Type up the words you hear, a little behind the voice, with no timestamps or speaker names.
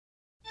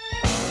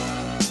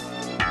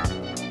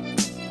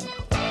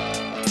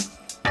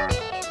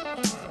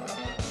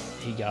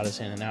he got us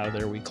in and out of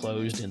there. We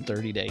closed in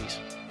 30 days.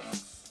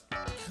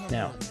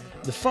 Now,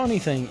 the funny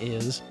thing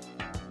is,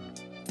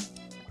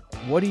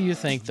 what do you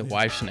think the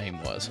wife's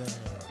name was?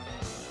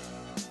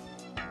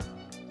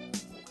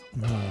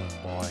 Oh,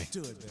 boy.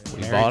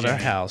 We bought our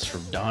house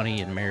from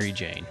Donnie and Mary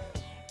Jane.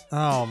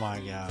 Oh, my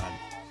God.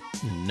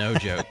 No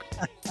joke.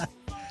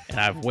 And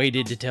I've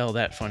waited to tell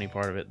that funny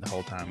part of it the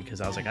whole time because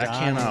I was like, I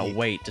cannot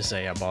wait to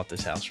say I bought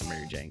this house from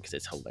Mary Jane because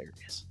it's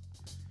hilarious.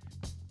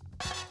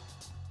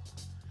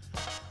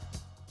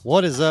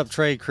 What is up,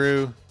 trade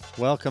crew?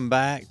 Welcome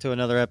back to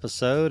another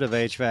episode of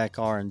HVAC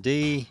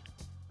R&D,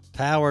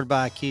 powered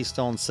by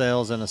Keystone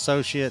Sales and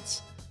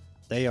Associates.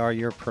 They are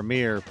your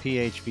premier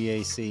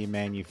PHVAC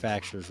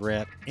manufacturers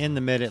rep in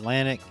the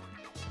Mid-Atlantic.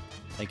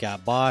 They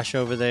got Bosch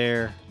over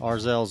there,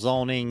 Arzell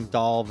Zoning,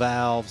 Dahl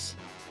Valves,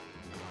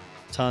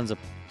 tons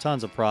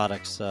of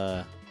products.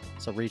 So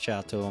reach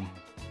out to them.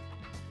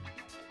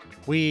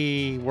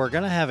 We were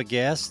gonna have a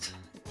guest,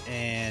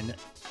 and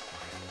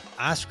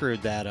I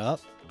screwed that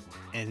up.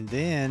 And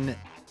then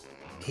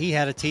he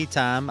had a tea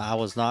time. I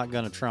was not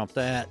gonna trump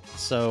that,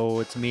 so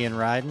it's me and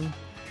Ryden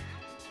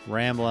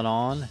rambling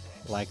on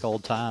like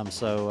old times.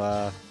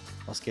 So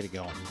let's get it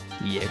going.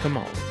 Yeah, come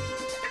on.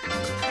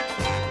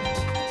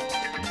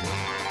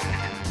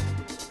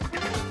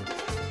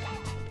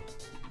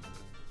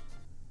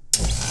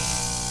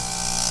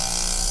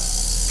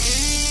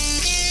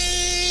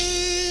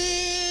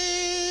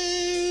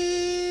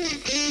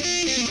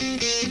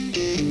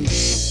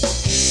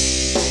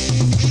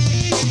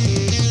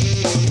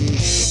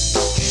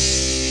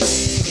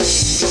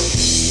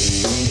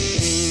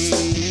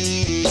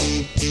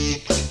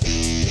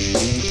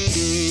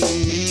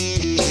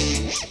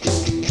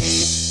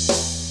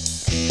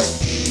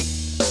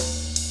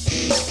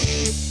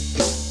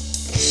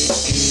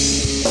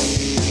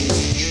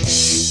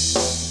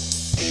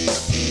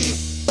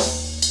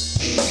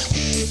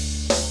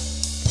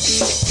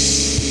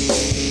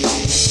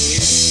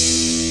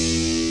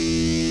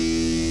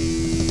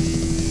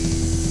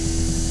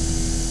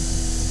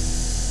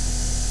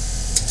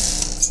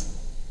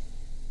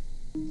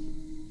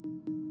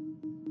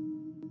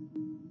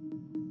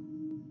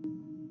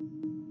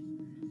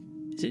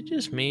 Is it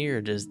just me,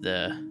 or does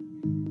the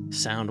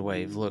sound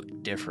wave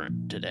look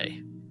different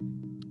today?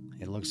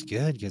 It looks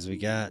good because we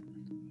got...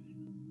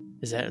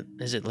 Is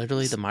it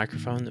literally the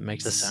microphone that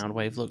makes the sound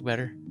wave look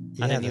better?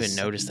 I didn't even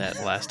notice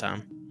that last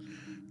time.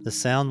 The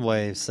sound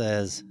wave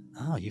says,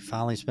 "Oh, you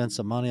finally spent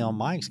some money on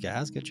mics,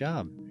 guys. Good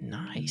job."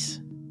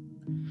 Nice.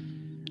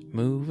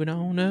 Moving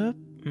on up.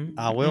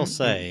 I will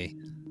say,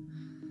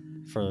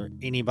 for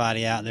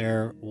anybody out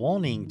there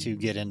wanting to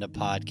get into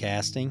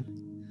podcasting,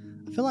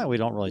 I feel like we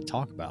don't really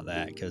talk about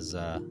that because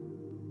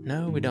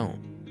no, we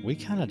don't. We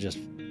kind of just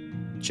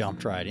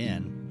jumped right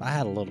in. I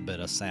had a little bit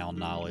of sound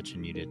knowledge,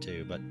 and you did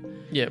too, but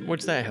yeah,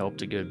 which that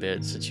helped a good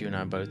bit since you and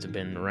I both have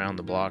been around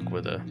the block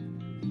with a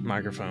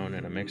microphone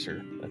and a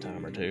mixer a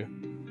time or two.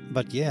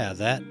 But yeah,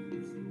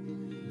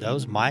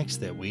 those mics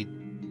that we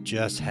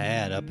just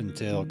had up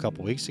until a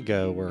couple weeks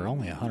ago were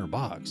only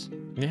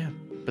 $100. Yeah,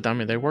 but I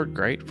mean, they worked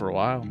great for a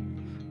while,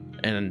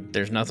 and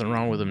there's nothing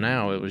wrong with them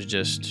now. It was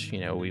just,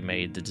 we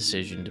made the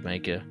decision to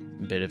make a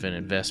bit of an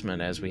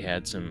investment as we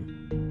had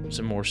some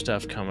more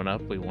stuff coming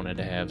up. We wanted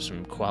to have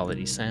some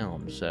quality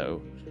sound,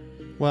 so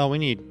well, we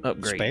need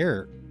upgrade.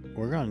 Spare.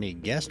 We're gonna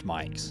need guest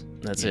mics.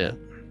 That's it.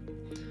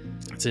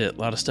 That's it.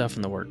 A lot of stuff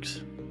in the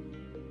works.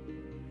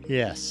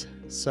 Yes.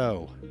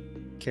 So,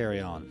 carry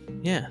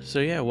on. Yeah.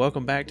 So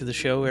welcome back to the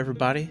show,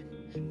 everybody.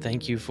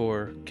 Thank you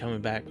for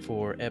coming back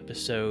for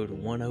episode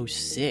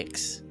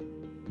 106.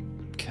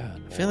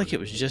 God, I feel like it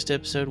was just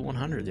episode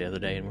 100 the other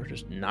day, and we're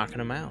just knocking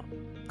them out.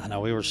 I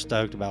know, we were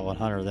stoked about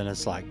 100. Then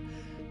it's like,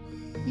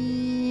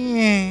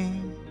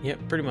 yep,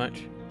 pretty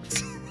much.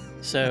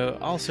 So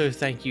also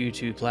thank you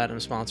to Platinum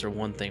sponsor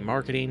One Thing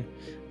Marketing.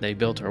 They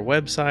built our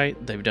website.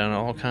 They've done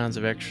all kinds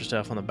of extra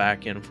stuff on the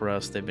back end for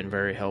us. They've been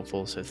very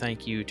helpful. So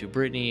thank you to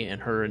Brittany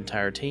and her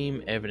entire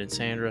team. Evan and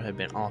Sandra have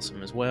been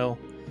awesome as well.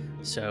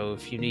 So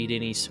if you need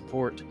any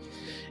support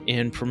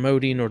in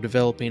promoting or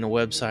developing a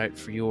website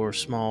for your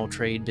small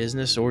trade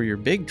business or your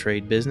big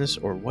trade business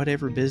or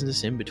whatever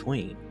business in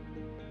between,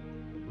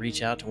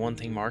 reach out to One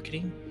Thing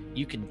Marketing.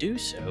 You can do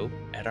so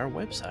at our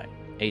website,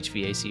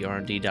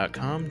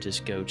 hvacrnd.com.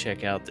 Just go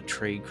check out the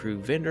Trade Crew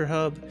Vendor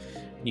Hub.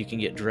 You can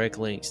get direct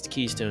links to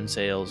Keystone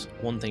Sales,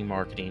 One Thing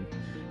Marketing,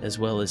 as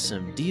well as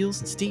some deals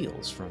and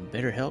steals from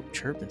BetterHelp,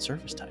 Chirp, and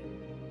Service Titan.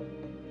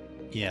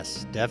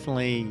 Yes,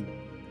 definitely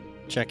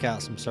check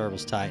out some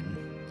Service Titan.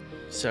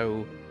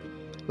 So,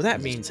 with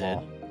that being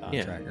said,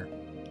 contractor.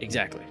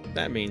 Exactly.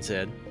 That being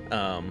said,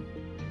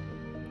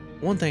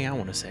 one thing I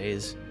want to say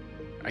is,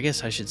 I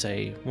guess I should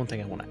say, one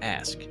thing I want to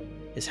ask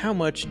is, how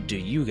much do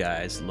you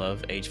guys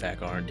love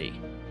HVAC R&D?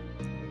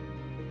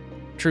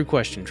 True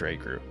question,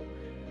 Trade Crew.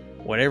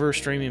 Whatever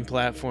streaming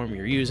platform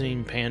you're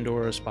using,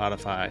 Pandora,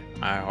 Spotify,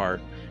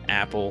 iHeart,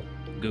 Apple,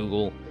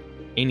 Google,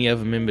 any of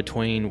them in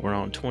between. We're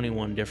on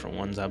 21 different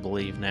ones, I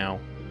believe,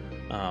 now.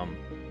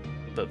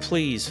 But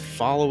please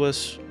follow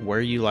us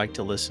where you like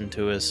to listen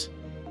to us.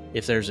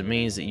 If there's a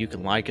means that you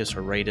can like us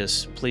or rate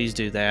us, please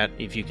do that.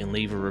 If you can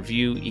leave a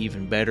review,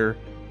 even better.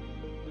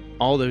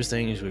 All those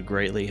things would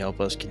greatly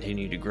help us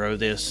continue to grow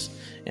this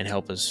and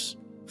help us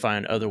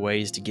find other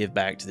ways to give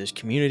back to this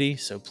community.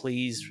 So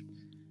please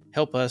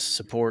help us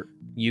support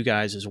you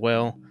guys as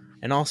well.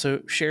 And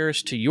also share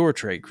us to your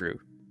trade crew.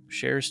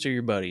 Share us to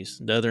your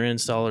buddies, the other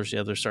installers, the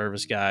other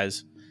service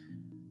guys.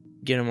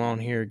 Get them on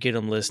here, get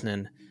them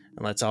listening,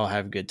 and let's all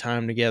have a good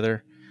time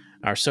together.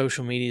 Our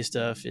social media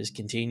stuff is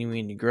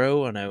continuing to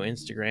grow. I know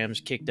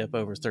Instagram's kicked up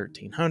over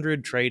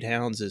 1,300. Trade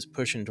Hounds is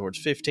pushing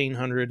towards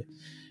 1,500.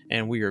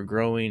 And we are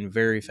growing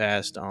very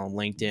fast on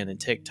LinkedIn and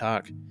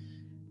TikTok.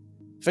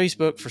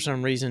 Facebook, for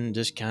some reason,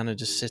 just kind of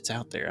just sits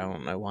out there. I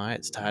don't know why.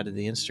 It's tied to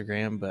the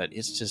Instagram, but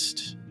it's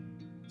just...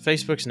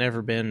 Facebook's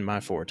never been my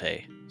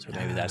forte. So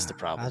maybe that's the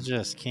problem. I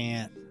just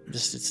can't.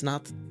 It's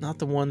not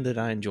the one that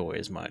I enjoy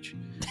as much.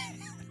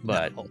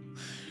 But, No.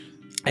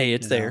 hey,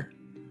 it's there.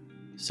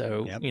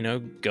 So,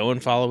 go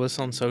and follow us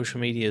on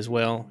social media as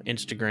well.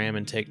 Instagram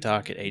and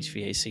TikTok at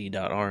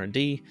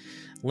hvac.rnd.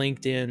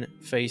 LinkedIn,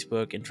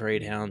 Facebook, and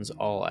Trade Hounds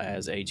all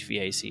as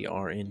HVAC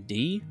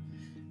R&D.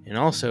 And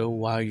also,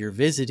 while you're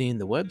visiting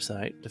the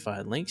website to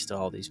find links to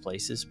all these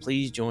places,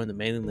 please join the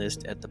mailing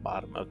list at the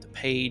bottom of the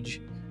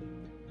page.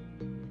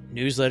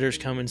 Newsletter's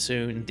coming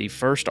soon. The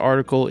first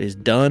article is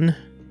done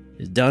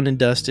and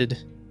dusted.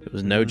 It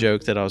was no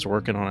joke that I was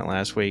working on it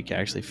last week. I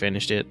actually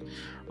finished it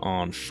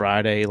on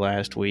Friday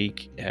last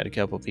week. I had a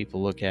couple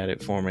people look at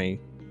it for me.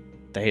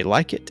 They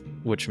like it,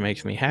 which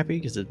makes me happy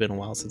because it's been a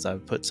while since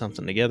I've put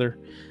something together.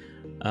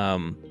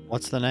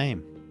 What's the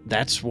name?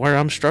 That's where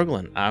I'm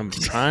struggling. I'm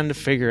trying to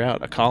figure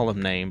out a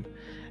column name,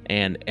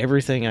 and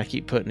everything I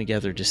keep putting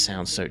together just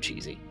sounds so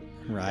cheesy.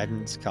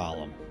 Ryden's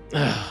column.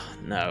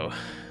 No.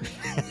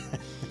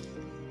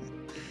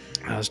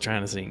 I was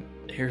trying to think.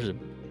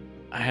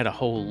 I had a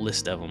whole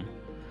list of them.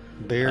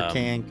 Beer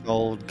can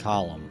cold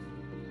column.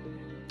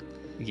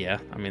 Yeah,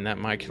 I mean, that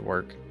might could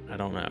work. I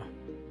don't know.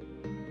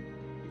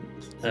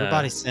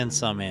 Everybody send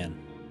some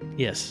in.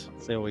 Yes.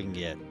 Let's see what we can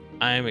get.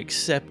 I am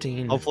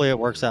accepting. Hopefully it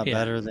works out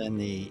better than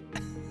the...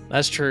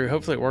 That's true.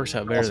 Hopefully it works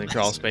out better than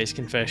Crawl Space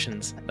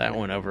Confessions. That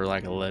went over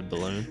like a lead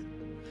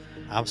balloon.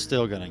 I'm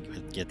still going to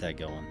get that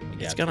going.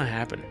 It's going to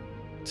happen.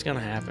 It's going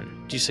to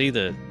happen. Did you see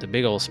the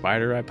big old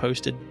spider I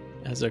posted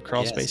as a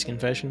Crawl Space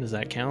Confession? Does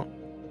that count?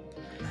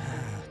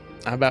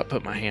 I about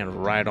put my hand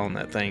right on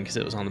that thing because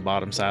it was on the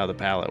bottom side of the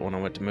pallet when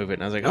I went to move it.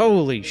 And I was like,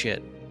 holy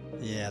shit.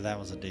 Yeah, that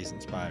was a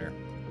decent spider.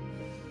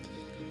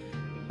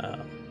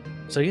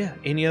 So yeah,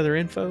 any other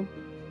info?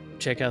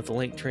 Check out the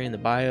link tree in the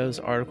bios.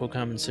 Article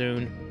coming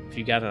soon. If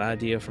you got an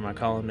idea for my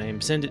column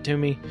name, send it to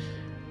me.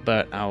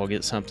 But I will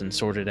get something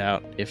sorted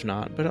out if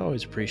not. But I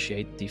always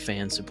appreciate the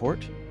fan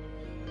support.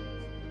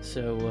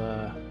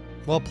 So,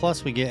 well,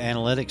 plus we get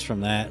analytics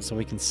from that, so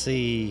we can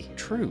see...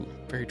 True.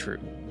 Very true.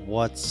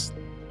 What's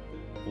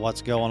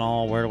going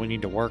on? Where do we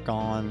need to work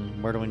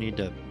on? Where do we need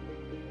to...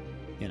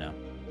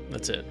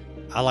 That's it.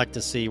 I like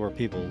to see where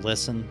people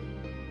listen.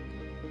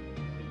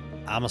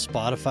 I'm a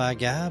Spotify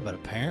guy, but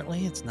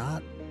apparently it's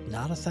not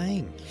a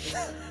thing.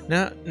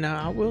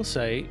 Now I will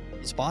say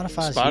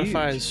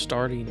Spotify is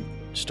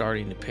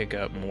starting to pick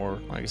up more.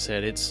 Like I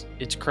said,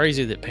 it's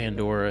crazy that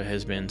Pandora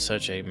has been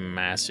such a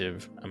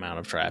massive amount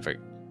of traffic.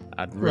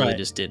 I really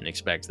just didn't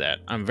expect that.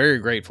 I'm very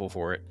grateful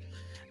for it.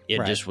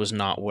 It just was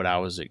not what I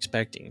was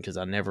expecting because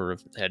I never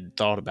had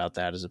thought about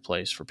that as a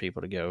place for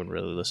people to go and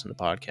really listen to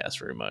podcasts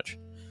very much.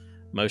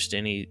 I'm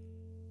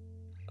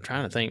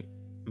trying to think,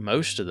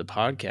 most of the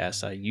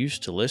podcasts I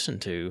used to listen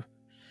to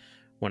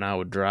when I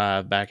would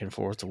drive back and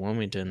forth to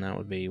Wilmington, that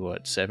would be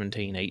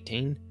 17,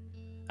 18.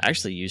 I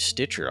actually use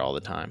Stitcher all the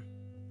time.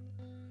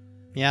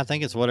 Yeah, I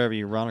think it's whatever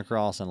you run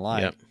across in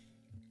life.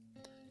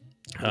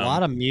 Yep. A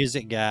lot of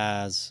music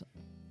guys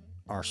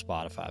are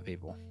Spotify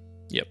people.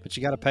 Yep. But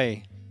you got to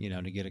pay,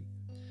 to get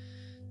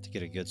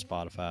a good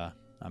Spotify.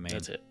 I mean,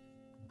 that's it.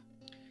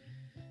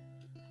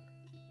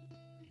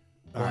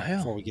 All right,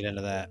 before we get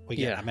into that,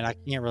 I mean, I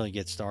can't really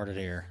get started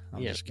here.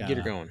 Get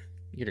her going.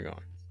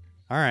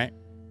 All right.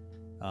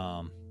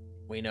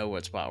 We know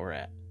what spot we're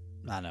at.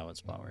 I know what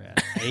spot we're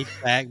at.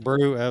 HVAC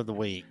brew of the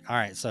week. All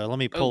right, so let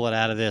me pull it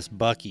out of this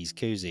Bucky's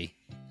koozie.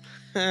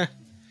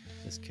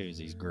 This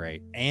koozie's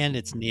great, and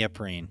it's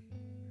neoprene.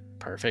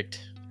 Perfect.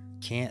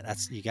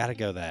 You got to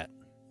go that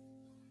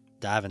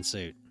diving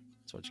suit.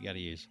 That's what you got to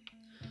use.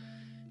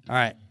 All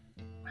right,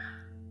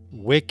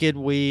 Wicked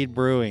Weed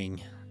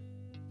Brewing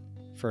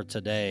for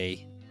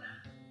today.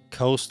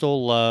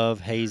 Coastal Love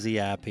Hazy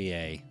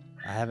IPA.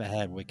 I haven't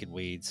had Wicked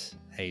Weeds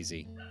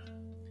Hazy.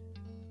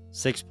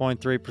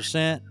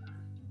 6.3%.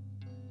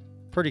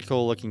 Pretty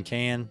cool looking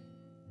can.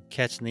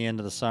 Catching the end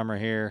of the summer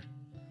here.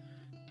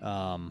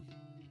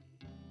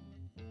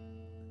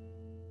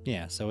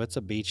 Yeah, so it's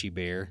a beachy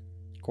beer.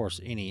 Of course,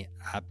 any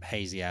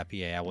hazy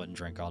IPA I wouldn't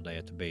drink all day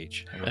at the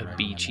beach. A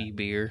beachy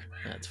beer?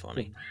 That's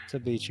funny. It's a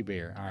beachy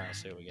beer. All right,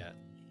 let's see what we got.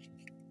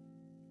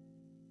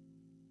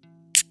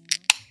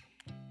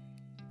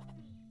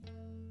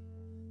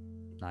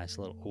 Nice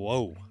little...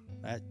 Whoa.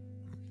 That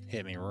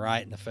hit me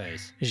right in the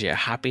face. Is you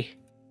happy?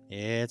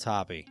 It's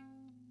hoppy.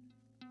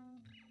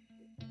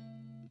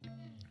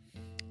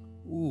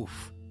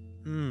 Oof.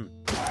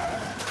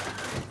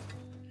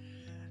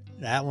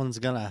 That one's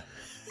gonna.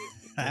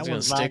 That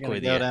one's not stick gonna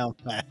with go you. down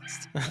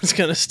fast. It's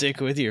gonna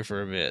stick with you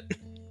for a bit.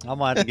 I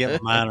might have to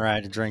get my mind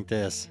right to drink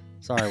this.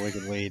 Sorry,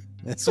 Wicked Weed.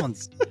 This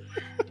one's.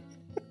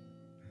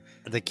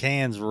 The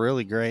can's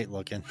really great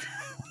looking.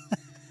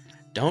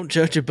 Don't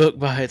judge a book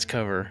by its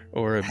cover,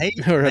 or a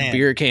Man.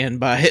 beer can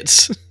by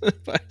its.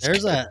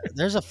 There's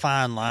a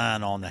fine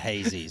line on the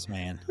hazies,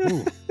 man.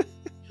 Ooh.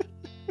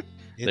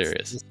 There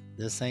is.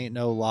 This ain't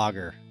no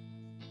lager.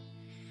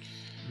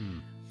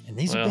 And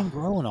these have been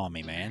growing on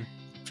me, man.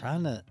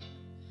 Trying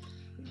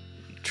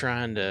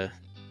to.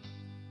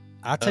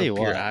 I'll tell you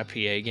what. Your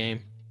IPA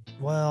game.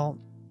 Well,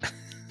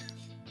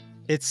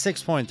 it's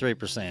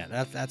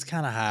 6.3%. That's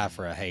kind of high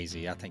for a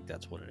hazy. I think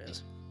that's what it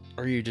is.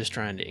 Or are you just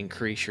trying to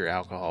increase your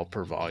alcohol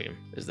per volume?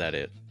 Is that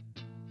it?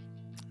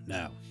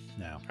 No.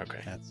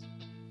 Okay.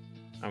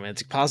 I mean,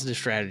 it's a positive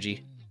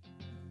strategy.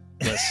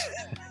 Let's,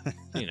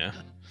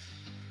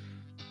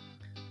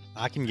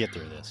 I can get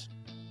through this.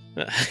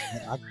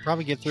 I could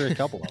probably get through a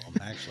couple of them,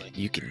 actually.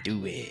 You can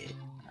do it.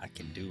 I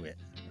can do it.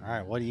 All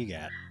right, what do you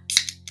got?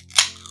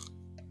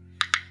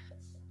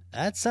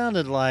 That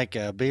sounded like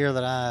a beer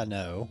that I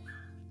know.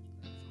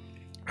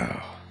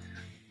 Oh.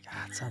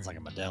 God, it sounds like a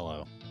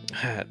Modelo.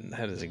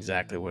 That is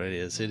exactly what it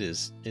is. It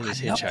is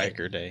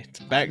Hitchhiker Day. It's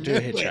back to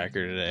a Hitchhiker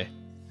today.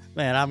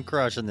 Man, I'm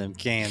crushing them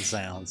can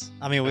sounds.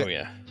 I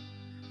mean,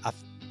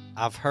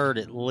 I've heard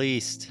at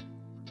least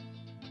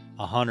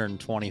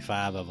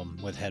 125 of them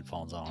with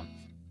headphones on.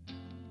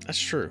 That's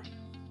true.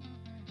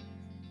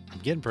 I'm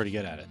getting pretty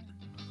good at it.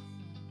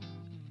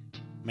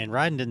 I mean,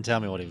 Ryden didn't tell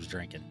me what he was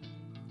drinking.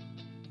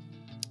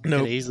 No,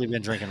 could have easily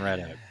been drinking Red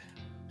Oak.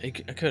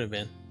 It could have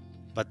been,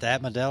 but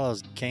that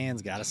Modelo's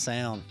can's got a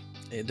sound.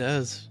 It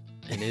does,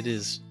 and it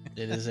is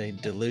a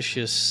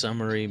delicious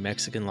summery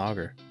Mexican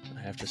lager.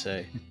 I have to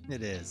say,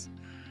 it is.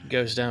 It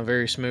goes down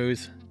very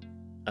smooth.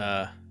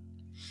 No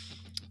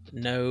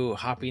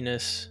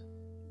hoppiness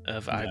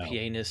of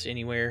IPA-ness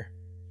anywhere.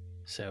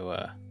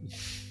 So,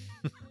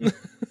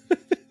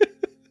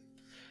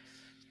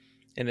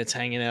 and it's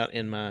hanging out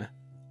in my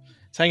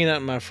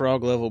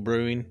Frog Level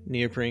Brewing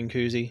neoprene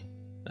koozie.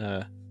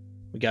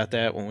 We got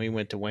that when we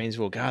went to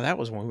Waynesville. God, that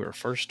was when we were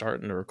first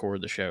starting to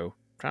record the show.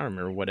 I'm trying to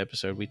remember what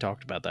episode we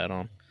talked about that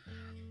on.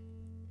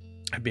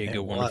 That'd be a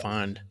good one to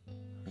find.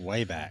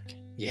 Way back.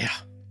 Yeah.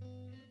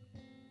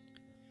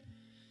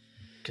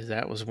 Because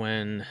that was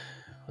when...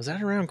 Was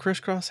that around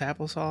Crisscross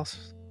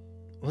Applesauce?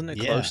 Wasn't it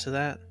close to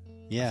that?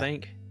 Yeah. I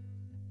think.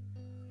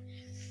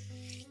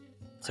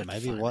 So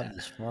maybe it wasn't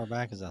as far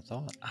back as I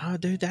thought. Oh,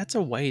 dude, that's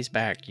a ways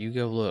back. You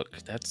go look.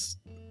 That's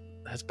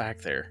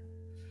back there.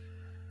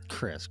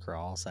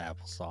 Crisscross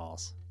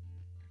Applesauce.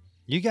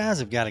 You guys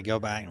have got to go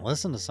back and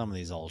listen to some of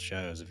these old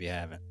shows if you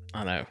haven't.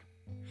 I know.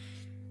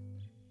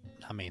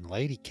 I mean,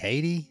 Lady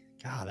Katie.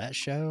 God, that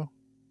show.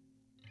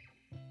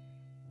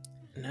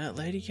 No,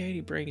 Lady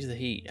Katie brings the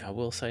heat. I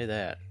will say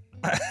that.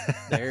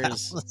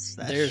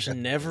 There's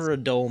never a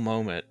dull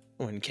moment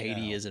when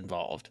Katie is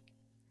involved.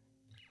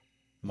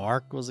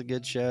 Mark was a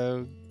good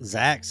show.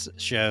 Zach's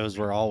shows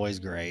were always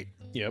great.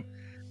 Yep.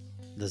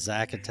 The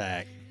Zach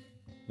Attack.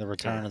 The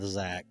Return of the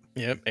Zach.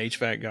 Yep.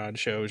 HVAC God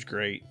show is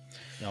great.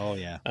 Oh,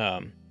 yeah.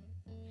 Of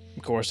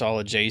course, all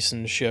of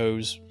Jason's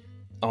shows,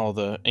 all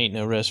the Ain't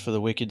No Rest for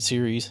the Wicked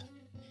series.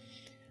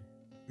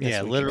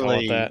 Yeah,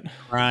 literally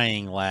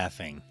crying,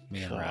 laughing.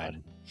 Me and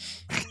Ryden.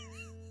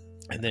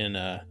 And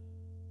then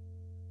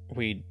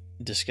we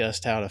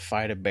discussed how to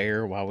fight a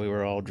bear while we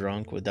were all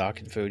drunk with Doc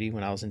and Foodie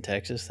when I was in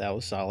Texas. That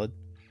was solid.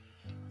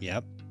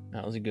 Yep.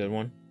 That was a good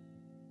one.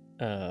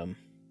 God.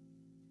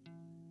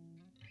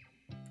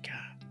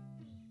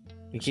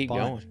 We keep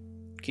going.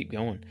 Keep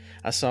going.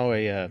 I saw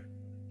it, I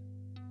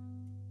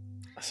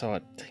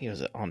think it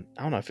was on,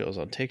 I don't know if it was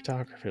on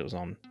TikTok or if it was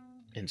on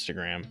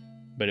Instagram,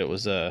 but it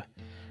was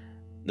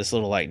this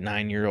little like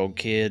 9-year-old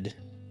kid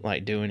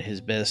like doing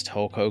his best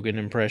Hulk Hogan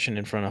impression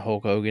in front of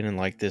Hulk Hogan in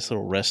like this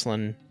little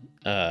wrestling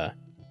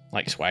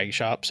like swag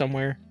shop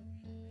somewhere.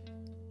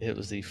 It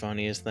was the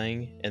funniest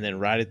thing. And then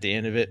right at the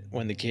end of it,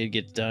 when the kid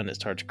gets done, it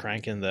starts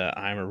cranking the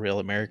I'm a Real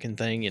American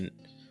thing, and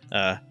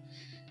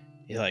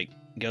he like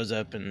goes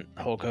up and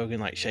Hulk Hogan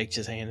like shakes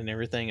his hand and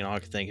everything, and all I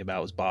could think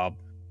about was Bob.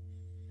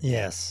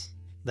 Yes,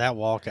 that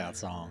walkout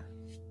song.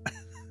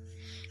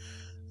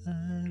 I'm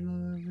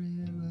a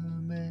real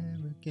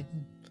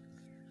American.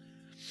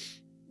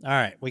 All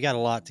right, we got a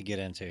lot to get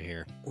into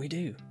here. We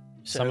do.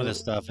 Some of this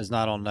stuff is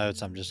not on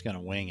notes. I'm just going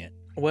to wing it.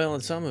 Well,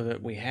 and some of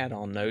it we had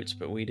on notes,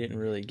 but we didn't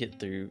really get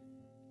through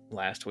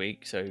last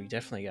week. So you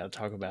definitely got to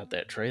talk about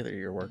that trailer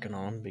you're working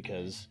on,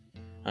 because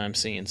I'm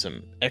seeing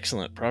some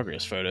excellent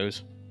progress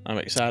photos. I'm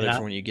excited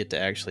for when you get to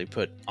actually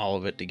put all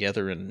of it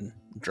together and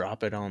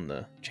drop it on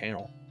the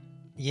channel.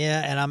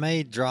 Yeah, and I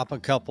may drop a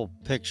couple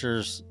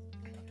pictures.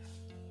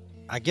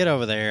 I get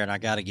over there and I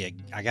gotta get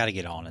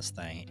on this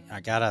thing. I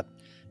gotta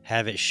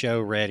have it show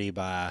ready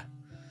by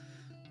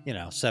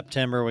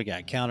September. We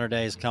got counter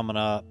days coming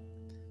up,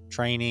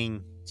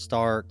 training,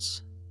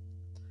 starts.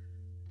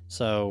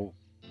 So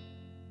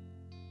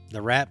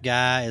the wrap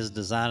guy is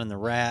designing the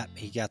wrap.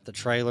 He got the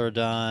trailer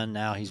done.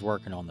 Now he's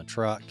working on the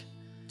truck.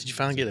 Did you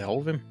finally get a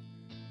hold of him?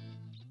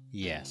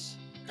 Yes.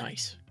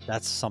 Nice.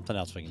 That's something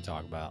else we can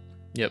talk about.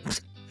 Yep.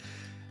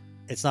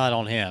 It's not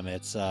on him.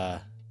 It's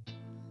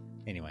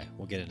anyway,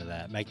 we'll get into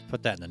that.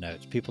 Put that in the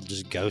notes. People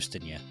just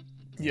ghosting you.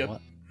 Yep.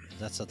 What?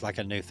 That's like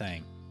a new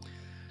thing.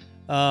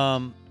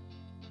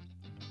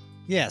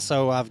 Yeah,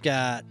 so I've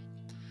got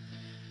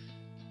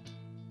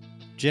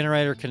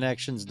generator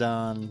connections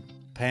done,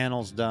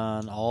 panels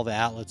done, all the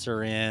outlets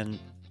are in.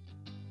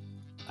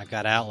 I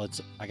got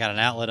outlets. I got an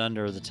outlet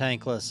under the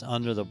tankless,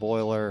 under the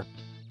boiler,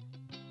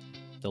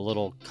 the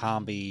little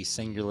combi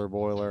singular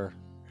boiler.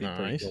 Be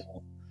pretty Nice.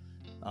 cool.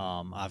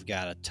 I've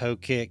got a toe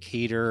kick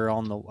heater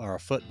or a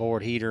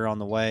footboard heater on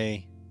the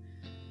way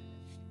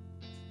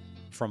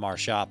from our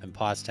shop in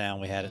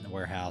Pottstown. We had it in the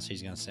warehouse.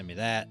 He's going to send me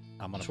that.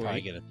 I'm going to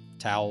probably get a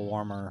towel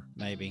warmer,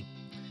 maybe.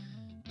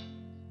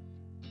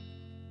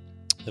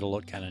 It'll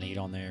look kind of neat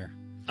on there.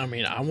 I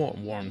mean, I want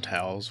warm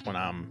towels when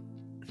I'm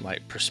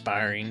like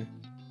perspiring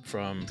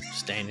from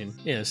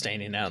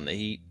standing out in the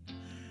heat.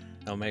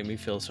 That'll make me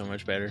feel so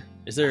much better.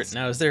 Is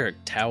there a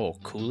towel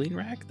cooling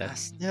rack?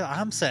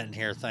 I'm sitting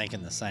here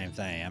thinking the same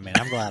thing. I mean,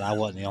 I'm glad I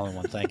wasn't the only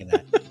one thinking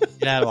that.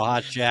 Get out of a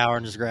hot shower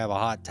and just grab a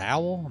hot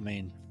towel. I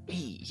mean,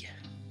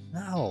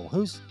 no,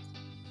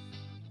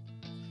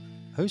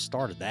 who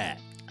started that?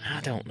 I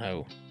don't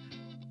know.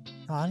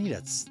 No, I need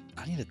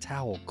a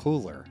towel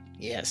cooler.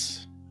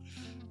 Yes.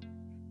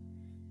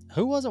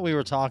 Who was it we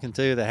were talking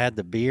to that had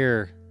the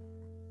beer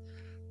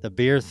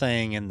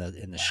thing in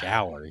the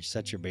shower? You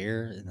set your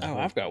beer in the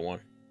I've got one.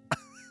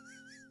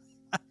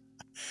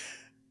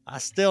 I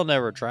still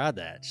never tried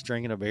that. Just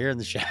drinking a beer in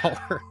the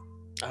shower.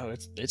 Oh,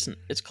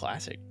 it's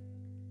classic.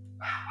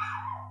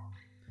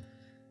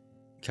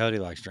 Cody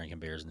likes drinking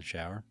beers in the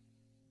shower.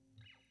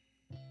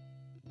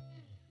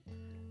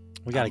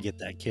 We got to get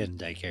that kid in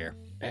daycare.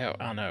 Oh,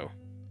 I know.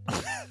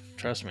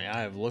 Trust me,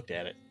 I have looked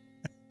at it.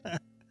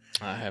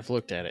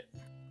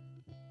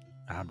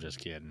 I'm just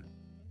kidding.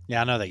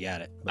 Yeah, I know they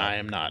got it. I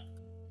am not.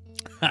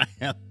 I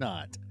am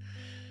not.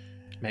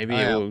 Maybe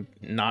it will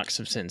knock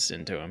some sense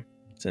into him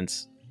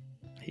since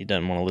he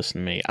doesn't want to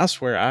listen to me. I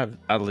swear,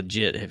 I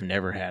legit have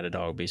never had a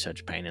dog be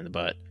such a pain in the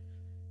butt.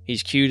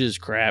 He's cute as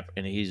crap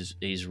and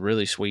he's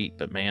really sweet,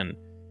 but man,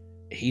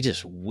 he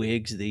just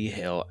wigs the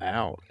hell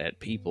out at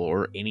people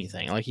or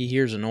anything. Like he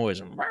hears a noise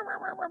and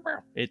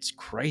it's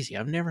crazy.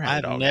 I've never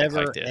had a dog act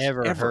like this. I've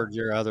never heard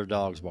your other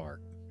dogs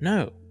bark.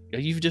 No,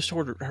 you've just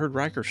heard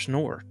Riker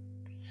snore.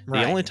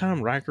 Right. The only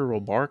time Riker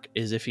will bark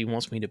is if he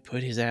wants me to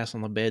put his ass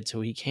on the bed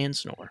so he can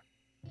snore.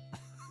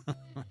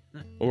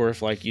 Or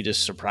if like you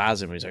just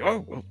surprise him, he's like,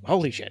 "Oh,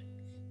 holy shit!"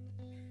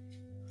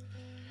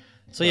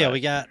 So yeah, we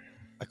got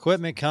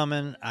equipment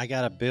coming. I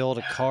got to build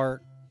a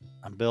cart.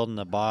 I'm building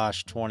the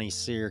Bosch 20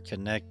 SEER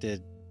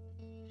connected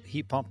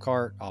heat pump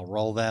cart. I'll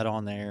roll that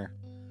on there.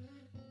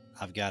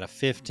 I've got a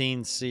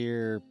 15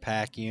 SEER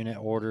pack unit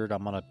ordered.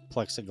 I'm gonna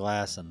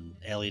plexiglass and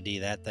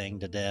LED that thing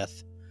to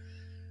death.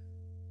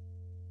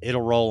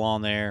 It'll roll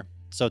on there.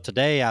 So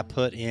today I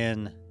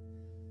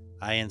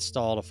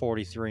installed a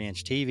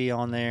 43-inch TV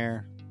on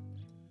there.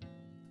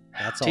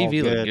 That's TV all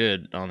good. looked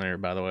good on there,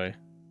 by the way.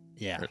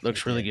 Yeah, it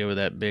looks really good with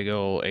that big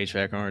old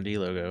HVAC R&D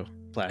logo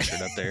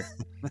plastered up there.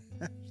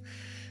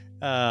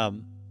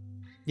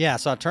 Yeah.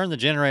 So I turned the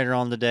generator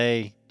on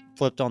today,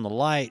 flipped on the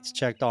lights,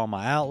 checked all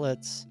my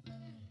outlets,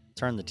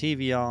 turned the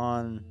TV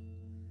on.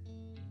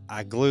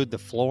 I glued the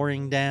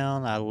flooring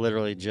down. I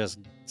literally just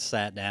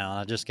sat down.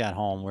 I just got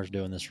home. We're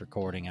doing this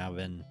recording.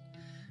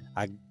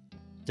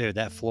 Dude,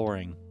 that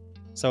flooring.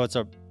 So it's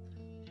a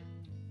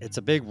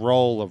big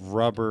roll of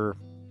rubber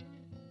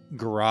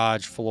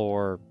garage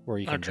floor where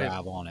you can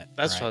drive on it.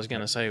 That's what I was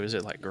gonna say. Was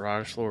it like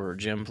garage floor or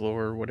gym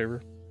floor or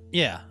whatever?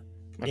 Yeah.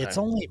 Okay. It's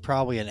only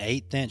probably an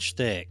 1/8 inch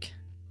thick,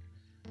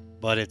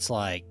 but it's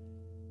like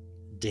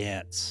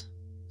dense,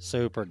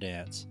 super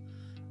dense.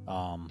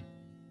 And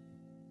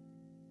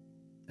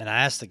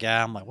I asked the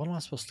guy, I'm like, what am I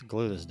supposed to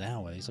glue this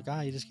down with? He's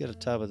like, you just get a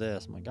tub of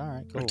this. I'm like, all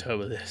right, cool. A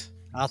tub of this.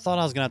 I thought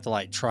I was going to have to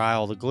like try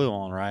all the glue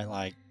on, right?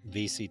 Like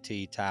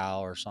VCT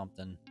towel or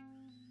something.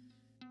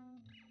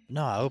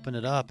 No, I opened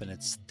it up and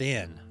it's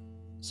thin.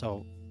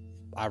 So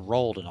I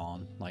rolled it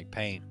on like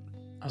paint.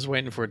 I was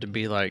waiting for it to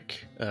be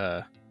like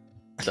the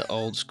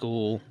old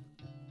school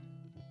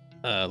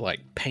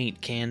like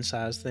paint can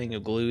size thing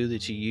of glue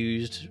that you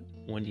used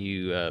when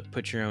you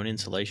put your own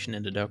insulation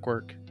into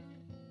ductwork.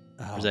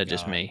 Or was that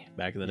just me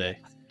back in the day?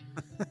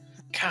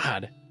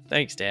 God,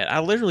 thanks, Dad. I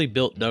literally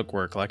built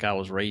ductwork like I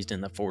was raised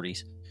in the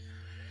 40s.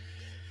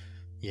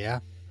 Yeah.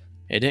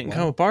 It didn't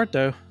come apart,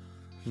 though.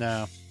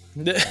 No.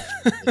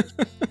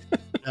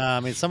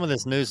 I mean, some of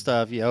this new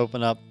stuff, you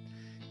open up,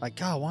 like,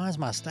 God, why is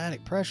my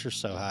static pressure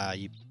so high?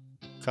 You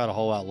cut a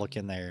hole out, look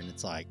in there, and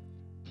it's like,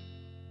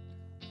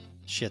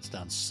 shit's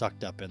done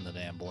sucked up in the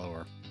damn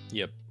blower.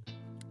 Yep.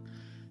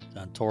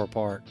 Done tore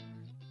apart.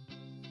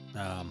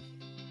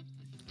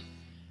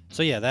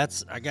 So yeah,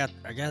 I got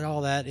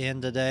all that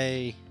in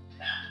today.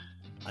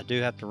 I do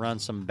have to run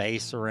some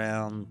base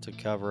around to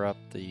cover up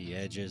the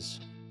edges.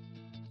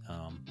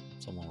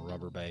 Some little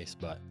rubber base,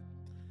 but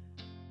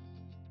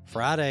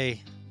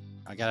Friday,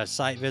 I got a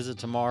site visit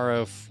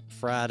tomorrow.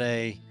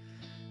 Friday,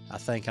 I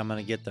think I'm going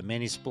to get the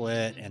mini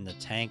split and the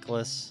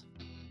tankless.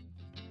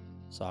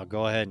 So I'll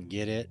go ahead and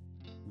get it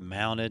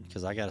mounted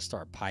because I got to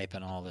start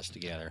piping all this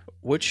together.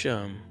 Which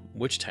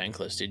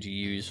tankless did you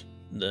use?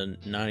 The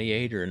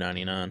 98 or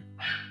 99?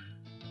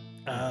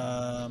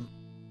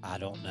 I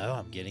don't know.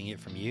 I'm getting it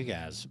from you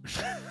guys.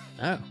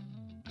 Oh.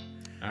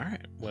 All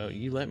right. Well,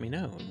 you let me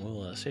know and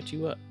we'll set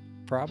you up.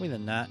 Probably the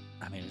not.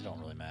 I mean, it don't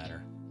really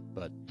matter,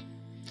 but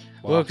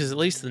well, because at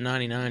least the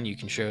 99 you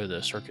can show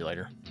the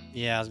circulator.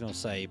 Yeah, I was gonna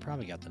say you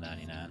probably got the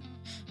 99.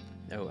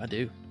 No, I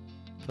do.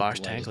 Bosch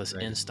tankless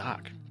in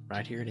stock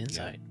right here at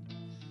Insight. Yeah.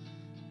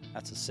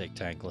 That's a sick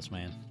tankless,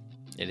 man.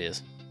 It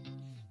is.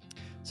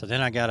 So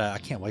then I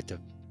can't wait to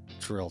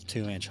drill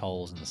 2-inch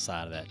holes in the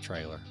side of that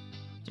trailer.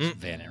 Just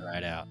vent it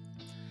right out.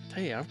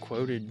 Tell you, I've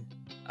quoted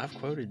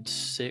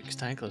 6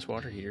 tankless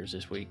water heaters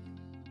this week.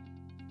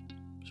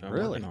 So I'm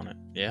working on it.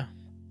 Yeah.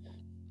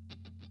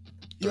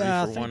 3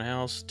 for one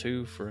house,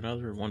 2 for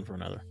another, 1 for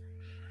another.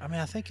 I mean,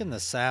 I think in the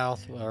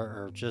South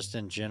or just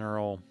in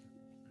general,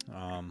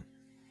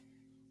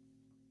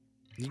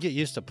 you get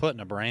used to putting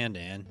a brand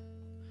in.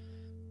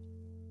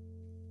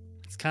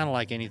 It's kind of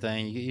like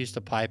anything. You get used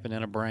to piping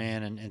in a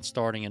brand and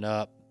starting it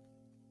up.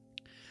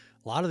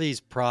 A lot of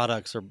these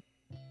products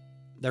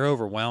they're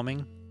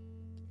overwhelming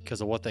because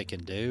of what they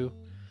can do.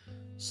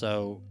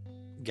 So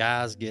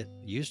guys get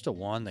used to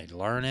one, they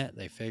learn it,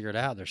 they figure it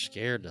out, they're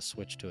scared to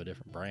switch to a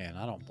different brand.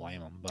 I don't blame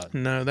them, but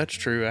no, that's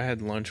true. I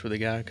had lunch with a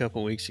guy a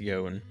couple weeks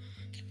ago and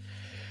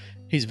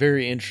he's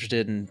very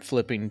interested in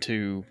flipping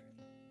to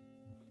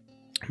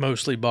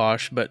mostly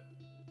Bosch, but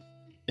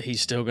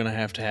he's still going to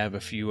have a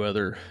few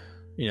other,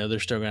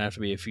 there's still going to have to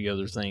be a few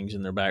other things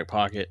in their back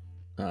pocket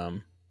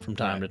from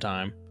time to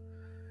time.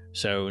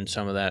 So, and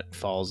some of that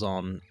falls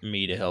on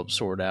me to help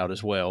sort out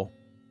as well.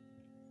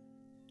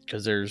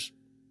 Because it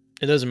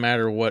doesn't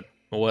matter what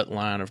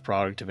line of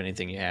product of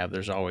anything you have,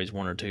 there's always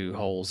 1 or 2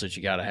 holes that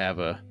you got to have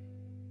a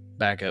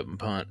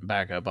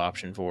backup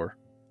option for.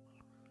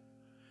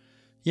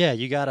 Yeah,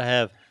 you got to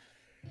have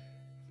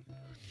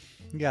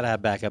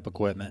backup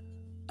equipment.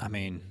 I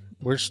mean,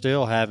 we're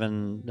still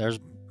having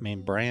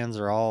brands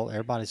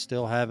everybody's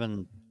still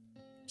having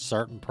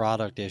certain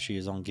product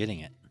issues on getting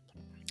it.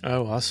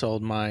 Oh, I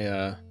sold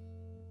my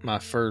my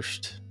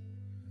first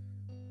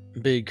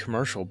big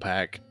commercial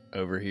pack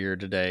over here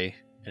today,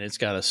 and it's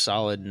got a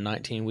solid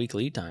 19-week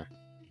lead time.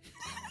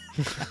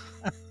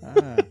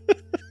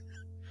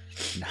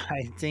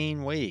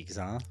 19 weeks,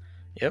 huh?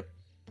 Yep.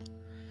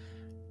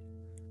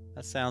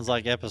 That sounds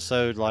like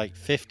episode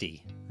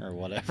 50 or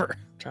whatever.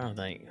 I'm trying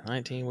to think.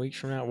 19 weeks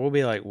from now, we'll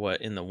be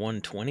in the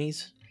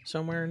 120s,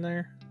 somewhere in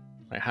there?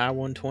 Like high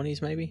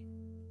 120s, maybe?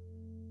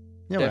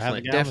 Yeah,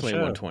 definitely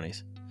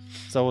 120s.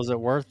 So was it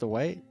worth the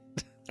wait?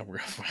 We're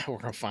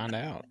gonna find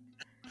out.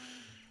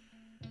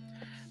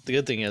 The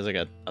good thing is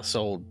I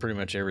sold pretty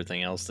much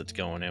everything else that's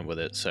going in with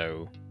it,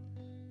 so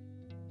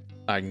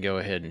I can go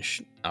ahead and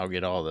I'll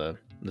get all the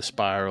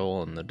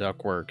spiral and the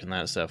ductwork and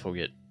that stuff will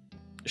get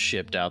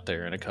shipped out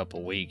there in a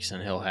couple weeks,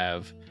 and he'll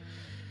have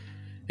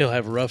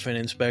rough-in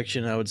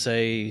inspection, I would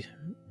say,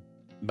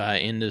 by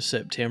end of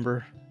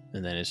September,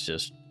 and then it's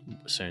just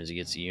as soon as he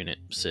gets the unit,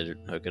 sit it,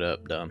 hook it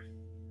up, done.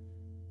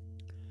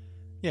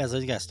 Yeah, so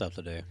you got stuff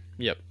to do.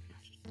 Yep.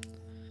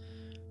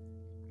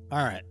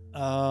 All right.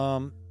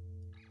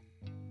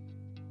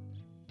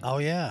 Oh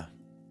yeah,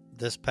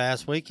 this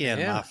past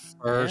weekend, my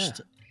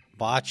first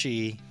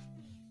bocce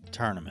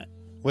tournament,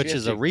 which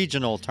is a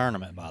regional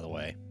tournament, by the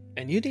way.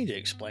 And you need to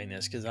explain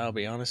this because I'll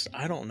be honest,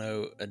 I don't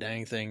know a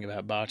dang thing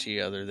about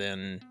bocce other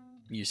than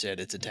you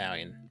said it's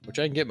Italian, which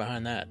I can get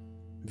behind that.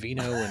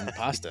 Vino and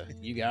pasta,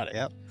 you got it.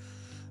 Yep.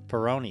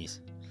 Peronis,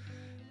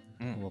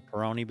 a little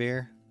Peroni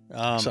beer.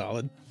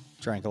 Solid.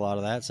 Drank a lot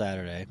of that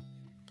Saturday.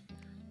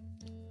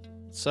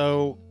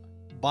 So,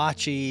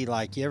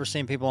 bocce, you ever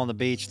seen people on the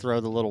beach throw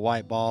the little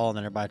white ball and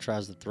then everybody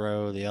tries to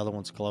throw the other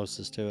one's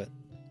closest to it?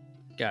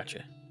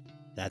 Gotcha.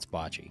 That's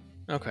bocce.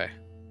 Okay.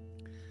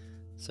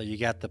 So you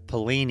got the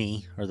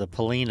Pallini or the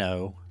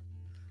Pallino,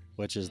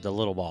 which is the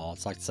little ball.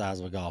 It's like the size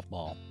of a golf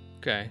ball.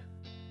 Okay.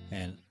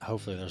 And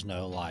hopefully there's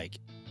no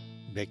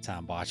big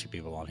time bocce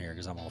people on here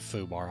because I'm gonna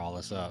foobar all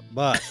this up.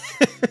 But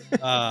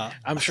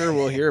I'm sure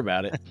we'll hear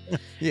about it.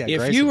 Yeah.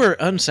 If you were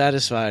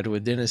unsatisfied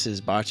with Dennis's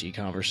bocce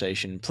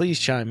conversation, please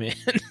chime in.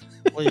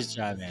 Please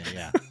chime in.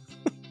 Yeah.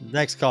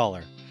 Next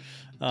caller.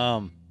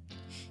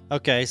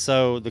 Okay,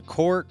 so the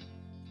court.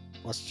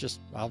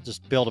 I'll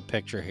just build a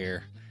picture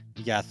here.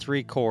 You got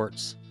 3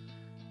 courts.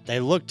 They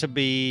look to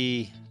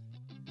be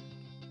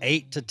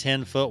 8 to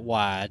 10 foot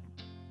wide,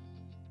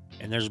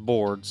 and there's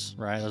boards,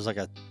 right? There's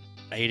a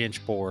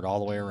 8-inch board all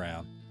the way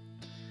around.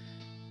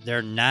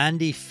 They're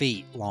 90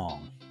 feet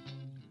long.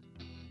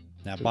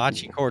 Now,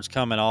 bocce courts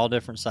come in all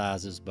different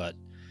sizes, but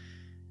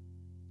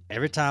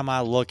every time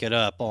I look it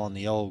up on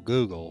the old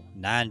Google,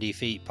 90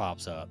 feet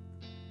pops up.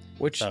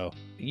 Which So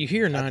you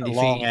hear that's 90 a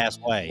feet. long ass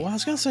way. Well, I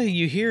was gonna say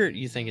you hear it,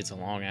 you think it's a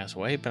long ass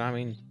way, but I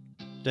mean,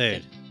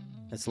 Dude,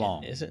 it's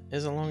long. Is it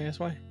a long ass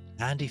way?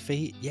 90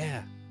 feet?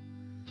 Yeah.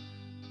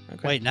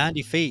 Okay. Wait,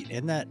 90 feet.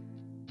 Isn't that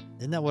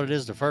what it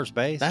is to first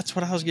base? That's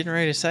what I was getting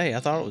ready to say. I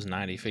thought it was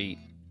 90 feet.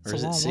 Or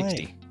It's is a it long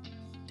 60? way.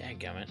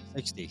 Dadgummit.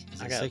 60.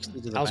 Is I it got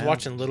 60 to the I was mound?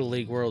 watching Little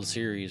League World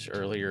Series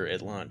earlier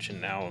at lunch, and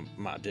now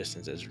my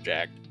distances are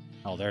jacked.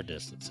 Oh, their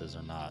distances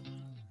are not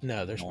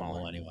No, they're normal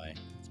smaller. anyway.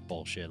 It's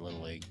bullshit,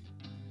 Little League.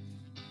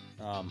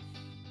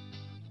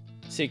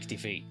 60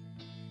 feet.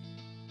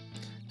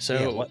 So,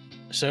 Yeah, what?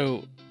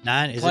 so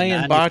Is playing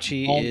it 90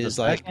 bocce home to is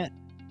like, second?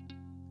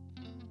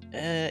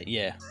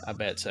 yeah, I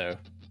bet so.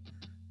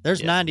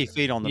 There's Yeah. 90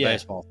 feet on the Yeah.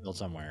 baseball field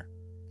somewhere.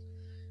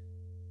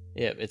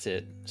 Yep, it's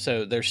it.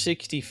 So there's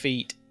 60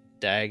 feet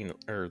diagonal,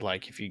 or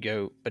like if you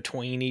go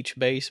between each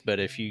base, but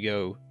if you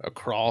go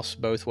across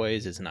both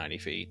ways, it's 90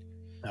 feet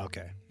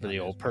Okay. for the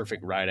old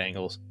perfect right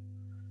angles.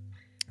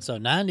 So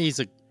 90 is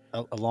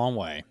a long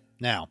way.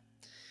 Now,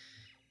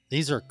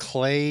 these are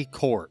clay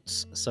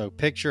courts. So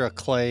picture a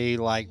clay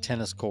like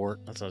tennis court.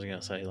 That's what I was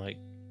gonna say. Like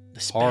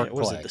the Hard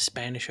was clay. it the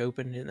Spanish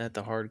Open? Isn't that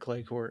the hard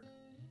clay court?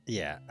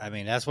 Yeah, I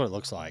mean that's what it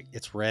looks like.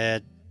 It's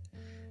red.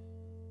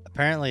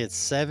 Apparently, it's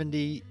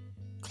 70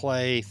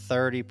 clay,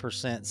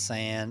 30%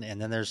 sand, and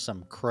then there's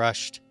some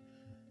crushed.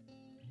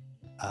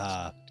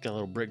 Got a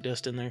little brick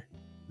dust in there.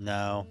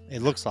 No,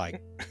 it looks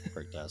like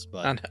brick dust,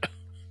 I but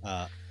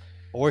know.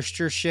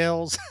 oyster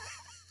shells.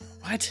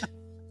 What?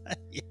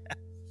 Yeah.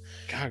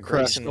 God,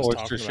 Crushed Grayson was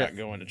oyster talking about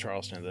going to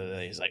Charleston the other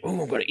day. He's like, "Oh,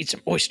 I'm going to eat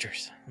some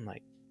oysters." I'm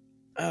like,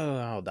 "Oh,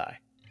 I'll die."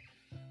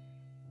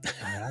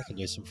 I mean, I can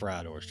do some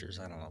fried oysters.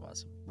 I don't know about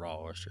some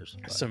raw oysters.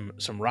 But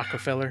Some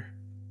Rockefeller.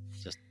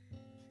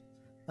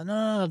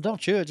 no,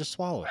 don't chew it. Just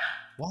swallow it.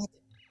 What?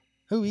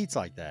 Who eats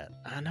like that?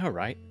 I know,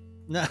 right?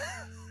 No.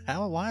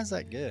 How? Why is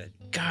that good?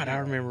 God, I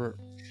remember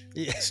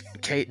Yes.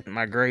 Kate,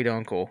 my great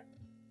uncle,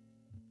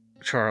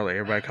 Charlie.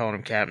 Everybody called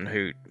him Captain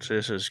Hoot. So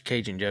this is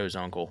Cajun Joe's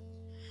uncle.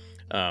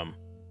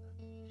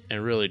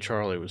 And really,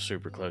 Charlie was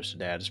super close to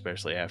Dad,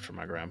 especially after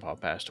my grandpa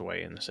passed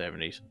away in the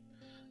 70s.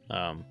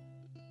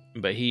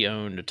 But he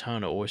owned a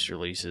ton of oyster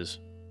leases,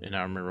 and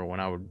I remember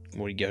when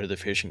we'd go to the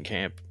fishing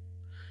camp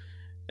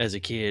as a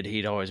kid,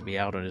 he'd always be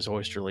out on his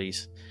oyster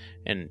lease,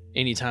 and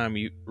anytime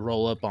you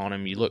roll up on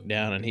him, you look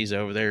down and he's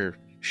over there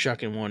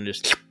shucking one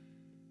just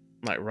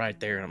like right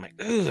there, and I'm like,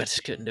 ooh, I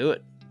just couldn't do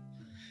it.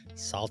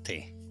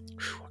 Salty.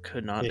 Whew, I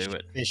could not do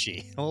it.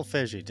 Fishy. A little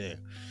fishy too.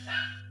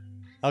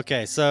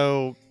 Okay,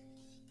 so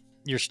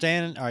you're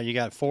standing, or you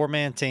got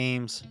 4-man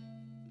teams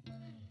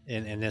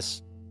in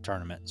this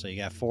tournament. So you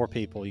got 4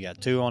 people. You got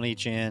 2 on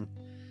each end,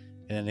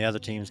 and then the other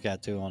team's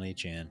got 2 on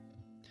each end.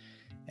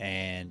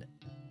 And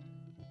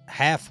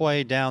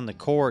halfway down the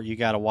court, you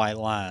got a white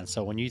line.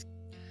 So when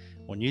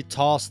you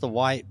toss the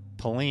white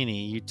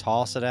Pellini, you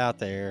toss it out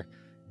there,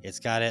 it's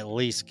got to at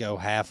least go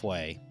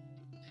halfway.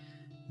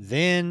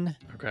 Then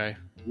Okay.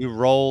 you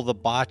roll the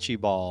bocce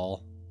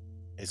ball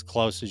as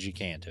close as you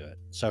can to it.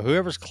 So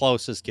whoever's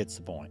closest gets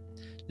the point.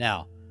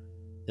 Now,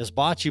 this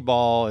bocce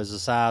ball is the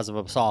size of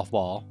a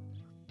softball,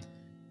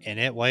 and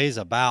it weighs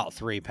about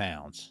 3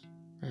 pounds.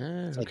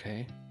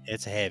 Okay.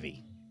 It's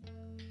heavy.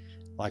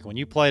 Like when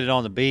you played it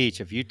on the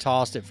beach, if you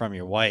tossed it from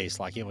your waist,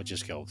 like it would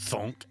just go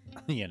thunk,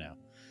 you know.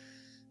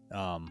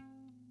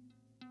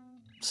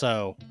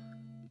 So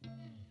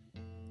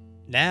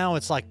now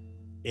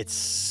it's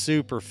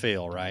super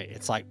feel, right?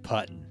 It's like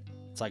putting.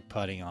 It's like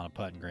putting on a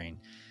putting green.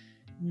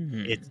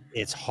 Mm-hmm.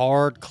 It's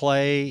hard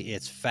clay.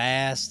 It's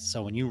fast.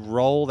 So when you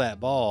roll that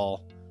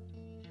ball,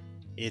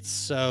 it's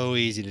so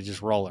easy to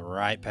just roll it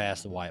right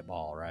past the white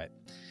ball, right?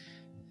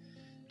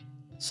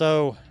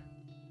 So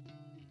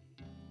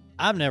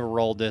I've never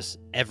rolled this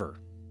ever.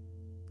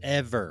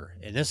 And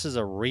this is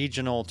a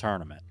regional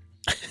tournament.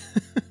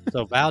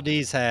 So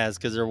Valdez has,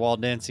 because they're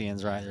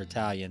Waldensians, right? They're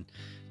Italian.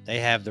 They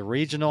have the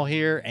regional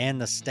here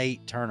and the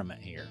state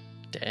tournament here.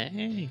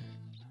 Dang.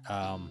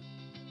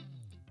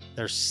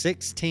 There's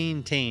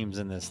 16 teams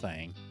in this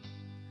thing.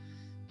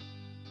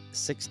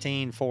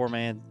 16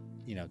 4-man,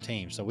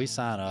 teams. So we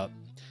sign up.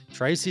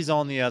 Tracy's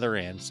on the other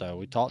end, so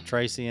we talked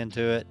Tracy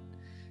into it,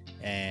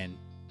 and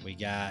we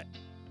got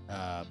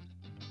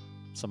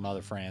some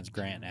other friends,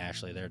 Grant and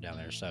Ashley. They're down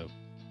there. So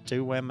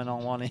 2 women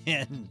on one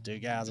end and 2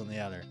 guys on the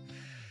other.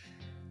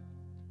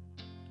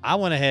 I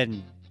went ahead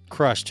and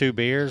crushed 2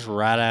 beers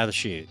right out of the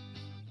chute.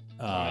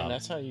 And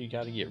that's how you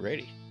got to get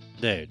ready.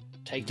 Dude,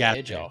 Take the got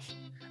edge to. off.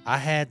 I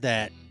had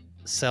that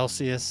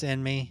Celsius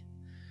in me,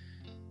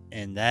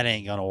 and that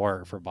ain't gonna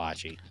work for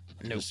bocce.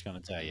 I'm just gonna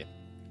tell you,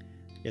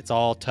 it's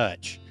all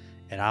touch,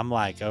 and I'm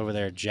like over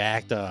there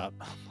jacked up.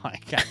 I'm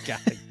like, I got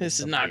This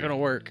is not gonna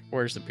work.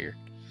 Where's the beer?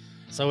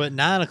 So at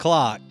 9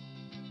 o'clock,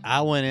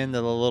 I went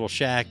into the little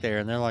shack there,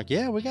 and they're like,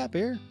 "Yeah, we got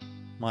beer."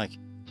 I'm like,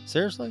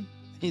 "Seriously?"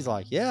 He's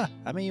like, "Yeah,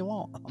 how many you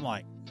want?" I'm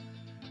like,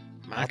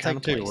 "I'll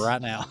take 2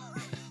 right now."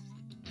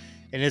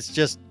 And it's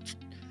just,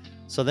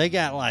 so they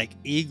got like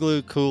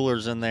igloo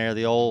coolers in there,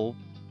 the old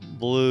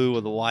blue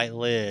with a white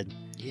lid.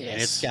 Yes.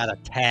 And it's got a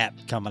tap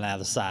coming out of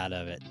the side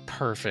of it.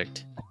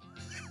 Perfect.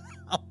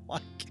 I'm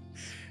like,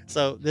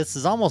 so this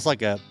is almost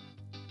like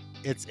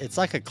it's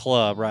like a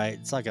club, right?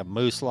 It's like a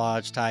Moose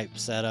Lodge type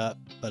setup,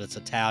 but it's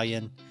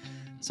Italian.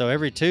 So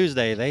every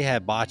Tuesday they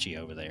have bocce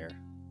over there.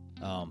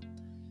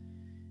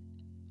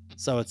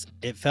 So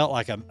it felt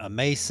like a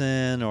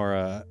Mason or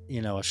a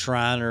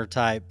Shriner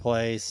type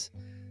place.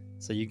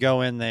 So you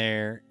go in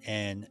there,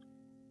 and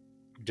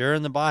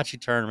during the bocce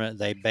tournament,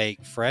 they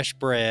bake fresh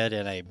bread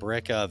in a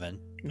brick oven.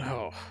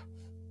 No.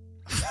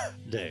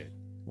 Dude,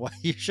 well,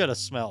 you should have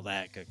smelled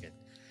that cooking.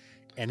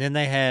 And then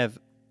they have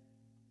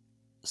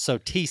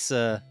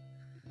sotisa,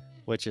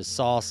 which is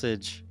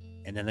sausage,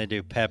 and then they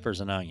do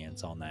peppers and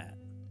onions on that.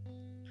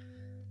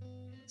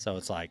 So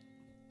it's like,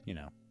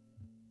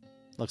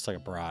 looks like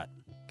a brat,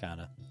 kind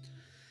of.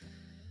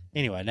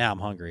 Anyway, now I'm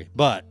hungry.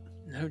 But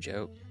no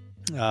joke.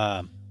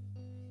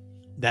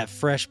 That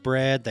fresh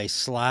bread, they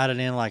slide it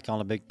in like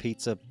on a big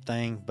pizza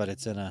thing, but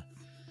it's in a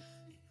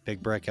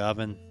big brick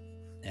oven.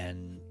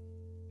 And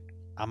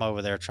I'm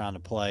over there trying to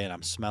play, and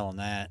I'm smelling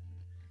that.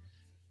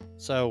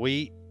 So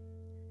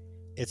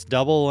it's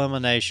double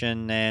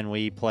elimination, and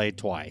we played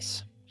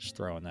twice. Just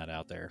throwing that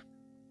out there.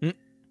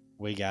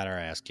 We got our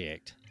ass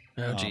kicked.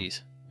 Oh,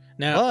 geez.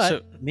 Now,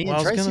 me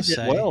and Tracy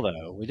did well,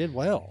 though. We did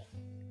well.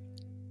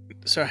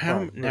 So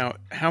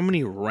how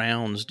many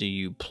rounds do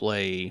you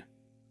play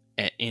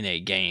in a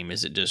game?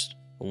 Is it just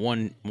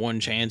one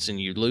chance and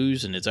you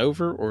lose and it's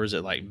over, or is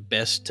it like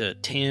best to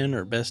 10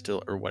 or best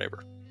to or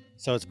whatever?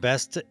 So it's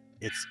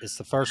it's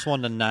the first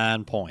one to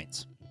 9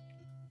 points.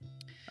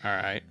 All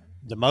right.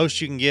 The most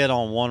you can get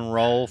on one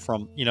roll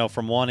from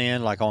one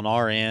end, like on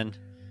our end,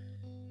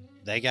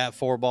 they got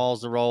 4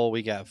 balls to roll.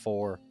 We got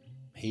 4.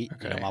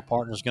 My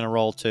partner's going to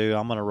roll 2.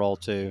 I'm going to roll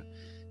 2.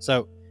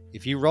 So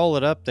if you roll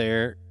it up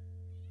there,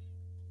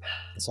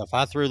 so if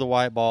I threw the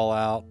white ball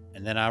out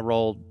and then I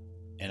rolled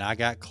and I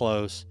got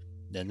close,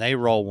 then they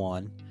roll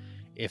 1.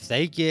 If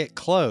they get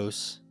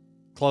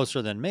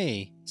closer than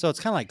me, so it's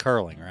kind of like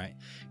curling, right?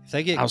 If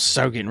they get, I was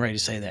so getting ready to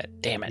say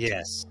that. Damn it.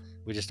 Yes.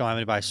 We just don't have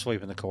anybody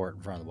sweeping the court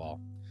in front of the ball.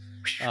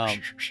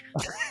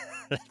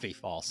 That'd be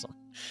awesome.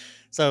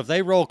 So if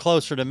they roll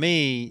closer than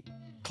me,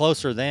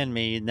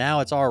 now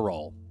it's our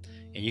roll.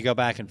 And you go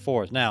back and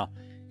forth. Now,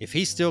 if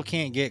he still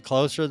can't get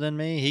closer than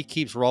me, he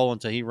keeps rolling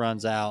until he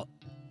runs out.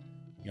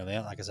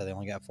 Like I said, they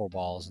only got 4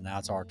 balls, and now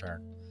it's our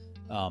turn.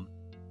 And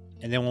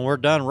then when we're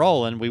done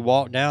rolling, we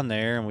walk down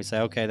there and we say,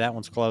 okay, that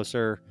one's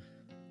closer.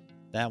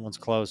 That one's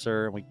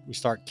closer. And we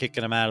start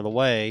kicking them out of the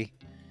way.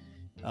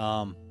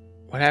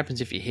 What happens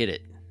if you hit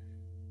it?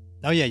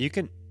 Oh, yeah, you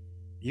can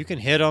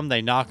hit them.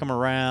 They knock them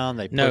around.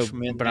 They push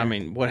them in. But I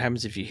mean, what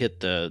happens if you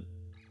hit the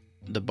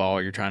ball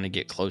you're trying to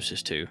get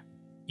closest to?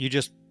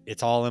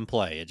 It's all in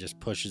play. It just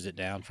pushes it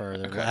down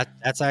further. Okay.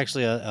 That's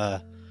actually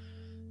a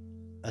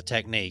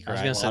technique, right? I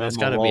was going to say, that's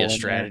got to be a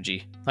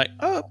strategy. Like,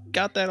 oh,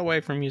 got that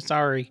away from you.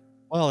 Sorry.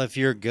 Well, if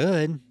you're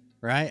good,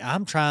 right?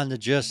 I'm trying to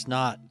just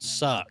not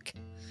suck.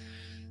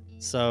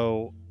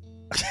 So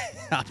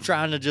I'm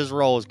trying to just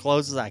roll as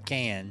close as I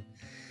can.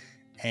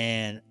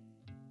 And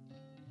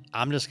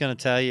I'm just going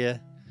to tell you,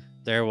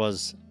 there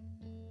was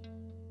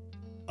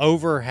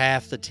over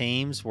half the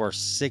teams were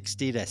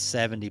 60 to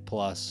 70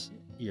 plus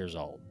years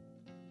old.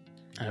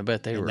 I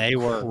bet they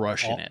were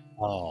crushing it.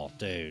 Oh,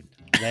 dude.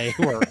 They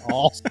were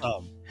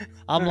awesome.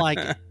 I'm like,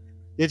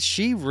 did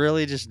she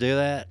really just do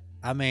that?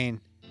 I mean,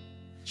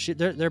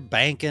 they're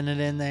banking it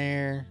in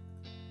there.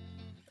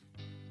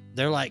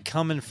 They're like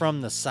coming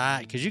from the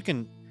side, because you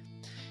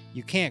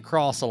can't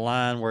cross a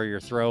line where you're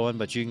throwing,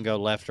 but you can go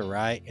left or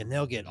right, and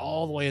they'll get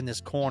all the way in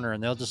this corner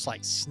and they'll just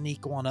like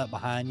sneak one up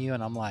behind you.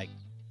 And I'm like,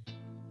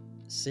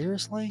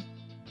 seriously?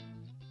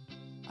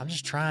 I'm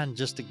just trying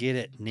to get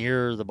it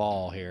near the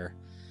ball here.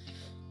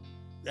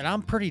 And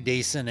I'm pretty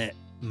decent at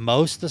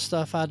most of the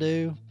stuff I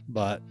do,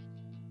 and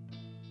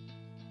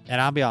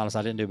I'll be honest,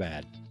 I didn't do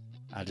bad.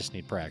 I just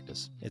need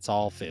practice. It's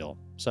all feel.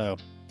 So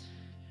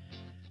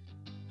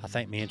I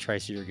think me and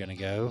Tracy are going to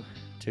go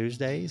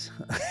Tuesdays.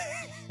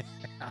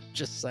 I'm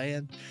just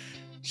saying.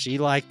 She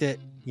liked it.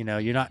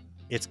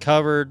 It's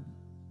covered.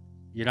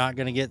 You're not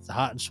going to get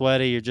hot and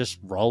sweaty. You're just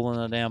rolling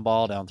a damn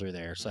ball down through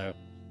there. So,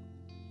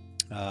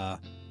 yeah,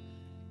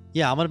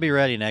 I'm going to be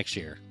ready next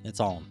year. It's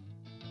on.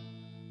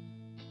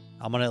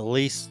 I'm going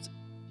to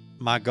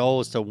my goal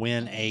is to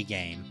win a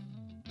game.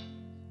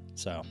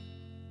 So.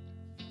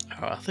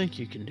 Oh, I think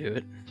you can do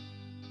it.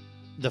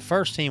 The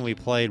first team we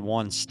played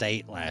won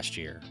state last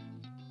year.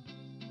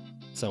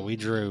 So we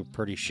drew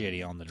pretty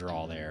shitty on the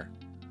draw there.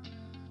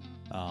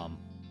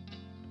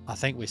 I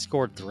think we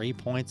scored 3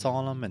 points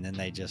on them, and then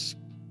they just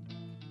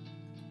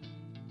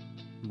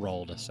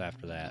rolled us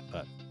after that.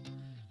 But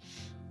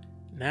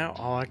now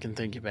all I can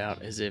think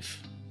about is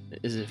if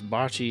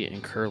bocce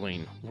and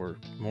curling were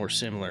more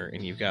similar,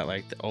 and you've got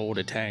like the old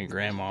Italian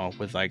grandma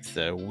with like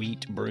the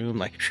wheat broom,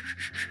 like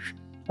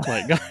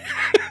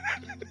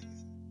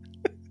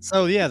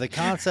So yeah, the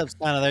concept's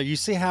kind of there. You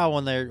see how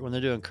when they're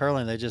doing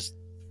curling, they just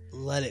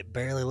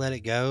barely let it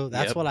go.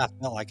 That's what I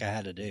felt like I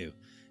had to do.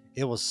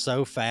 It was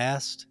so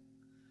fast.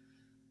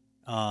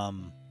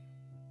 And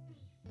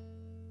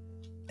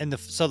And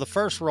so the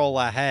first roll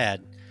I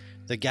had,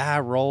 the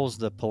guy rolls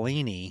the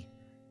Pellini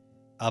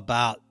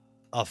about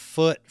a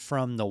foot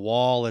from the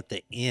wall at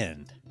the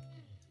end.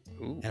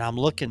 Ooh. And I'm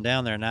looking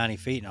down there 90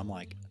 feet, and I'm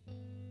like,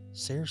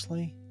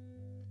 seriously?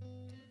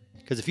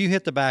 Because if you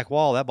hit the back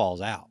wall, that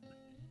ball's out.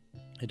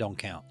 It don't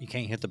count. You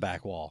can't hit the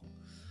back wall.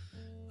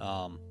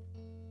 So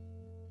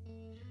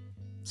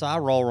I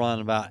roll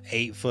run about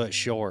 8 foot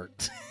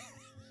short.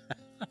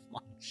 I'm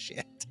like,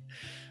 shit.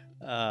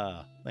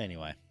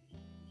 Anyway.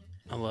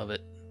 I love it.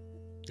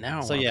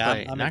 Now So I yeah,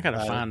 play. Now I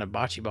gotta find a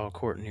bocce ball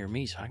court near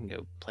me so I can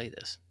go play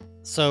this.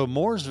 So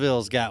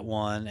Mooresville's got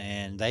one,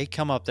 and they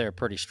come up there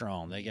pretty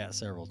strong. They got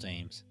several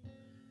teams.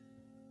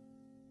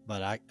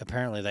 But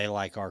apparently they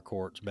like our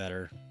courts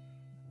better.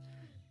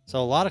 So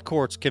a lot of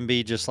courts can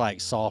be just like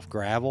soft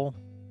gravel,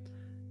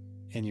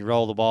 and you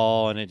roll the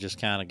ball and it just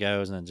kind of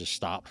goes and it just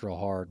stops real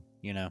hard,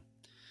 you know.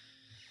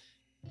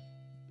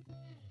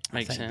 Makes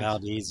I think sense.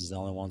 Valdez is the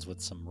only ones with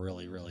some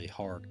really, really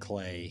hard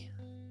clay,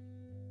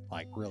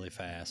 like really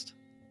fast.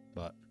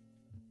 But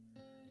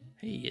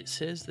hey, it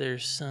says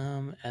there's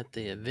some at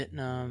the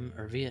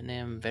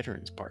Vietnam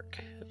Veterans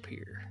Park up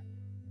here.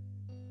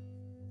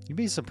 you'd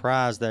be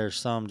surprised there's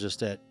some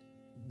just at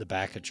the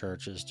back of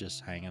churches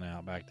just hanging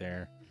out back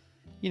there.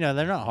 You know,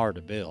 they're not hard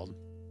to build.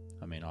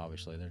 I mean,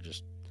 obviously, they're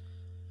just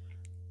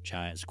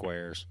giant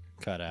squares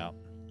cut out.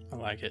 I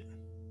like it.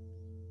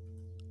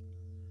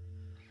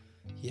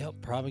 Yep,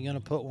 probably going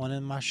to put one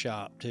in my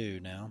shop,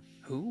 too, now.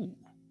 Ooh.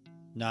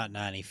 Not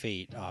 90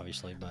 feet,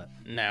 obviously, but...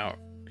 Now,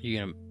 are you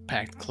going to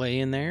pack clay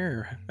in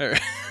there? Or...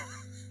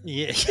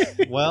 Yeah.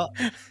 Well,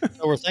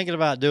 so we're thinking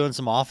about doing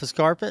some office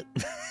carpet.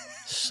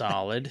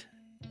 Solid.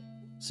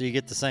 So you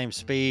get the same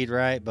speed,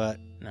 right? But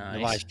Nice.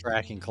 nobody's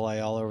tracking clay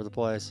all over the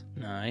place.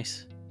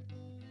 Nice.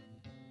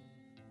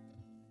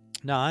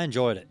 No, I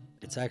enjoyed it.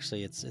 It's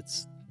actually,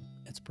 it's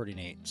pretty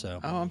neat. So,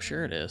 Oh, I'm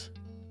sure it is.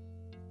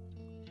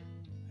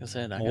 Like I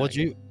said, what'd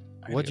you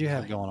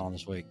have going on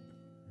this week?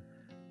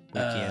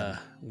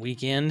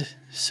 Weekend.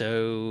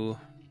 So,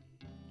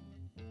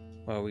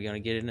 well, are we going to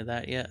get into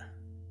that yet?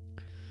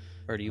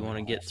 Or do you want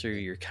to get through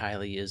your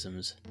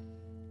Kylie-isms?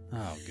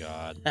 Oh,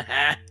 God.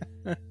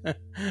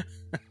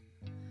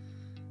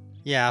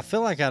 Yeah, I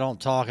feel like I don't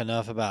talk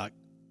enough about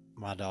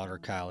my daughter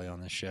Kylie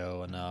on the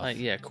show enough. Like,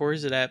 yeah,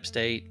 Corey's at App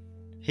State.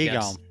 He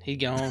gone. He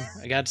gone.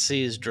 I got to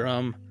see his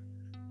drum.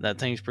 That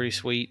thing's pretty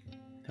sweet.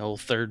 The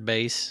old third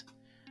base.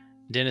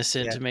 Dennis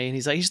sent it to me, and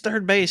he's like, he's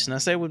third base. And I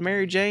said, with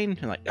Mary Jane?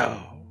 I'm like,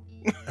 oh.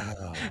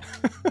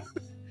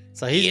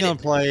 So he's going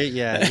to play.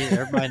 Yeah,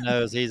 everybody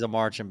knows he's a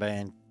marching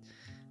band.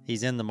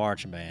 He's in the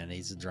marching band.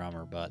 He's a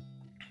drummer, but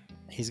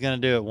he's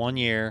going to do it 1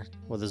 year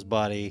with his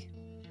buddy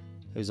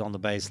who's on the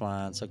bass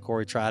line. So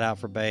Corey tried out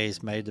for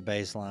bass, made the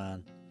bass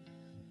line.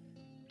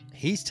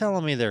 He's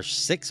telling me there's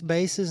 6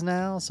 basses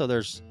now. So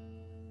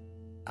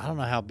I don't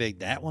know how big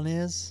that one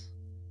is.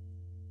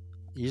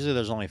 Usually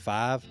there's only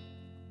 5.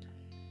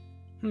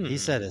 He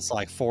said it's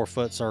like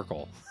 4-foot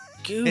circle.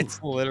 Goof.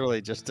 It's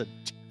literally just a...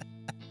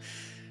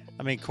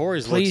 I mean,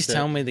 Corey's... Please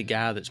tell me the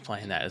guy that's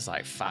playing that is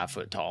like 5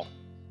 foot tall.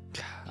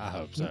 I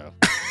hope so.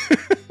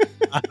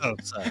 I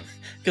hope so.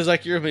 Because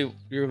like you're gonna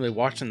be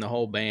watching the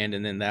whole band,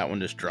 and then that one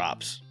just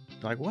drops.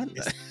 Like what?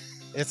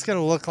 It's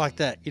gonna look like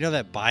that. You know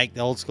that bike,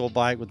 the old school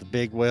bike with the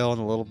big wheel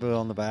and the little wheel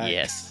on the back.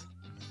 Yes.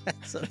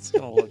 That's what it's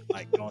gonna look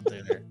like going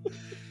through there.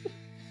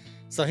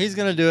 So he's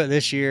gonna do it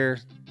this year,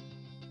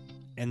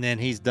 and then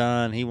he's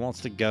done. He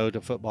wants to go to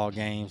football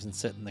games and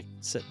sit in the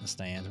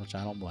stands, which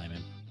I don't blame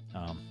him.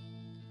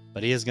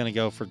 But he is gonna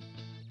go for.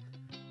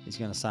 He's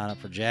gonna sign up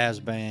for jazz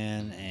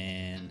band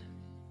and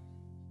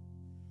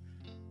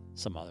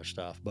some other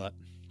stuff. But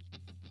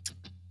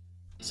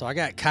so I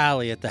got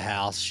Kylie at the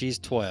house. She's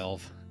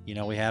 12. You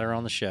know, we had her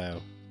on the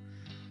show.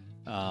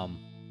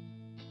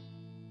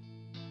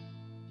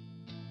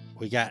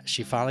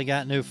 She finally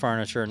got new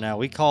furniture. Now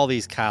we call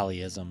these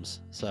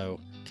Kylie-isms. So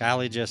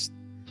Kylie just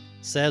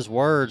says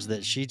words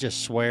that she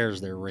just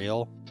swears they're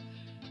real,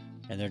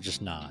 and they're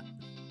just not.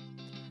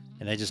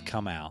 And they just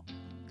come out.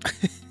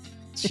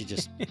 She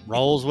just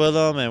rolls with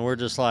them, and we're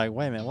just like,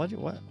 wait a minute, what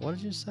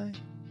did you say?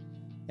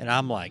 And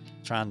I'm like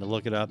trying to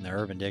look it up in the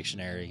Urban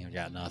Dictionary. I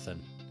got nothing.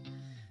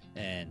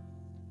 And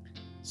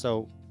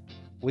so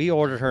we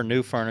ordered her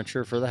new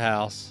furniture for the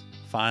house.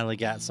 Finally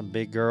got some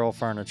big girl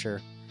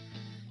furniture.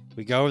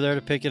 We go over there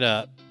to pick it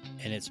up,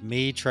 and it's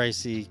me,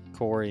 Tracy,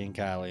 Corey, and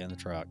Kylie in the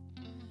truck.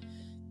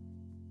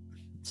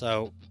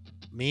 So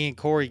me and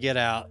Corey get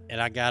out,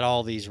 and I got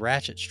all these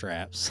ratchet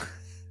straps.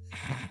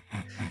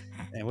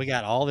 And we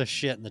got all this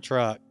shit in the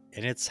truck,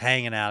 and it's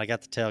hanging out. I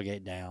got the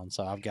tailgate down,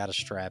 so I've got to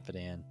strap it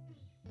in.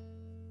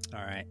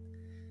 All right.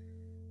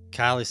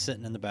 Kylie's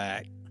sitting in the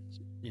back.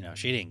 You know,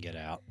 she didn't get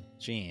out.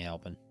 She ain't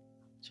helping.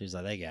 She's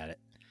like, they got it.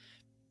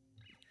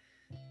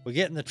 We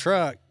get in the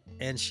truck,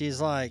 and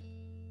she's like,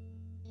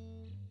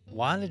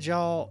 why did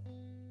y'all...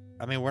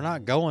 I mean, we're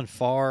not going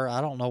far.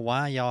 I don't know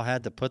why y'all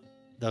had to put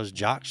those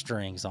jock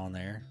strings on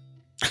there.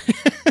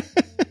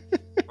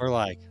 We're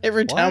like...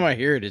 Every time I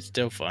hear it, it's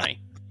still funny.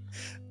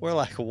 We're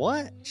like,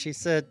 what? She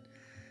said,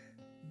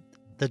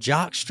 the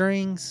jock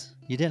strings,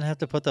 you didn't have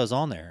to put those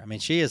on there. I mean,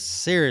 she is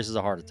serious as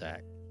a heart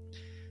attack.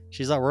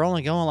 She's like, we're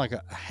only going like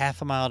a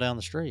half a mile down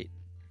the street.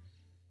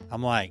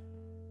 I'm like,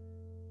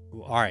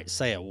 all right,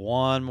 say it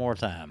one more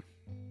time.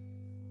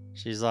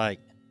 She's like,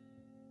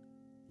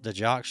 the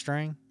jock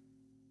string?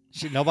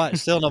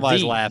 Nobody's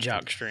laughing.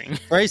 Jock string.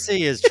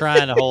 Tracy is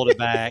trying to hold it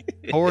back.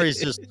 Corey's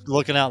just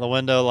looking out the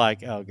window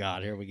like, oh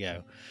God, here we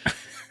go.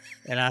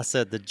 And I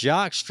said, the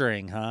jock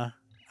string, huh?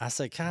 I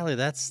said, Kylie,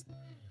 that's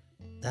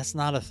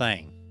not a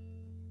thing.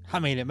 I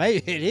mean,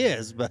 it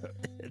is, but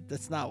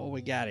that's not what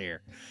we got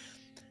here.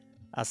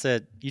 I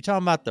said, you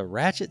talking about the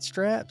ratchet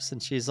straps?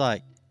 And she's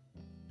like,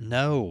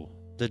 no,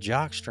 the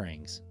jock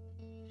strings.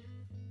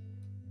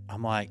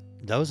 I'm like,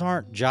 those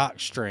aren't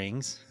jock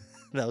strings.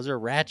 Those are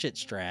ratchet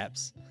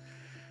straps.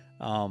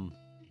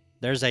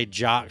 There's a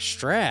jock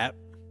strap.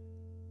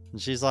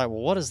 And she's like,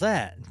 well, what is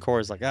that? And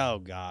Corey's like, oh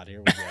God,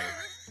 here we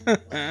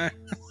go.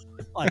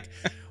 Like,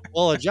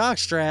 well, a jock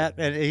strap.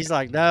 And he's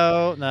like,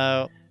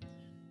 no.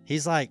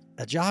 He's like,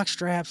 a jock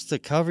strap's to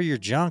cover your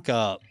junk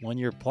up when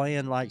you're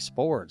playing like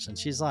sports. And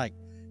she's like,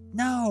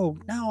 no,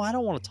 I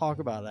don't want to talk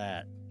about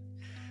that.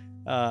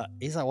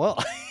 He's like,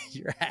 well,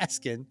 you're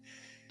asking.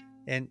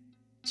 And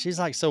she's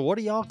like, so what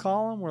do y'all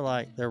call them? We're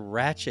like, they're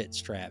ratchet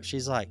straps.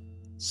 She's like,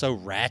 so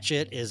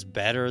ratchet is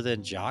better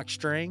than jock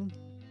string?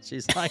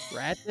 She's like,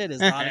 ratchet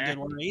is not a good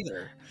one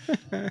either.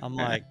 I'm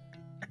like,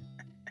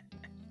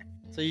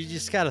 so you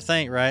just got to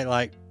think, right?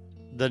 Like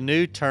the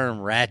new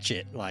term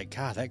ratchet, like,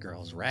 God, that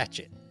girl's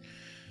ratchet.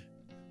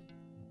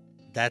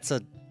 That's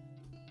a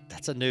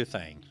new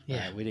thing.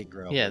 Yeah. Right? We didn't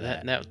grow up Yeah,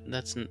 with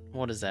that's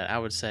what is that? I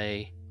would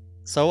say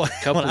so a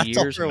couple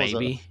years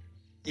maybe.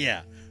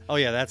 Yeah. Oh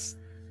yeah, that's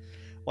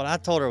when I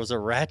told her it was a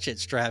ratchet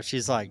strap.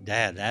 She's like,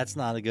 Dad, that's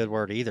not a good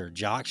word either.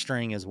 Jock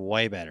string is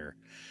way better.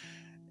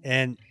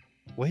 And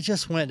we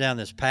just went down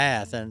this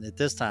path, and at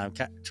this time,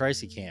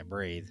 Tracy can't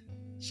breathe.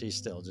 She's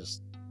still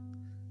just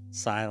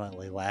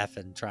silently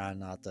laughing, trying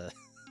not to.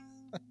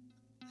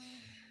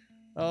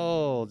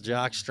 Oh,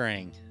 jock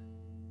string.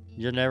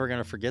 You're never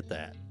going to forget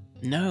that.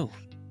 No,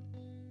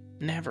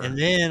 never. And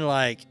then,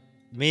 like,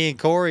 me and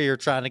Corey are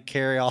trying to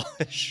carry all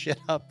this shit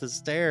up the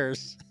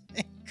stairs.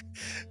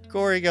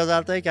 Corey goes,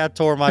 I think I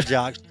tore my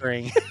jock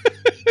string.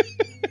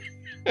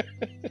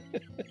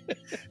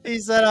 He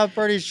said, I'm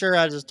pretty sure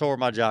I just tore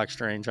my jock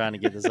string trying to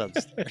get this up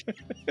the stairs.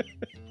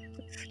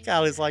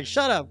 Kylie's like,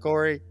 shut up,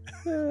 Corey.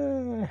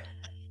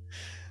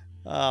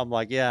 I'm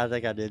like, yeah, I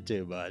think I did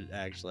too, bud,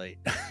 actually.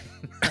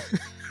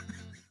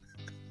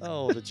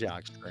 Oh, the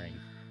jock string.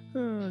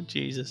 Oh,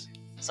 Jesus.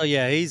 So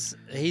yeah, he's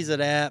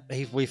at app.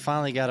 We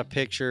finally got a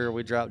picture.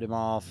 We dropped him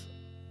off.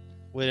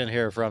 We didn't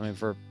hear from him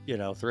for 3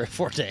 or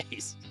 4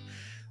 days.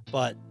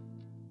 But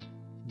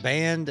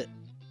band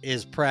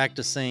is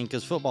practicing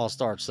because football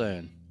starts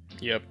soon.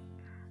 Yep.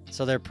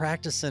 So they're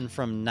practicing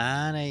from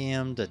 9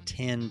 a.m. to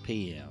 10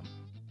 p.m.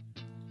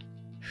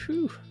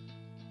 Whew.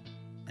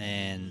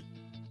 And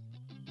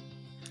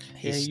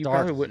you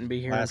probably wouldn't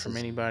be hearing from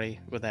anybody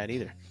with that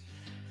either.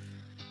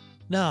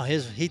 No,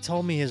 he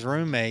told me his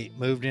roommate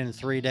moved in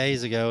 3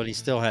 days ago and he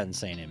still hadn't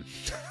seen him.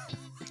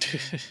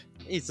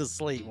 He's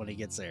asleep when he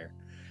gets there.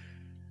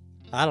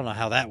 I don't know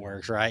how that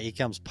works, right? He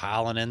comes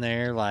piling in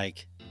there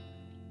like,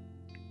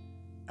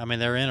 I mean,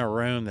 they're in a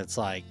room that's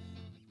like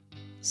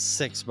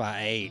 6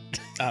 by 8.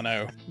 I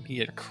know. He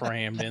get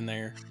crammed in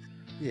there.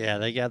 Yeah,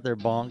 they got their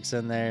bunks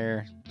in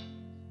there.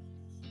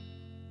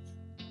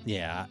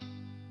 Yeah.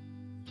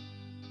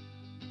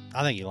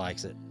 I think he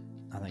likes it.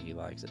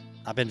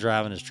 I've been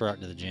driving his truck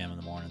to the gym in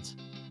the mornings.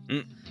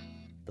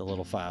 The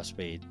little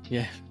 5-speed.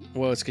 Yeah.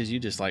 Well, it's because you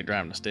just like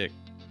driving a stick.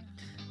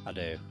 I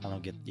do.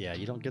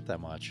 You don't get that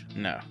much.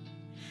 No.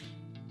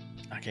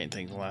 I can't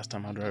think the last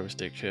time I drove a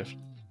stick shift.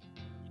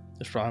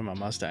 It's probably my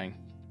Mustang.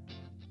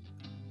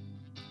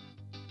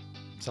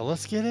 So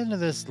let's get into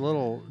this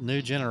little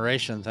new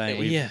generation thing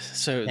we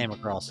came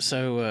across.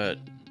 So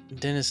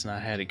Dennis and I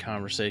had a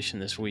conversation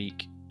this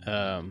week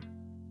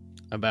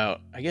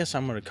about, I guess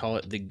I'm going to call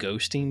it the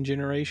ghosting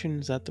generation.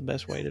 Is that the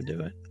best way to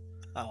do it?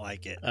 I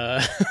like it.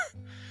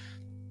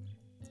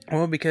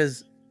 Well,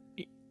 because,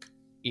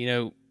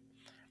 I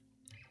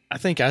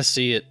think I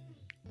see it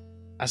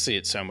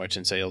so much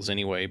in sales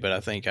anyway, but I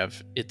think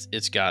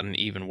it's gotten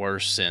even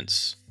worse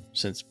since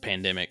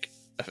pandemic.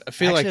 I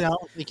feel I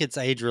don't think it's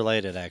age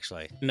related.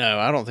 Actually, no,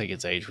 I don't think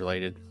it's age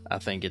related. I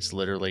think it's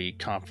literally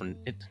I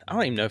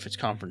don't even know if it's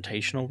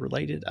confrontational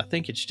related. I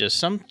think it's just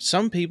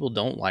some people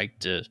don't like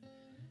to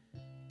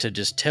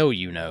just tell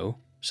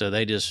so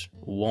they just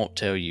won't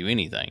tell you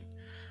anything.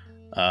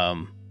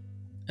 And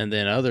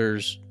then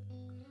others,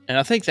 and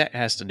I think that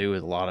has to do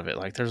with a lot of it.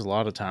 Like, there's a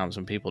lot of times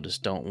when people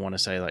just don't want to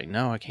say, like,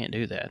 no, I can't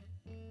do that,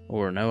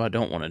 or no, I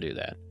don't want to do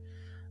that.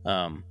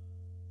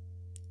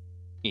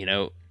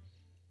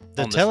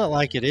 The tell it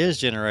like it is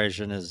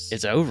generation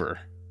it's over.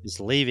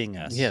 It's leaving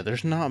us. Yeah,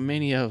 there's not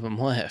many of them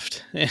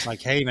left.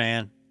 Like, hey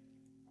man,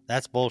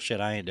 that's bullshit.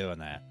 I ain't doing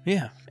that.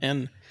 Yeah,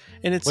 and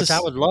it's which I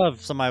would love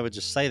if somebody would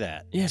just say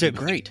that. Yeah, it'd be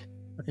great.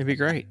 It'd be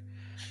great.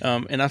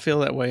 And I feel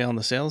that way on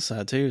the sales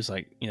side too. It's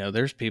like,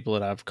 there's people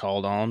that I've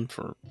called on,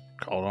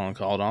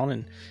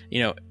 and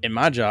in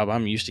my job,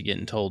 I'm used to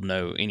getting told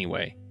no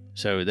anyway.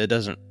 So that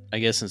doesn't, I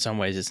guess in some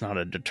ways it's not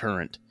a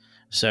deterrent.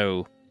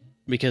 So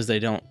because they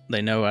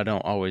know I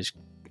don't always,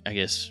 I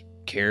guess,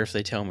 care if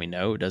they tell me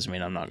no, it doesn't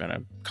mean I'm not going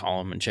to call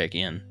them and check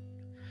in.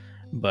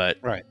 But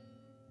Right.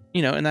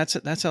 and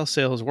that's how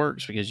sales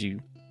works, because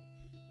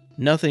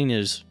nothing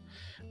is,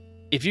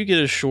 if you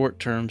get a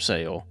short-term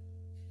sale,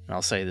 and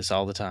I'll say this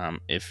all the time,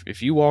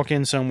 if you walk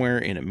in somewhere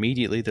and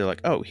immediately they're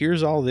like, oh,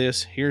 here's all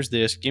this, here's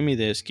this, give me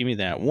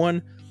that.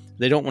 One,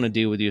 they don't want to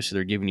deal with you, so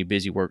they're giving you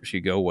busy work, so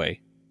you go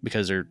away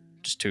because they're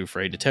just too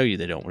afraid to tell you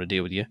they don't want to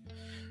deal with you.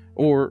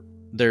 Or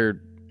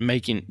they're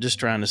just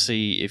trying to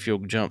see if you'll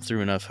jump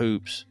through enough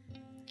hoops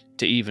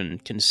to even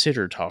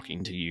consider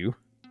talking to you,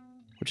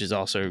 which is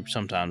also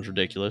sometimes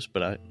ridiculous,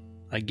 but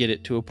I get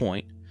it to a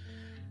point.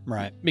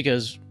 Right.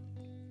 Because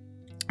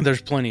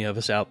there's plenty of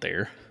us out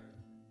there.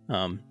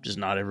 Just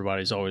not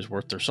everybody's always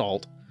worth their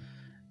salt.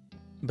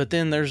 But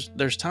then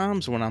there's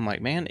times when I'm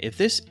like, man, if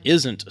this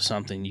isn't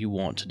something you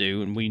want to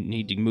do and we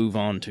need to move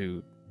on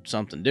to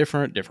something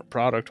different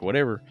product,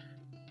 whatever,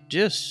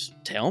 just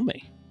tell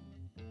me.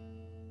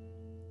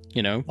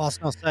 Well, I was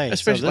gonna say,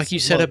 especially like you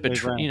set up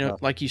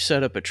like you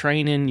set up a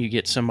training, you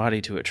get somebody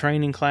to a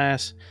training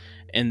class,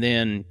 and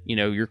then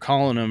you're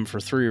calling them for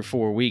 3 or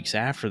 4 weeks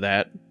after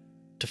that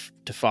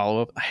to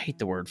follow up. I hate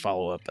the word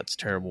follow up; that's a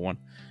terrible one.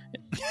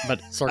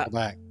 But circle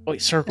back.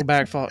 Circle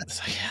back. Follow.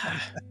 It's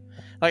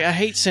like I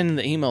hate sending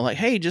the email like,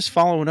 "Hey, just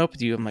following up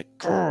with you." I'm like,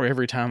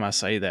 every time I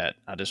say that,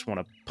 I just want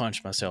to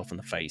punch myself in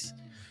the face.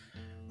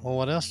 Well,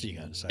 what else are you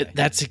going to say?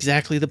 That's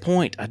exactly the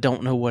point. I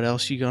don't know what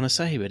else you're going to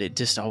say, but it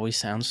just always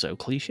sounds so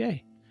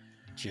cliche.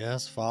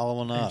 Just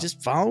following up.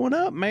 Just following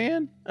up,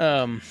 man.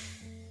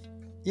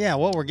 Yeah,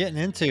 what we're getting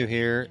into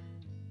here,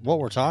 what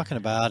we're talking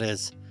about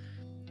is,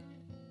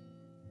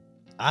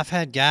 I've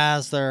had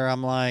guys there,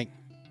 I'm like,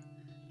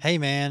 hey,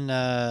 man,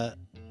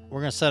 we're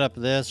going to set up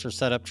this or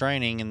set up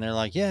training. And they're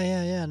like,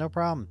 yeah, no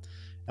problem.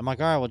 I'm like,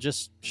 all right, well,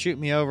 just shoot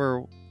me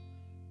over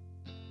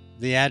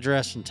the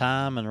address and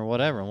time or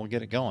whatever, and we'll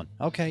get it going.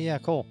 Okay, yeah,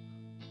 cool.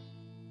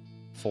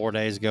 4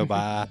 days go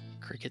by.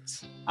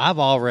 Crickets. I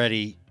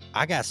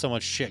got so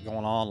much shit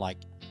going on. Like,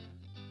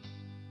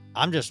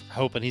 I'm just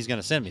hoping he's going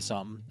to send me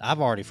something. I've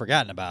already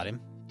forgotten about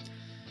him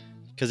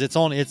because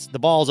the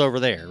ball's over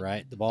there,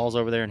 right? The ball's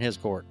over there in his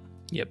court.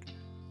 Yep.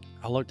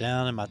 I look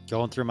down and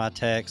going through my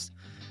text.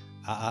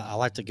 I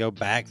like to go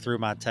back through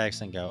my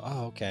text and go,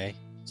 oh, okay.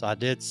 So I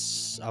did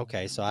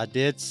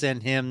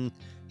send him.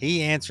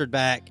 He answered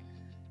back,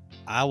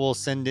 I will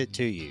send it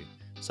to you.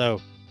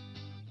 So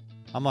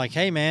I'm like,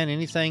 hey, man,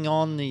 anything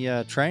on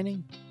the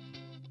training?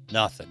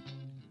 Nothing.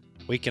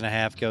 Week and a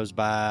half goes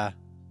by,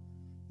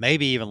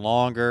 maybe even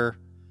longer.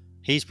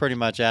 He's pretty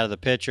much out of the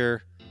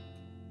picture.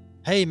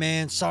 Hey,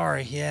 man,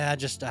 sorry. Yeah,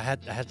 I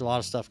had a lot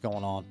of stuff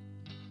going on.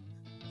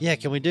 Yeah,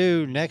 can we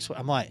do next week?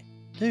 I'm like,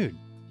 dude,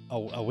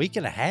 a week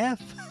and a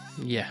half?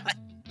 Yeah.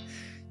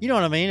 You know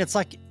what I mean? It's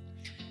like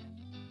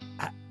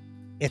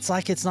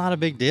it's not a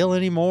big deal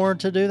anymore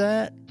to do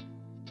that.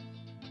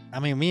 I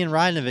mean, me and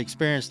Ryden have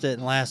experienced it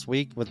in last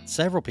week with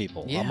several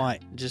people. Yeah, I'm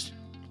like, just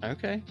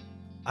okay.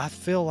 I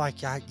feel like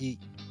you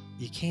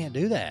can't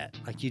do that.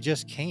 Like, you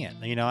just can't.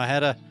 I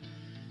had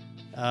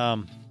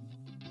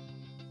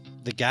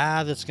the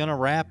guy that's gonna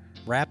wrap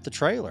the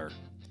trailer,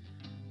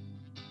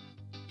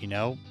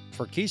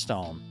 for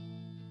Keystone.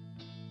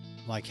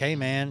 Like, hey,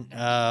 man,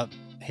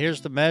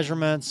 here's the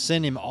measurements.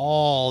 Send him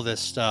all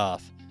this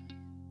stuff.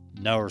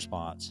 No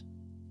response.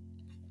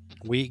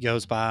 Week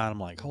goes by, and I'm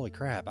like, holy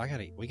crap,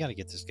 we gotta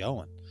get this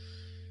going.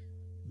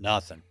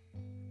 Nothing.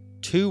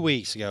 2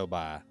 weeks go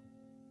by.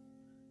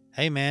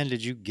 Hey, man,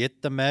 did you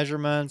get the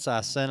measurements?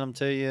 I sent them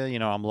to you.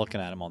 I'm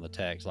looking at them on the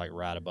text, like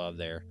right above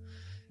there.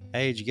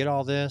 Hey, did you get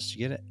all this? Did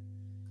you get it?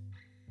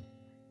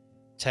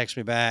 Text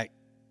me back.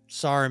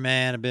 Sorry,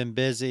 man, I've been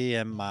busy,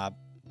 and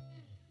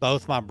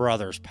both my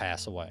brothers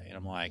pass away. And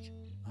I'm like,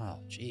 oh,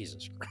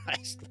 Jesus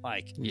Christ.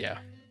 Like, yeah.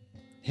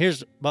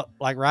 But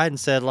like Ryden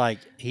said, like,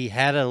 he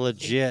had a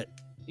legit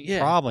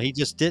problem. He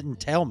just didn't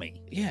tell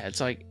me. Yeah, it's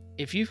like,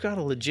 if you've got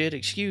a legit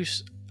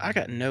excuse, I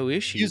got no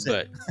issues,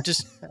 but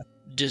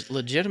just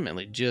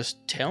legitimately,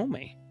 just tell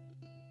me.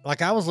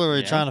 Like, I was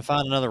literally trying to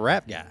find another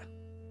rap guy,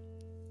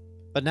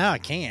 but now I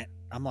can't.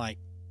 I'm like,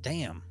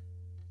 damn.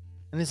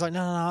 And he's like,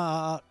 no,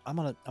 I'm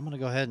gonna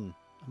go ahead and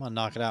I'm gonna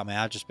knock it out, man.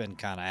 I've just been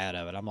kind of out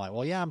of it. I'm like,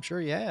 well, yeah, I'm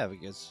sure you have,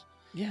 because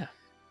your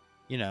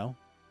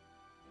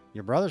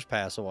brothers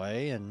pass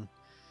away, and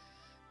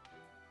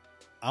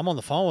I'm on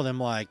the phone with him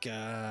like,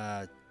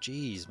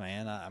 geez,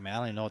 man. I mean, I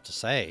don't even know what to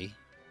say.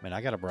 I mean,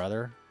 I got a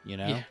brother,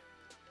 Yeah.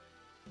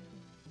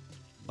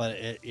 But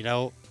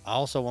I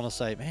also want to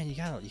say, man, you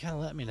gotta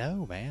let me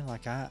know, man.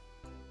 Like, I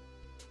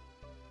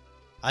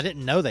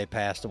didn't know they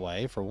passed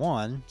away, for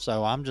one,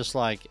 so I'm just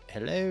like,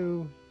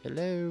 hello.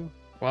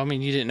 Well, I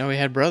mean, you didn't know he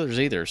had brothers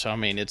either, so I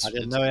mean, I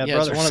didn't know he had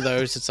brothers. It's one of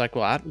those. It's like,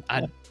 well,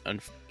 I'm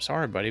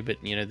sorry, buddy, but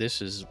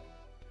this is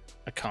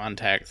a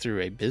contact through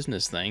a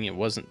business thing. It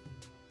wasn't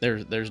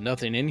there's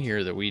nothing in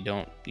here that we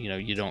don't,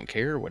 you don't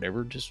care or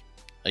whatever. Just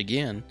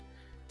again,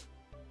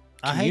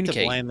 I hate to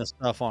communicate. blame this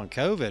stuff on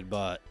COVID,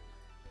 but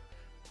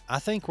I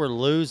think we're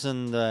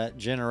losing that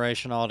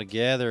generation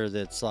altogether.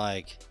 That's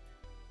like,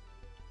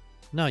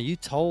 no, you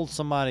told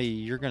somebody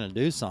you're going to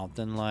do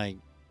something, like,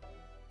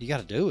 you got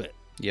to do it.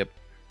 Yep.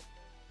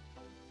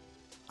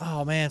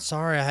 Oh man,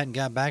 sorry I hadn't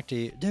got back to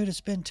you. Dude,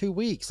 it's been 2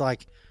 weeks.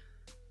 Like,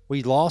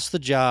 we lost the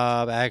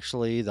job,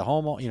 actually, the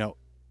home,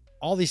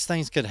 all these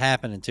things could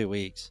happen in 2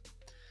 weeks.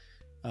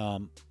 I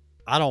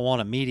don't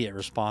want immediate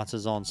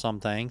responses on some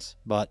things,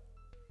 but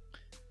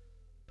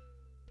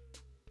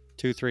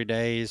 2-3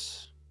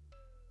 days,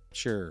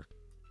 sure.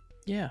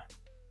 Yeah.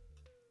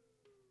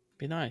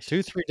 Be nice.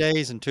 2-3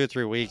 days and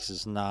 2-3 weeks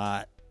is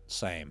not the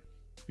same.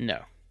 No.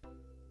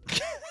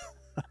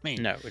 I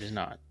mean, no, it is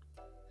not.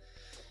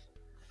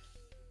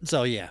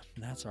 So yeah,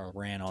 that's our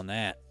rant on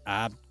that.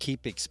 I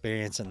keep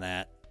experiencing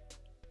that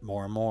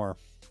more and more.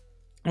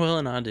 Well,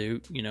 and I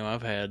do.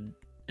 I've had,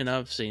 and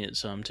I've seen it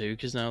some too,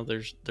 because now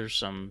there's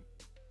some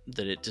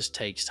that it just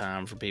takes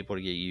time for people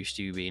to get used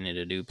to being at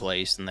a new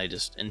place, and they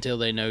just, until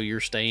they know you're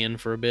staying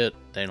for a bit,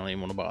 they don't even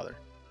want to bother.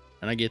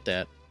 And I get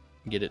that.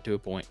 Get it to a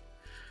point.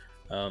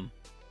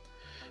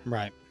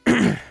 Right.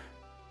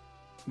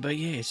 But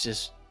yeah, it's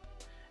just,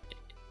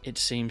 it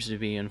seems to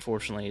be,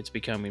 unfortunately, it's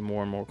becoming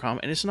more and more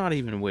common. And it's not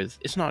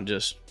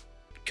just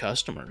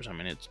customers. I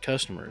mean, it's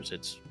customers,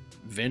 it's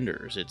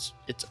vendors, it's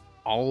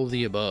all of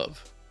the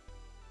above.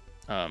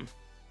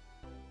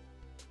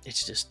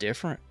 It's just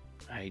different.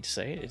 I hate to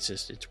say it.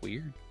 It's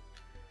weird.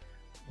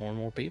 More and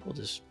more people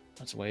that's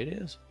the way it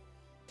is.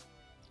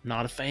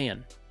 Not a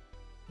fan.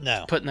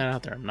 No. Putting that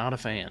out there. I'm not a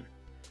fan.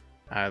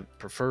 I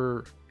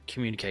prefer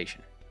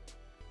communication.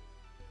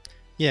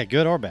 Yeah,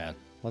 good or bad.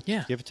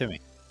 Yeah. Give it to me.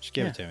 Just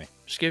give it to me.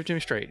 Just give it to me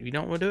straight. If you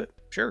don't want to do it,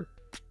 sure.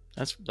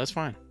 That's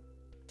fine.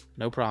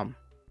 No problem.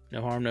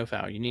 No harm, no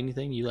foul. You need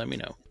anything, you let me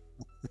know.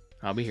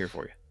 I'll be here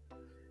for you.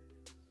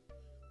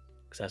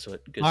 Because that's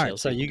what good All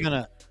sales. All right,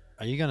 so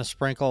are you gonna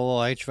sprinkle a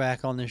little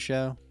HVAC on this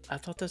show? I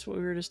thought that's what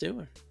we were just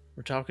doing.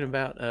 We're talking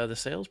about the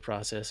sales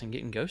process and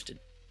getting ghosted.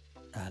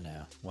 I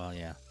know. Well,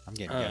 yeah, I'm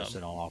getting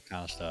ghosted on all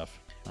kind of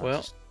stuff.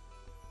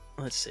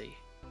 Let's see.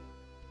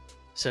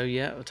 So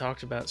yeah, we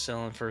talked about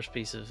selling first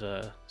piece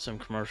of some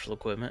commercial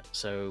equipment.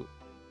 So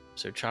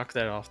chalk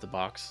that off the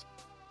box,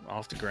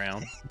 off the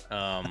ground.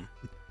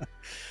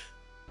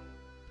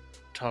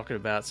 Talking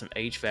about some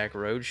HVAC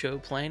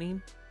roadshow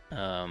planning,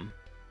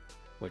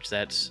 which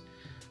that's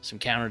some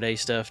counter day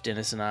stuff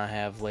Dennis and I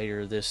have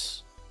later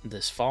this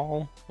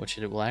fall, which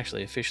it will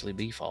actually officially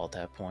be fall at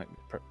that point.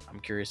 I'm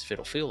curious if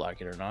it'll feel like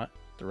it or not,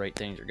 the rate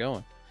things are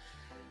going.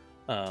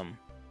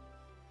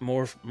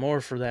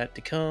 More for that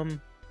to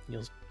come.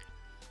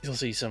 You'll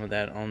see some of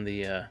that on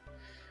the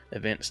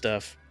event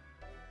stuff.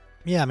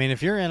 Yeah, I mean,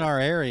 if you're in our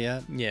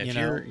area, yeah, if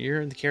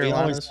you're in the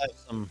Carolinas,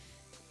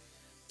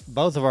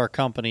 both of our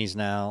companies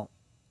now,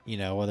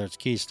 whether it's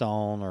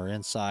Keystone or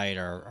Insight,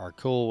 are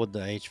cool with the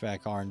HVAC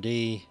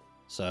R&D.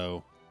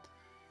 So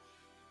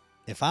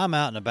if I'm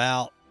out and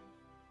about,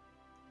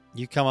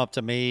 you come up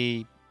to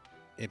me.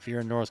 If you're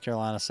in North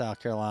Carolina, South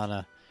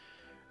Carolina,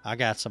 I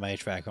got some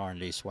HVAC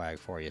R&D swag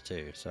for you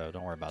too. So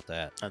don't worry about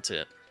that. That's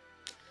it.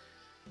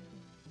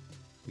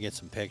 Get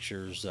some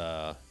pictures.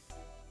 I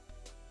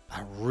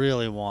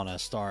really want to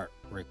start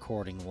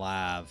recording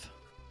live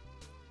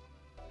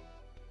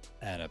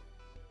at a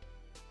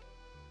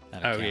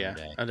yeah,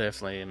 day. I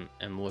definitely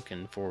am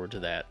looking forward to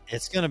that.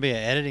 It's going to be an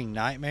editing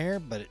nightmare,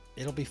 but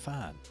it'll be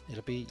fine.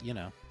 It'll be,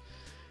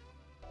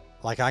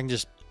 like I can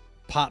just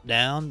pop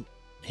down,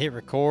 hit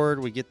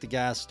record. We get the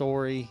guy's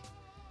story,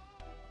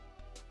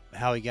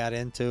 how he got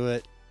into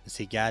it. Has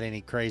he got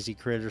any crazy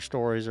critter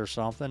stories or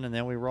something? And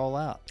then we roll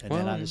out, and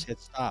then I just hit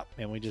stop,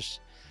 and we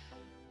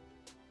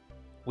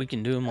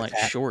can do them like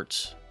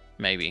shorts,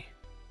 maybe.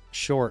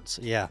 Shorts,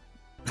 yeah.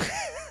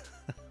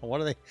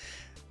 What are they?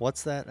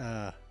 What's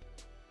that?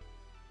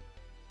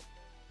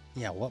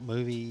 Yeah, what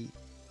movie?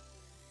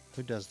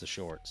 Who does the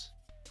shorts?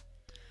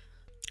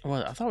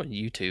 Well, I thought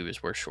YouTube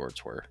is where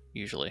shorts were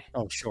usually.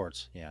 Oh,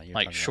 shorts. Yeah,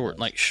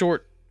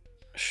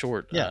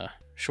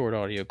 short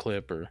audio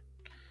clip or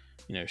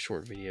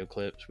short video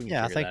clips.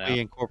 I think we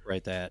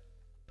incorporate that.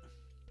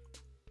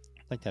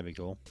 I think that'd be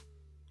cool.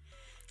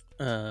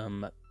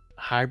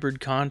 Hybrid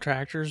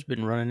contractors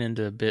been running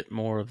into a bit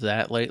more of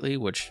that lately,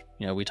 which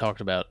we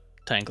talked about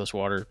tankless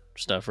water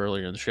stuff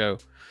earlier in the show.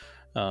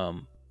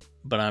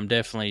 But I'm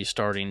definitely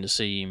starting to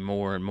see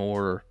more and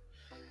more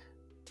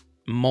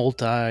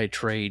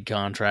multi-trade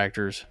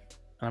contractors.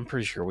 I'm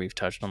pretty sure we've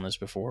touched on this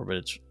before, but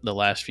it's the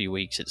last few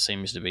weeks it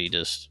seems to be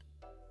just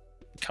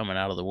coming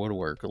out of the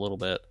woodwork a little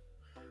bit.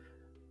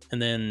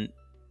 And then,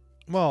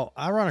 well,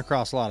 I run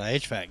across a lot of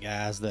HVAC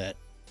guys that,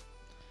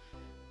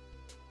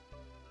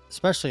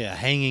 especially a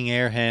hanging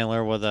air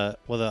handler with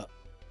a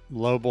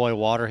low boy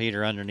water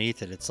heater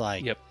underneath it. It's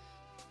like, yep,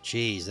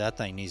 geez, that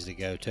thing needs to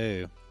go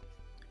too.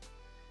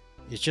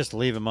 It's just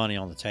leaving money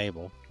on the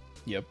table.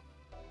 Yep.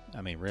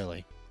 I mean,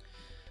 really,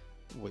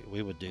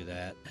 we would do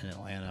that in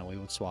Atlanta. We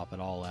would swap it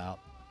all out.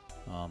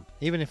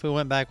 Even if we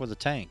went back with a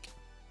tank,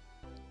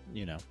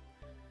 you know,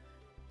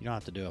 you don't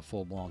have to do a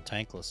full-blown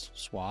tankless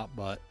swap,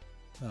 but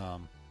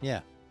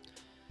yeah.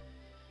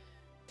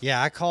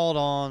 Yeah, I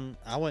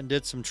went and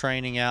did some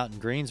training out in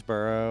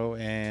Greensboro,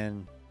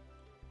 and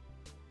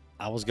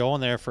I was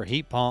going there for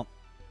heat pump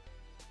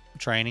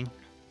training,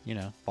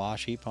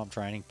 Bosch heat pump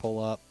training,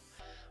 pull up,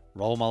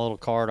 roll my little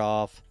cart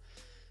off,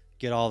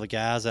 get all the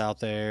guys out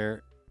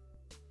there,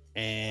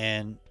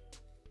 and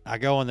I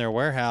go in their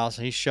warehouse,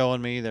 and he's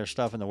showing me their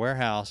stuff in the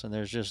warehouse, and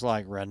there's just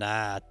like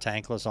Rinnai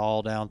tankless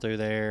all down through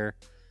there,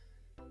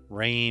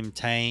 Rheem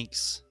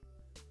tanks,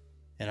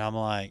 and I'm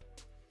like,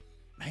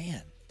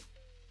 man,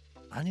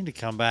 I need to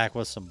come back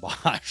with some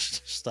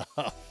Bosch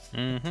stuff.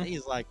 Mm-hmm.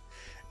 He's like,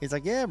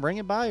 yeah, bring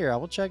it by here. I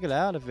will check it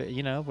out if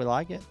if we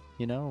like it.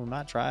 We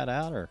might try it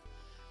out, or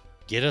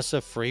get us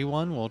a free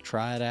one. We'll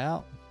try it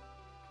out.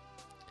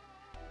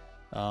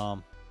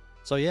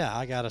 So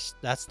yeah,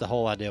 that's the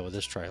whole idea with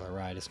this trailer,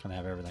 right? It's gonna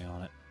have everything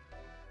on it.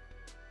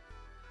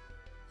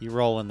 You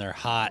roll in there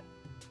hot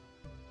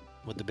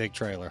with the big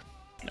trailer.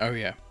 Oh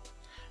yeah.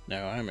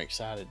 No, I'm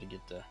excited to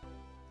get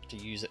to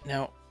use it.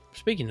 Now,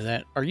 speaking of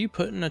that, are you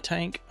putting a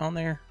tank on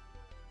there?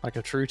 Like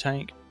a true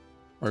tank?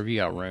 Or have you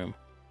got room?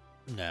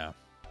 No.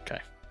 Okay.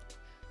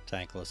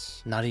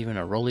 Tankless. Not even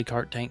a rolly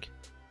cart tank?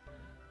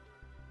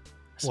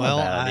 That's Well,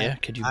 not a bad idea.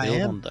 Could you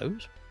build on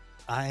those?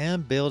 I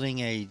am building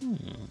a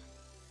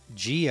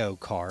Geo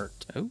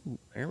cart. Oh,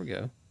 there we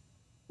go.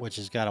 Which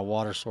has got a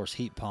water source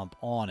heat pump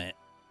on it.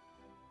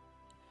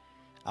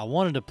 I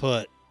wanted to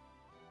put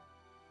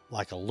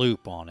like a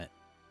loop on it.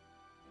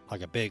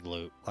 Like a big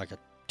loop. Like a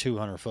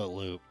 200-foot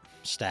loop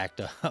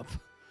stacked up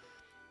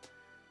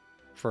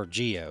for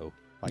Geo.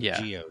 Like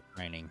Geo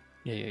training.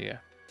 Yeah.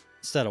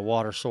 Instead of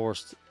water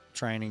source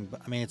training.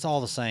 But I mean, it's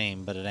all the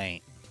same, but it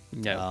ain't.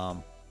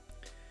 No.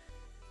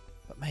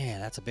 But man,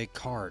 that's a big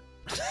cart.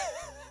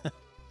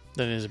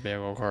 That is a big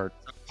old cart.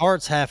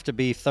 Carts have to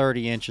be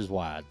 30 inches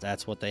wide.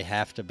 That's what they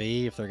have to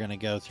be if they're going to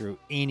go through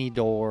any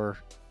door,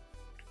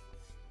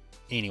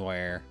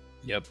 anywhere.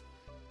 Yep.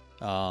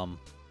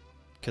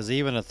 Because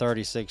even a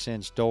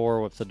 36-inch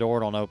door, if the door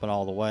don't open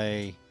all the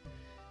way,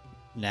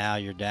 now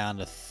you're down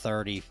to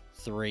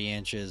 33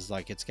 inches.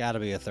 Like, it's got to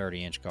be a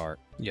 30-inch cart.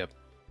 Yep.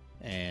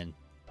 And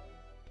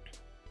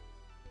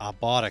I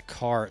bought a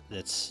cart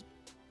that's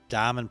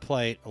diamond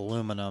plate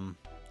aluminum.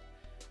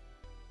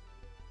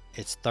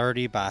 It's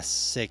 30 by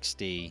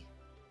 60.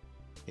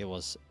 It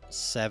was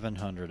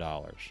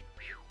 $700.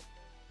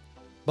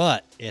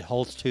 But it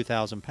holds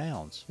 2,000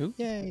 pounds. Ooh.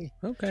 Yay.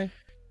 Okay.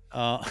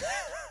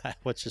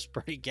 Which is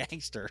pretty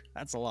gangster.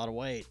 That's a lot of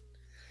weight.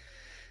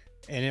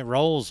 And it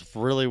rolls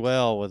really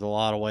well with a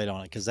lot of weight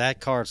on it, because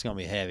that cart's going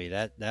to be heavy.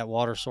 That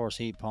water source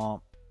heat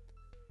pump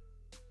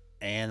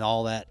and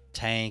all that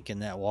tank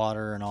and that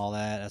water and all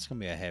that's going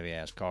to be a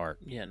heavy-ass cart.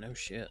 Yeah, no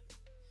shit.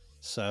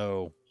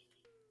 So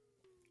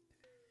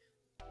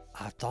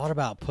I thought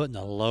about putting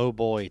a low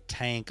boy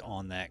tank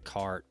on that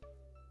cart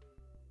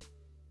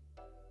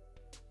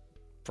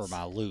for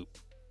my loop.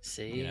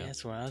 See,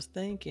 that's what I was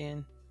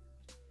thinking.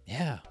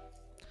 Yeah.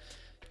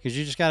 Because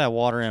you just got to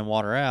water in,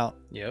 water out.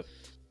 Yep.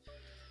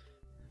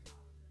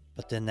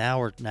 But then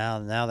now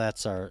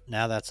that's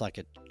like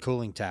a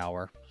cooling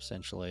tower,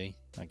 essentially,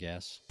 I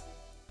guess.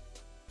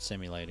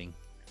 Simulating.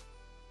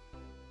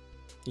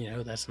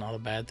 That's not a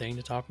bad thing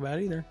to talk about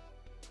either.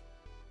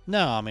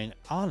 No, I mean,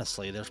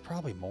 honestly, there's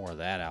probably more of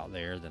that out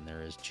there than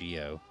there is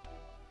Geo.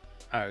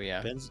 Oh,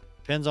 yeah.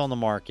 Depends on the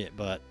market,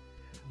 but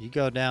you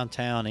go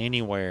downtown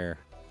anywhere,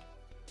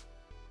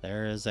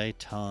 there is a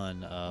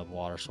ton of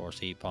water source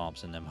heat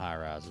pumps in them high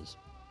rises.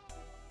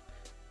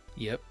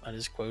 Yep, I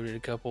just quoted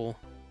a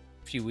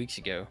few weeks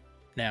ago.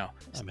 Now,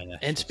 I mean,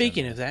 and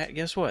speaking of that,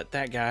 guess what?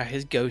 That guy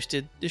has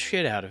ghosted the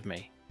shit out of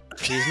me.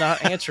 He's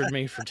not answered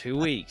me for 2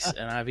 weeks,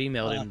 and I've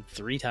emailed him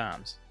 3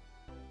 times.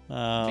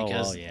 Oh,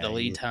 because the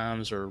lead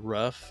times are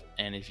rough,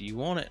 and if you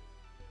want it,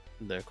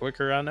 the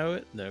quicker I know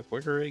it, the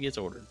quicker it gets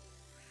ordered.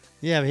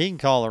 Yeah, but he can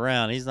call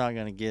around. He's not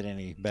going to get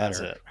any better.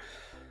 That's it.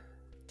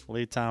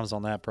 Lead times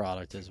on that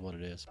product is what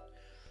it is.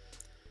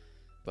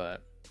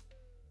 But,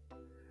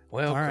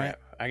 well, crap. Right.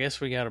 I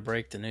guess we got to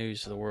break the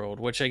news to the world,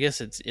 which I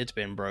guess it's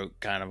been broke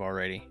kind of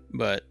already.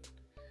 But,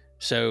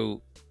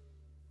 so,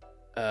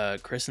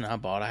 Chris and I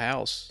bought a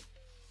house.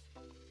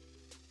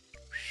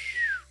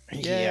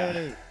 Yay.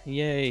 Yeah.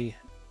 Yay.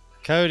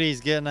 Cody's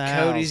getting a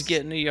house. Cody's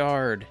getting a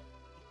yard.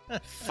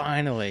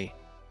 Finally.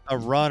 A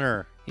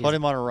runner. Put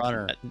him on a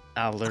runner.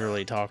 I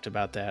literally talked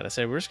about that. I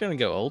said, we're just going to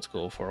go old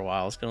school for a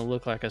while. It's going to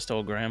look like I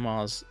stole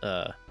Grandma's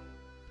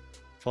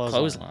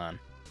clothesline.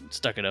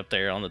 Stuck it up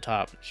there on the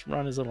top. Just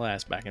run his little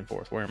ass back and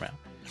forth. Wear him out.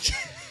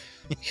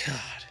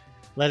 God.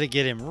 Let it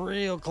get him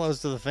real close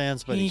to the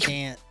fence, but he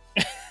can't.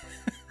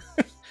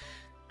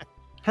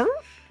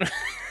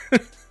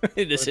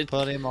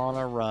 Put him on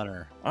a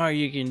runner. All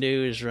you can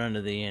do is run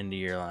to the end of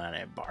your line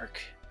and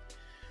bark.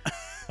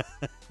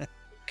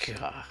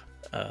 God.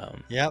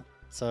 Yep.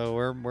 So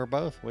we're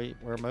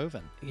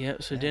moving.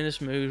 Yep. So Dennis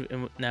moved,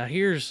 and now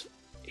here's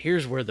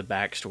where the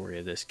backstory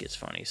of this gets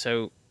funny.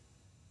 So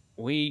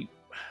we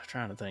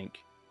trying to think.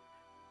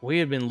 We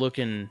had been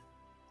looking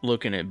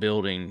at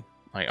building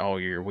like all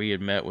year. We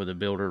had met with a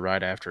builder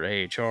right after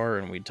AHR,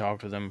 and we'd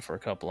talked with them for a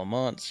couple of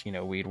months.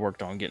 We'd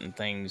worked on getting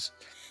things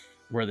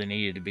where they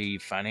needed to be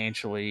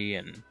financially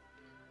and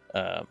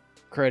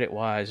credit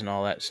wise and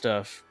all that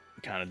stuff.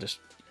 Kind of just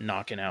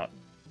knocking out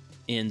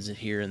ends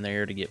here and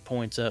there to get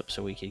points up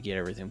so we could get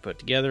everything put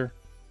together.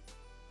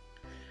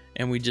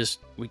 And we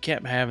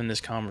kept having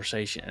this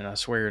conversation, and I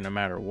swear, no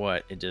matter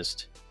what, it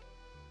just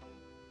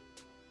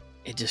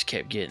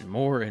kept getting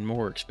more and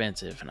more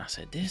expensive. And I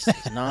said, this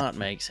does not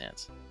make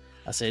sense.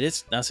 I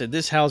said,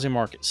 this housing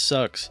market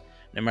sucks.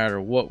 No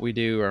matter what we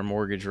do, our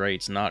mortgage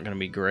rate's not going to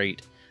be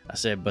great. I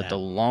said, but the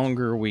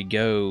longer we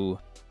go,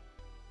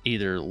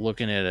 either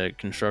looking at a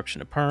construction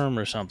to perm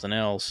or something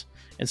else,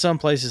 and some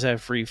places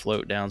have free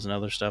float downs and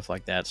other stuff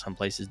like that. Some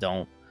places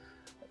don't.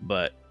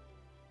 But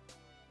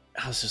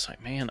I was just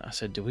like, man, I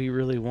said, do we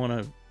really want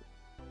to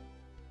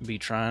be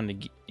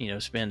trying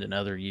to, spend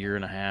another year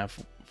and a half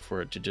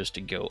for it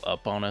to go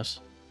up on us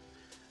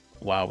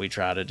while we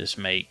try to just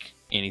make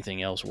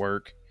anything else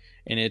work?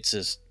 And it's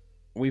just,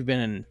 we've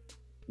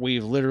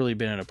literally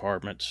been in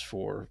apartments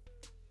for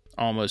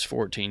almost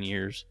 14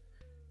 years.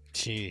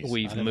 Jeez,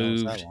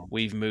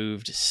 We've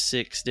moved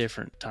 6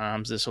 different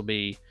times. This will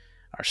be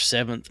our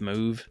 7th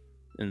move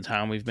in the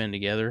time we've been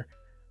together.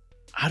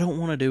 I don't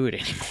want to do it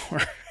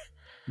anymore.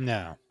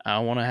 No. I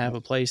want to have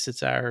a place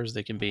that's ours,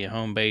 that can be a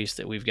home base,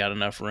 that we've got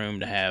enough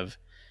room to have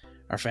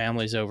our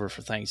families over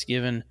for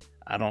Thanksgiving.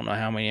 I don't know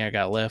how many I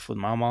got left with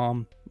my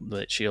mom,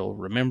 but she'll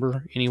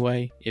remember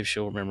anyway, if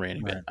she'll remember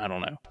any bit. I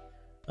don't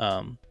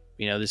know.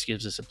 This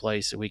gives us a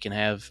place that we can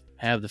have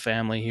the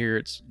family here.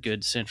 It's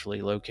good,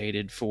 centrally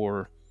located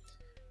for,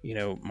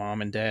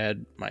 mom and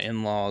dad, my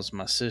in-laws,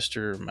 my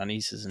sister, my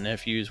nieces and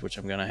nephews, which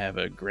I'm going to have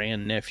a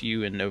grand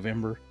nephew in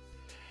November.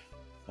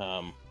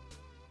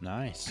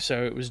 Nice.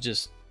 So it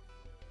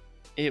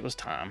was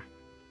time.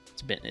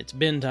 It's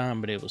been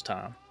time, but it was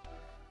time.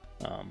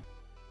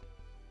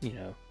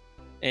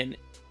 And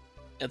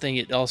I think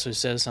it also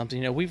says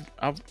something.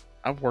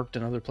 I've worked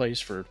another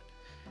place for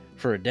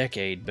a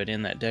decade, but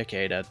in that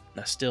decade, I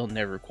still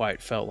never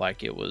quite felt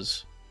like it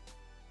was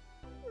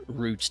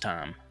Roots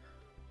time.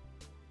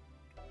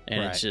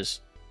 And It's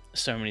just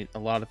a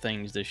lot of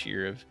things this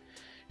year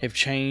have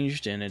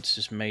changed, and it's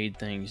just made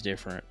things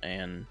different,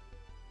 and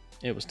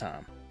it was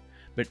time.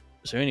 But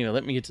so anyway,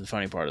 let me get to the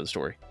funny part of the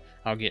story.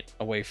 I'll get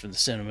away from the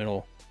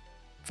sentimental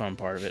fun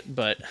part of it.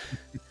 But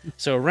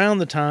so around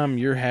the time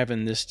you're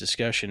having this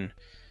discussion,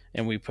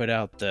 and we put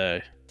out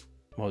the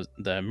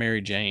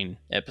Mary Jane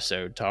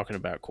episode talking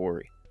about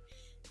Corey.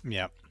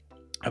 Yep.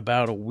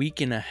 About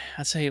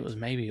I'd say it was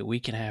maybe a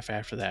week and a half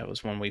after that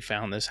was when we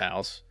found this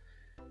house.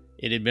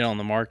 It had been on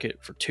the market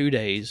for 2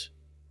 days.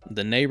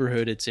 The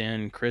neighborhood it's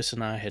in, Chris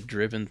and I had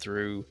driven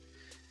through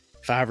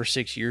 5 or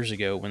 6 years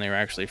ago when they were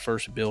actually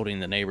first building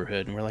the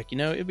neighborhood. And we're like,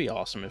 it'd be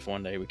awesome if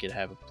one day we could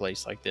have a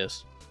place like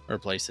this, or a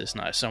place this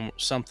nice,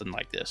 something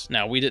like this.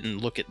 Now, we didn't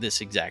look at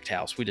this exact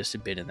house. We just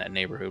had been in that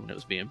neighborhood when it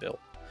was being built.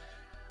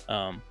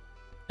 And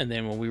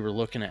then when we were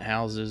looking at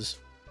houses,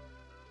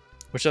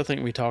 which I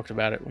think we talked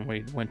about it when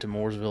we went to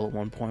Mooresville at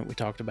one point, we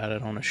talked about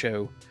it on a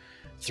show.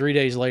 3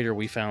 days later,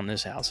 we found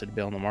this house. It had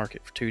been on the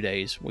market for 2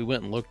 days. We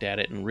went and looked at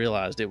it and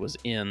realized it was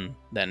in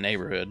that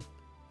neighborhood.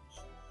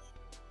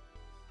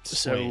 Sweet.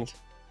 So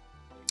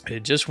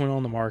it just went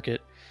on the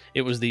market.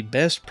 It was the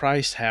best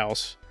priced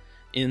house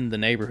in the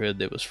neighborhood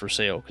that was for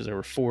sale, because there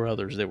were 4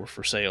 others that were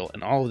for sale,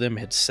 and all of them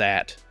had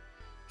sat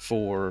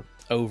for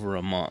over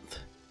a month.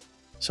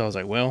 So I was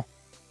like, well,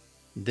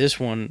 this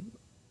one,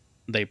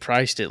 they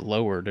priced it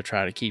lower to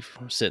try to keep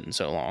from sitting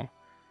so long.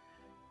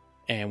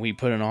 And we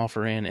put an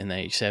offer in, and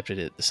they accepted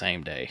it the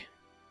same day,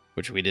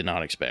 which we did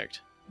not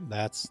expect.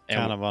 That's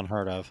kind of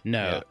unheard of.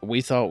 No,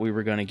 we thought we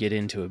were going to get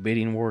into a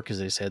bidding war because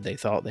they said they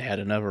thought they had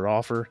another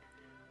offer.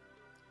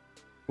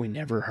 We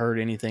never heard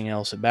anything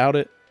else about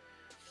it.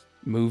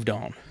 Moved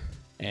on.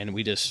 And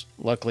we just,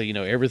 luckily,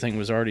 everything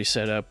was already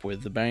set up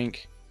with the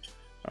bank.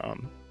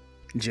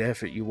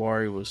 Jeff at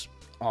Uwari was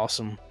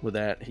awesome with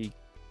that.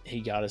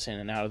 He got us in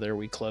and out of there.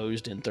 We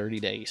closed in 30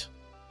 days.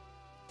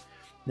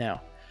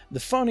 Now, the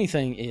funny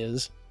thing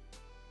is,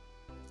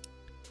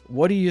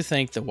 what do you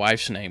think the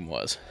wife's name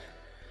was?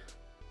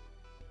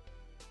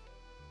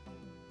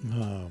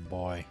 Oh,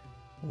 boy.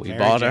 We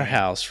bought our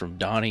house from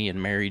Donnie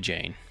and Mary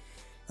Jane.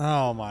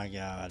 Oh, my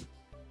God.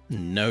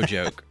 No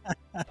joke.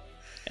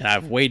 And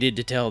I've waited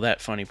to tell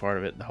that funny part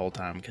of it the whole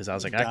time, because I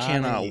was like, I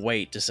cannot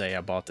wait to say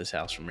I bought this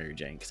house from Mary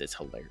Jane, because it's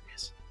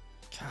hilarious.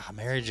 God,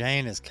 Mary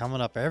Jane is coming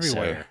up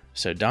everywhere.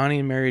 So Donnie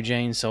and Mary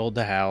Jane sold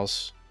the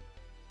house.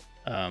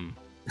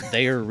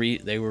 They were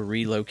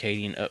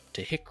relocating up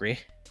to Hickory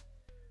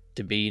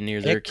to be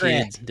near their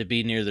kids, and their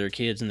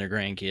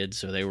grandkids.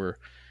 So they were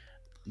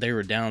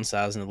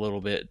downsizing a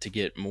little bit to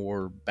get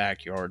more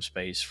backyard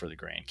space for the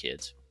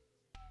grandkids.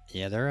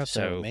 Yeah, they're up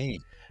there with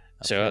me.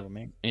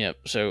 Yeah.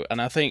 So,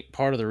 and I think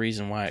part of the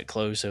reason why it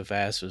closed so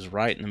fast was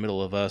right in the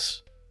middle of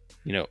us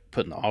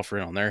putting the offer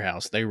in on their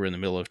house, they were in the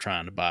middle of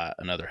trying to buy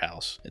another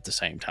house at the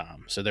same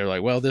time. So they're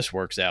like, well, this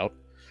works out.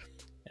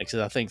 Because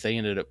I think they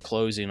ended up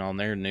closing on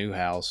their new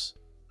house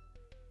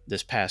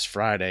this past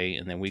Friday,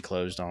 and then we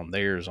closed on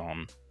theirs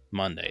on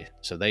Monday.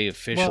 So they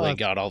officially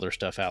got all their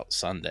stuff out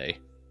Sunday.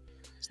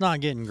 It's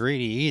not getting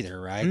greedy either,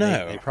 right?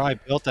 No. They probably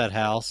built that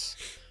house,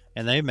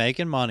 and they're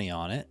making money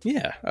on it.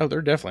 Yeah. Oh,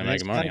 they're definitely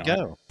making money on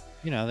it.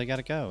 They got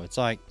to go. It's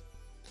like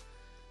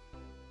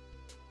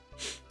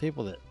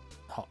people that,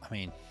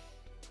 probably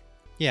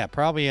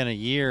in a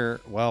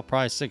year,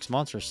 probably 6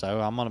 months or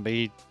so, I'm going to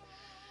be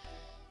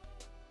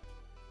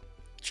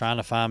trying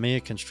to find me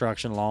a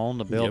construction loan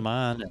to build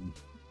mine. And,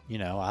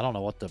 I don't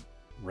know what the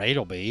rate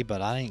will be,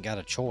 but I ain't got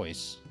a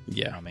choice.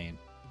 Yeah.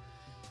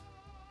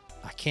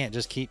 I can't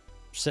just keep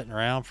sitting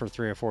around for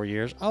 3 or 4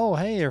 years. Oh,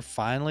 hey, they're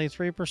finally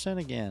 3%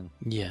 again.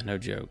 Yeah, no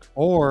joke.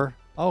 Or,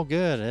 oh,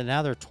 good, and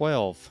now they're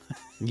 12.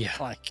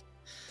 Yeah.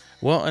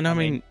 Well, and I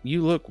mean,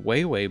 you look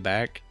way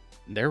back,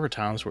 there were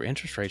times where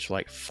interest rates were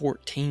like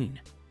 14,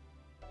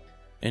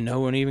 and no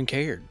one even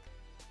cared.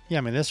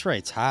 Yeah, this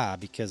rate's high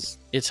because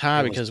it's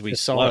high because we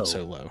saw it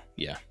so low.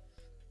 Yeah.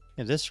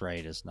 Yeah, this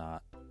rate is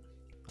not.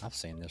 I've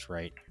seen this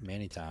rate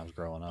many times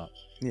growing up.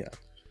 Yeah.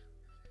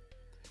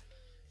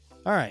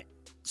 All right.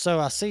 So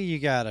I see you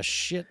got a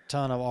shit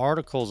ton of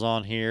articles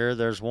on here.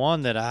 There's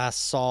one that I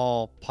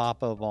saw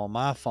pop up on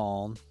my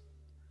phone.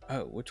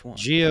 Oh, which one?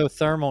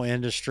 Geothermal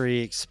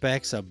industry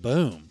expects a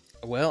boom.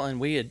 Well, and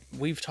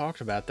we've talked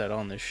about that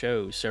on the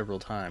show several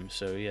times.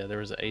 So yeah, there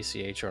was an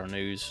ACHR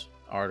News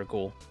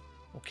article.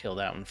 We'll kill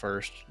that one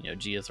first.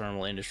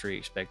 Geothermal industry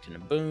expecting a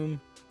boom.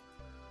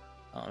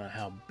 I don't know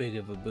how big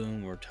of a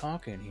boom we're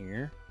talking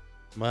here.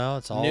 Well,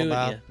 it's all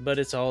about... but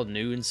it's all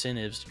new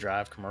incentives to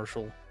drive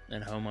commercial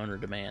and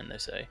homeowner demand, they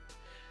say.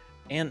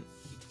 And,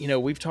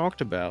 we've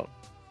talked about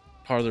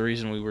part of the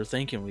reason we were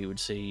thinking we would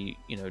see,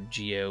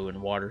 geo and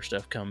water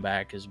stuff come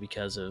back is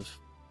because of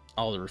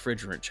all the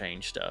refrigerant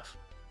change stuff.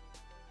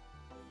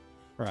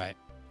 Right.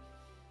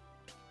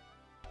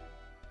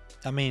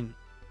 I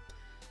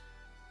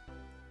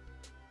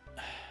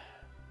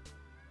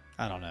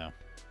don't know.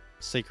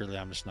 Secretly,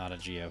 I'm just not a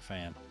geo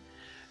fan.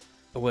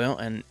 Well,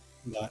 and...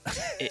 But,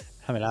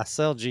 I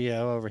sell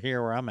geo over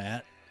here where I'm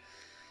at.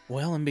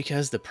 Well, and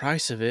because the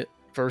price of it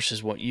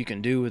versus what you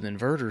can do with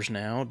inverters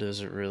now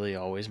doesn't really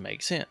always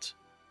make sense.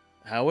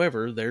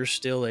 However, there's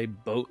still a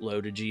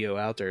boatload of geo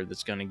out there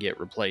that's going to get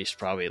replaced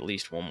probably at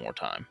least one more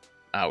time,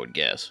 I would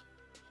guess.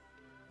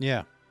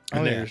 Yeah.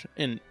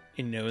 And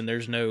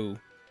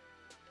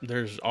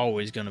there's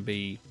always going to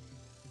be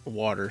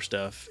water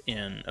stuff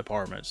in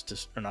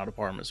apartments, or not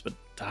apartments, but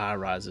to high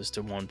rises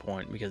to one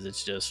point, because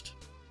it's just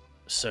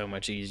so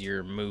much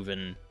easier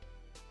moving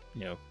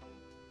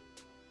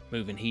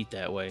heat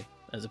that way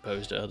as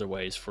opposed to other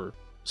ways for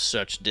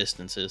such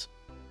distances.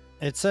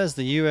 It says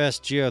the U.S.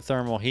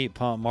 geothermal heat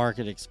pump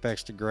market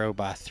expects to grow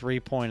by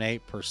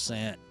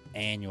 3.8%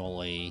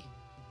 annually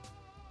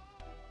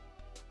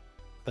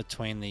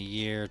between the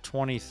year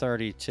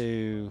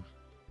 2032,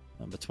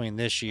 between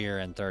this year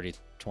and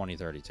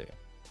 2032.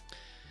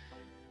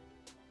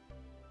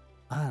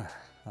 I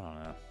don't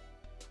know.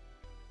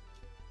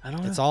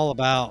 It's all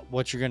about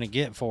what you're going to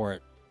get for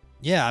it.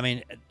 Yeah,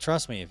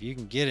 trust me, if you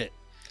can get it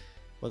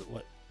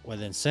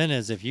with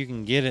incentives, if you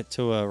can get it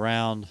to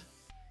around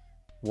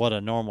what a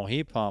normal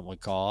heat pump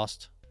would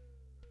cost,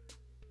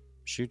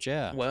 shoot,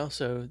 yeah. Well,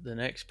 so the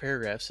next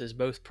paragraph says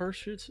both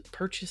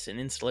purchase and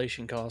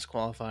installation costs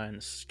qualify in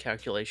this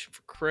calculation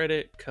for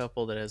credit.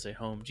 Couple that has a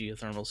home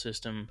geothermal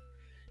system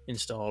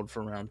installed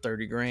for around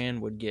 $30,000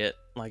 would get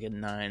like a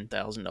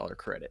 $9,000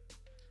 credit.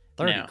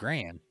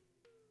 $30,000?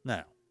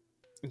 No.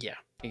 Yeah,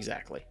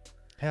 exactly.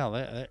 Hell,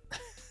 I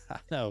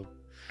know.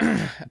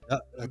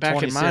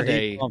 Back in my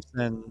day,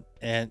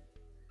 and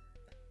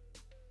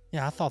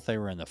yeah, I thought they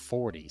were in the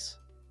 40s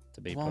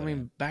to be.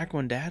 Well, back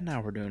when Dad and I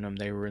were doing them,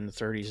 they were in the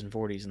 30s and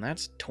 40s, and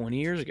that's 20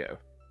 years ago.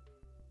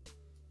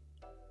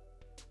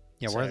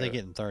 Yeah, where are they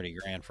getting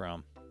 $30,000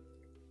 from?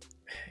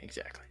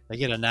 Exactly. They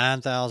get a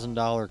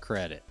 $9,000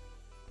 credit.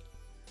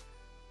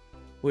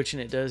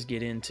 And it does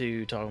get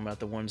into talking about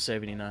the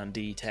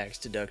 179D tax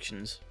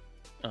deductions,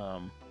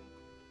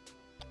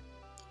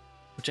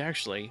 which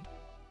actually,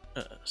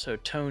 so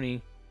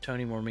Tony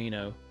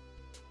Mormino,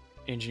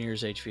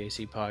 Engineers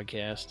HVAC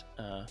podcast,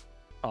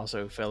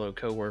 also fellow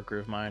co-worker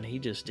of mine, he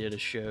just did a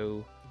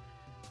show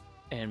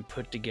and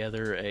put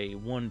together a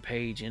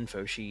one-page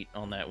info sheet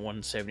on that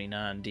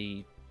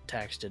 179D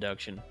tax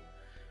deduction.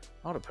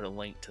 I ought to put a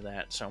link to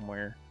that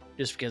somewhere,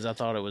 just because I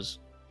thought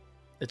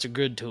it's a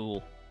good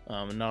tool.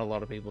 And not a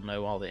lot of people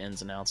know all the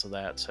ins and outs of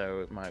that,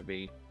 so it might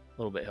be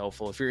a little bit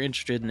helpful. If you're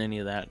interested in any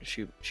of that,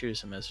 shoot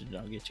us a message and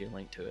I'll get you a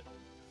link to it.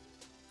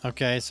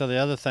 Okay, so the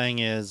other thing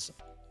is,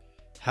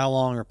 how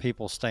long are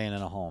people staying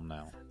in a home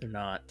now? They're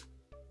not.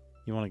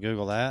 You want to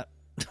Google that?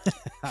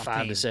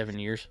 5 to 7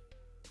 years.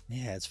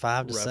 Yeah, it's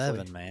 5 to roughly.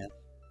 7, man.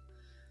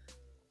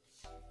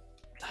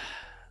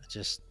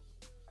 Just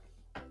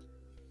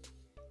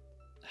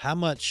how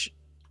much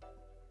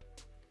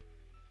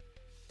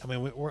I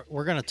mean,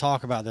 we're going to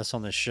talk about this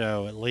on this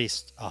show at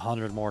least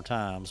 100 more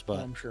times, but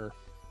I'm sure.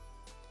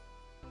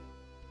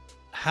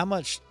 how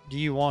much do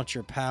you want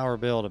your power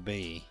bill to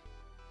be?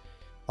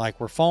 Like,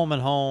 we're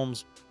foaming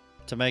homes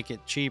to make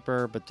it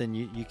cheaper, but then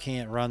you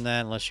can't run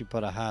that unless you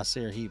put a high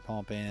SEER heat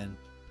pump in.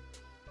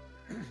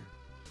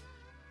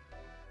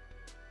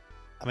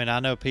 I mean, I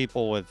know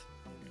people with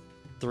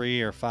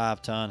 3 or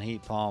 5 ton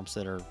heat pumps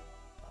that are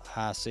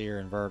high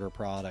SEER inverter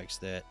products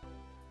that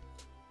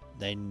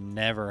they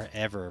never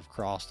ever have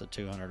crossed a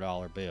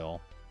 $200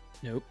 bill.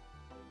 Nope.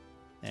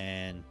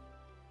 And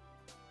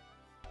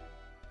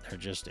they're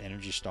just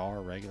Energy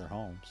Star regular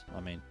homes.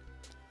 I mean,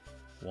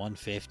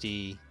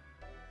 150,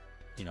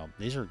 you know,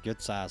 these are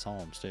good size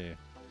homes too.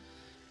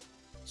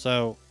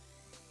 So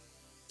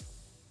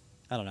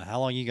I don't know how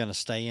long you going to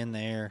stay in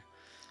there.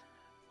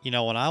 You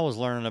know, when I was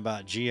learning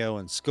about geo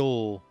in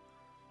school,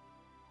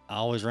 I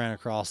always ran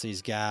across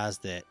these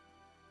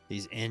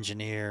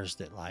engineers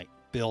that like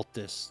built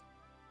this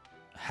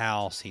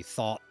house. He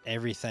thought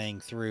everything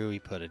through. He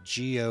put a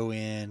geo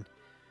in,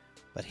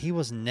 but he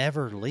was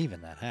never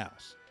leaving that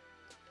house.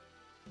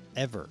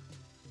 Ever.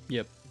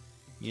 Yep.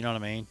 You know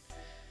what I mean?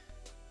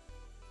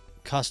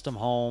 Custom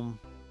home,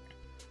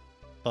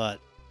 but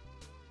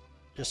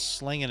just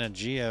slinging a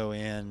geo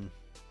in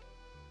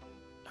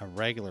a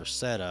regular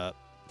setup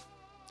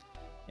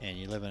and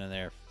you're living in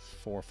there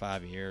 4 or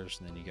 5 years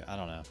and then you go, I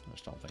don't know. I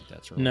just don't think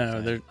that's really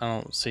I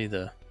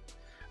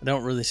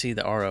don't really see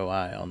the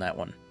ROI on that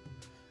one.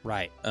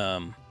 Right.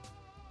 I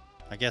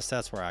guess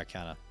that's where I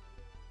kind of.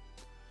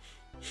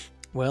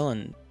 Well,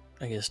 and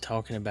I guess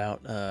talking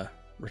about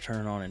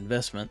return on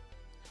investment,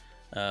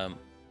 and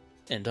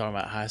talking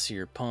about high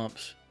SEER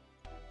pumps,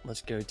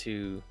 let's go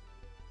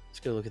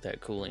look at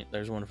that cooling.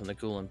 There's one from the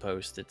Cooling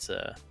Post. It's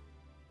the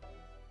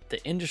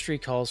industry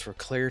calls for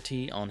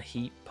clarity on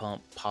heat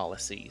pump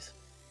policies.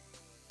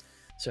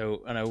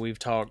 So I know we've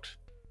talked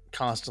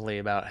constantly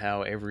about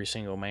how every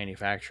single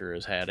manufacturer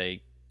has had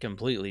a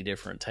completely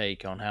different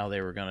take on how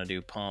they were going to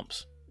do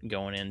pumps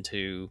going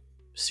into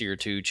SEER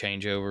 2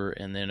 changeover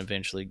and then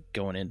eventually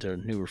going into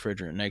new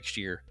refrigerant next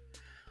year.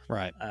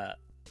 Right.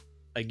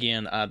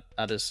 Again, I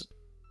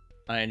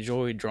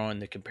enjoy drawing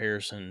the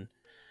comparison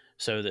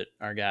so that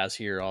our guys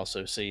here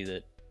also see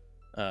that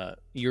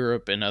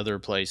Europe and other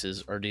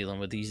places are dealing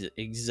with these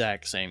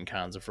exact same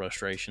kinds of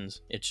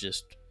frustrations. It's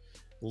just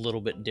a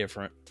little bit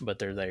different, but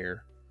they're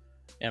there.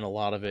 And a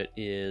lot of it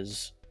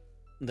is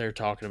they're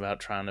talking about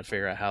trying to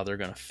figure out how they're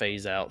going to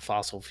phase out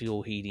fossil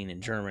fuel heating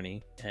in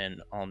Germany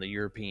and on the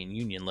European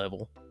Union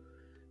level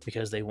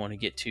because they want to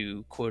get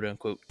to quote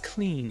unquote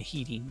clean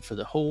heating for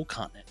the whole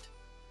continent.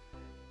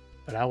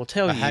 But I will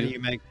tell you, how do you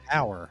make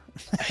power?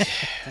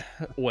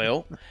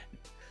 Well,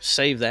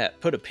 save that.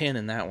 Put a pin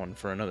in that one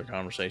for another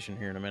conversation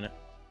here in a minute,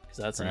 because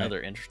that's right.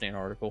 Another interesting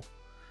article.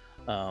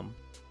 But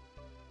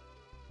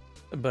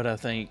I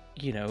think,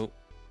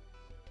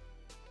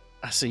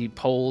 I see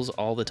polls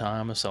all the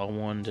time. I saw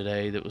one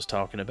today that was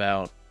talking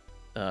about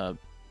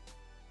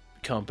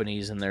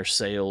companies and their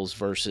sales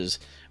versus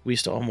we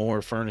install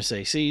more furnace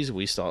ACs,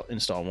 we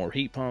install more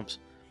heat pumps.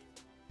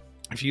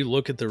 If you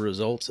look at the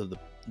results of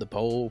the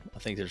poll, I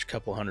think there's a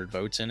couple hundred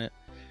votes in it.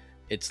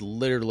 It's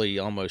literally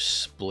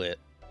almost split.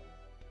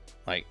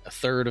 Like a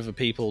third of the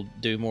people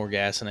do more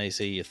gas and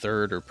AC, a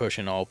third are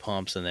pushing all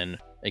pumps, and then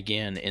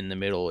again in the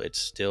middle it's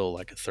still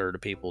like a third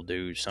of people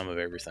do some of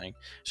everything.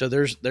 So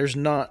it's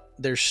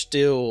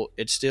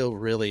still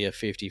really a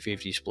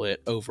 50-50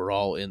 split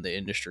overall in the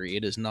industry.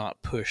 It has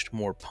not pushed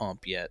more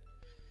pump yet.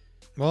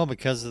 Well,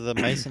 because of the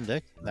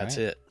Mason-Dixon. That's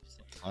right? it.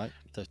 Like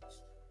the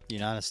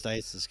United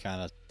States is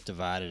kind of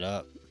divided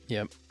up.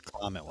 Yep.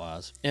 Climate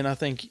wise. And I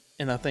think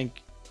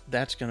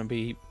that's going to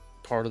be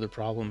part of the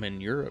problem in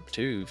Europe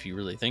too. If you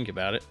really think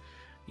about it,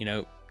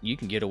 you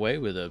can get away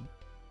with a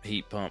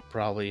heat pump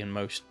probably in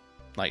most,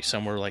 like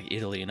somewhere like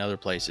Italy and other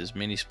places,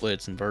 mini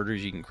splits, inverters,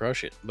 you can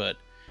crush it. But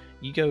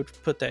you go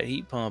put that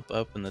heat pump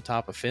up in the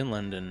top of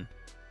Finland and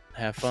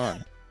have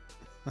fun.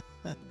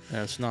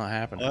 That's not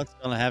happening. Well, it's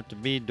going to have to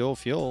be dual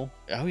fuel.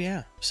 Oh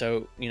yeah.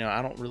 So,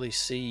 I don't really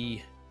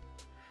see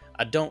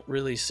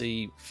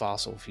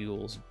fossil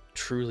fuels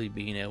truly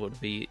being able to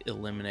be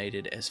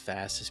eliminated as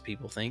fast as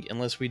people think,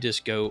 unless we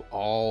just go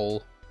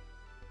all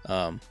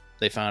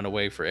they find a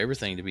way for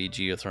everything to be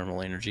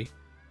geothermal energy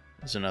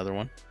is another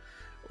one,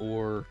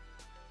 or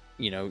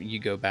you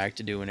go back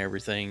to doing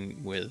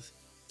everything with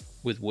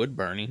wood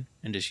burning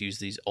and just use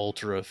these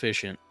ultra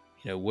efficient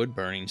wood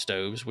burning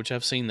stoves, which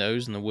I've seen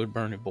those in the wood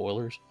burning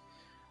boilers.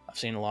 I've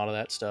seen a lot of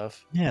that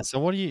stuff. Yeah. So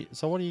what do you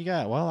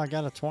got? Well, I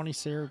got a 20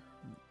 SEER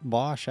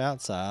Bosch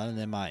outside, and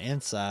then my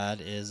inside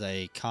is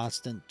a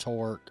constant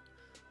torque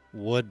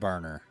wood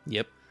burner.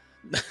 Yep.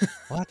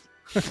 What?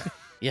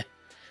 Yeah.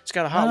 It's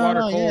got a hot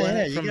water coil in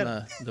it from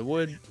the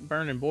wood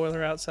burning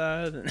boiler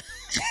outside.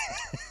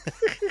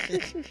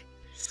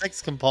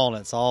 6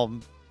 components all.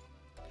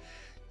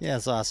 Yeah,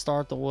 so I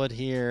start the wood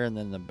here, and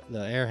then the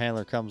air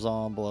handler comes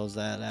on, blows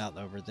that out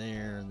over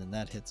there, and then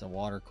that hits a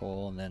water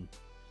coil, and then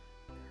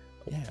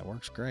it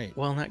works great.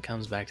 Well, and that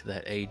comes back to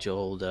that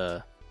age-old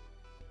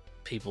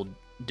people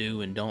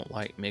do and don't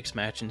like mix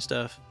matching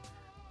stuff.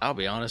 I'll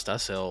be honest, I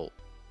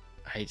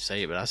hate to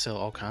say it, but I sell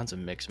all kinds of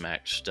mix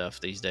match stuff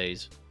these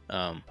days.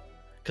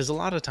 Because a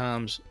lot of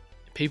times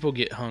people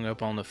get hung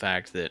up on the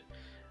fact that,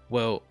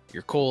 well,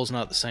 your coil's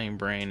not the same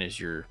brand as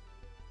your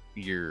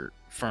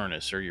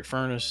furnace, or your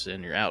furnace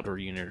and your outdoor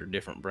unit are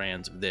different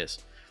brands of this.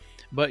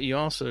 But you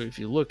also, if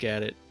you look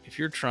at it, if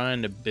you're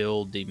trying to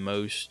build the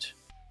most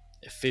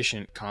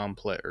efficient,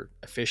 complex, or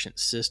efficient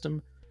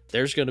system,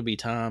 there's going to be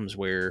times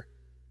where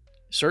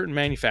certain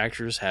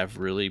manufacturers have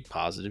really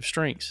positive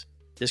strengths.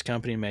 This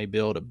company may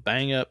build a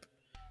bang up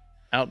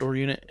outdoor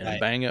unit and a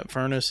bang up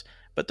furnace,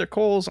 but their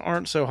coils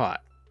aren't so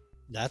hot.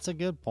 That's a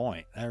good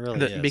point. That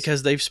really is.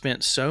 Because they've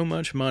spent so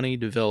much money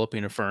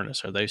developing a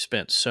furnace, or they've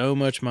spent so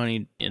much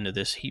money into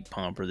this heat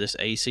pump or this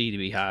AC to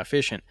be high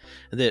efficient,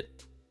 that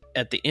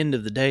at the end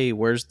of the day,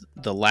 where's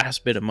the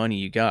last bit of money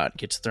you got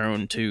gets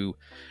thrown to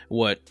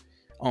what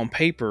on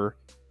paper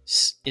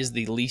is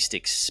the least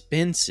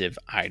expensive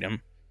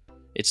item.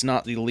 It's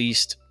not the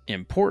least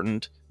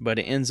important, but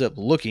it ends up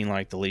looking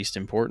like the least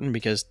important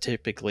because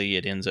typically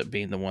it ends up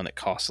being the one that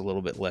costs a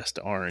little bit less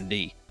to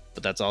R&D.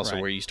 But that's also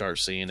where you start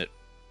seeing it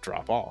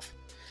drop off.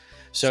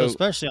 So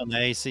especially on the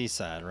AC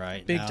side,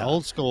 right? Big time.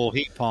 Old school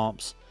heat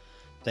pumps,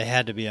 they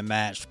had to be a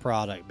matched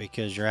product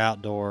because your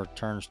outdoor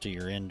turns to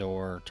your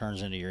indoor,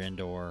 turns into your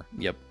indoor.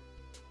 Yep.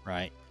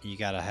 Right? You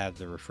got to have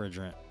the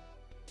refrigerant.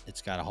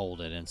 It's got to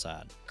hold it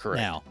inside.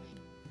 Correct. Now,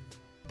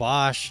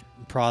 Bosch,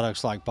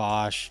 products like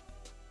Bosch,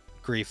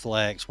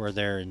 Greflex, where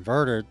they're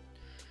inverted,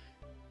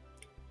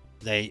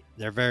 they're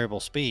variable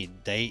speed.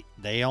 They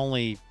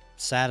only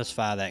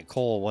satisfy that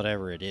coil,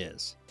 whatever it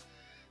is.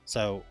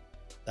 So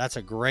that's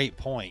a great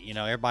point. You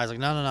know, everybody's like,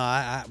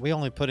 no, we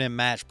only put in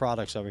matched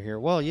products over here.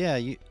 Well, yeah,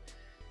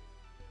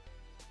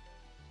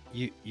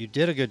 you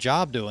did a good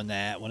job doing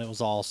that when it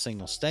was all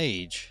single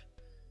stage,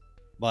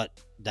 but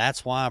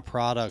that's why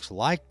products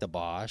like the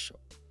Bosch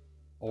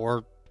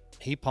or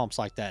heat pumps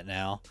like that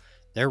now,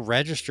 they're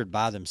registered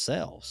by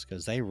themselves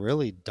because they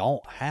really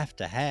don't have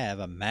to have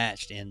a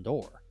matched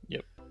indoor.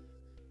 Yep.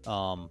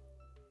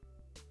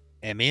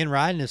 And me and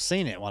Ryden have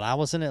seen it. When I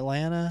was in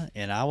Atlanta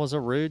and I was a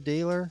Rude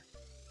dealer,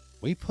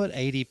 we put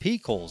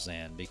ADP coils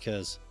in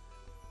because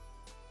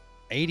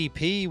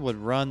ADP would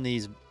run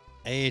these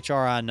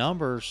AHRI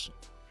numbers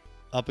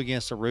up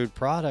against a Rude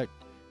product,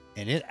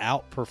 and it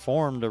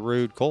outperformed a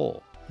Rude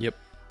coil. Yep.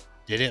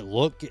 Did it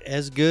look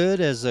as good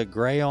as a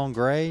gray on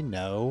gray?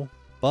 No,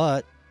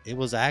 but it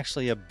was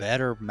actually a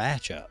better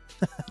matchup.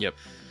 Yep.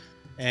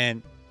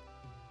 And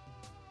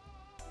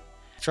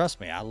trust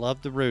me, I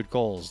love the Rude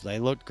coils. They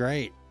looked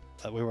great,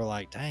 but we were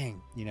like,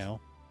 dang, you know,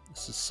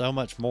 this is so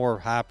much more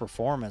high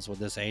performance with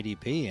this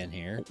ADP in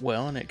here.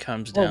 Well, and it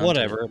comes down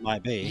whatever to, it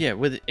might be. Yeah,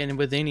 with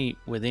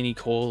any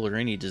coil or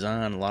any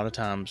design, a lot of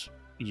times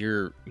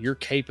your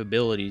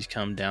capabilities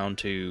come down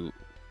to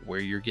where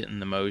you're getting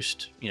the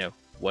most, you know,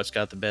 what's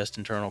got the best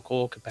internal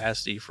coil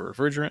capacity for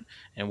refrigerant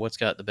and what's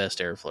got the best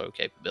airflow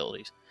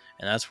capabilities.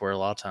 And that's where a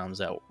lot of times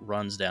that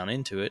runs down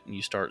into it, and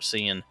you start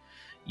seeing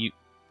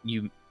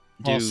you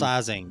do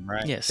sizing,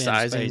 right? Yeah, fin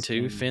sizing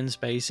spacing, too, fin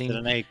spacing,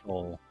 an A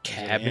coil,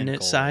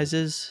 cabinet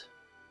sizes.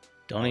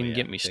 Don't even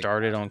get me big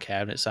started time. on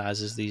cabinet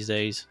sizes these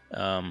days.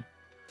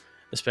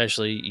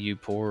 Especially you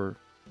poor,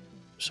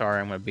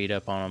 sorry, I'm going to beat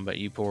up on them, but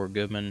you poor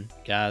Goodman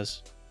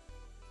guys,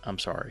 I'm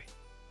sorry.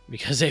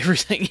 Because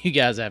everything you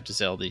guys have to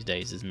sell these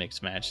days is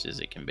mixed matched as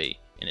it can be.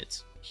 And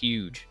it's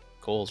huge.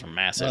 Coils are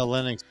massive. Well,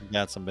 Lennox has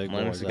got some big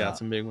Lennox boys has got out.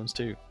 some big ones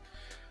too.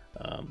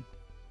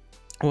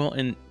 Well,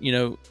 and you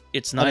know,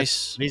 it's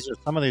nice.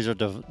 Some of these are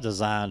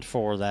designed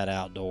for that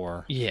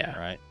outdoor. Yeah.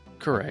 Right.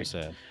 Correct. Like you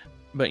said.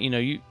 But you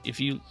know, if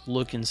you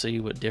look and see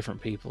what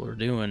different people are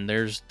doing,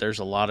 there's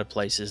a lot of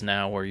places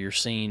now where you're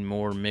seeing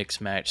more mix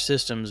match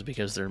systems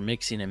because they're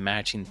mixing and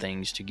matching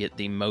things to get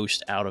the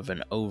most out of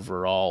an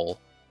overall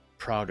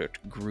product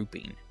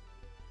grouping.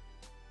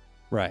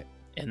 Right.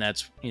 And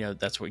that's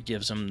what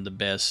gives them the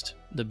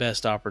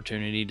best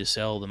opportunity to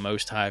sell the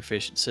most high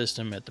efficient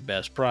system at the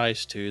best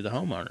price to the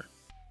homeowner.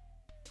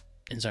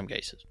 In some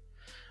cases,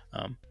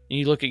 and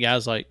you look at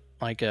guys like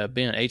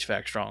Ben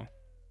HVAC Strong.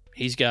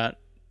 He's got,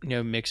 you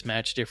know, mix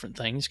match different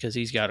things because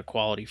he's got a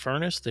quality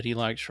furnace that he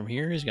likes from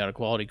here. He's got a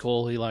quality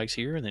coil he likes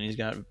here, and then he's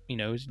got, you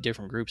know,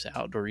 different groups of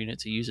outdoor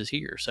units he uses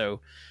here.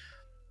 So,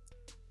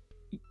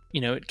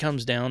 you know, it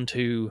comes down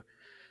to,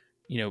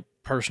 you know,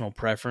 personal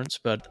preference,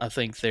 but I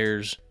think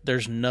there's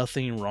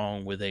nothing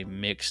wrong with a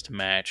mixed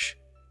match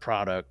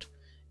product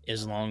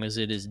as long as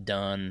it is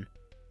done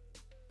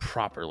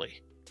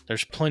properly.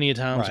 There's plenty of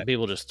times that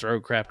people just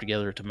throw crap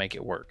together to make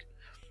it work.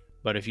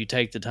 But if you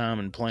take the time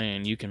and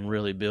plan, you can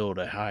really build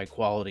a high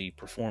quality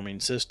performing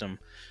system,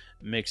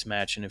 mix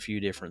matching a few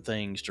different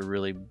things to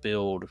really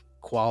build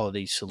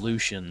quality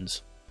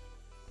solutions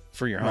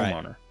for your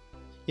homeowner.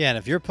 Yeah, and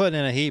if you're putting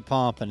in a heat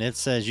pump and it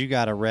says you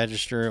got to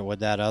register it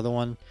with that other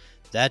one,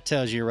 that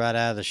tells you right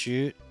out of the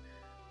chute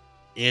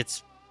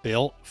it's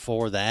built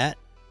for that.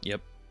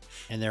 Yep.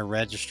 And they're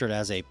registered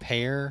as a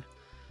pair.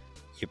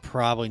 You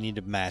probably need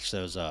to match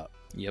those up.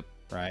 Yep.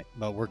 right?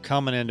 But we're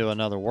coming into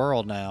another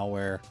world now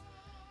where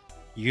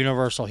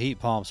universal heat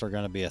pumps are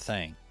going to be a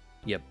thing.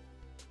 Yep.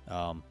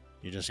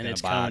 You're just And going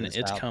it's to buy coming. this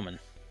It's out. coming.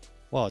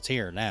 Well, it's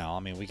here now. I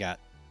mean, you got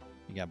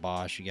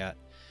Bosch, you got,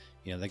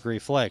 the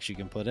Reflex. You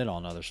can put it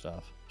on other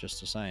stuff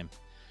just the same.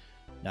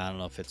 Now I don't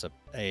know if it's a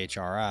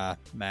AHRI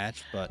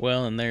match, but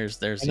Well, and there's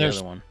the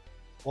other one.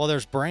 Well,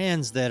 there's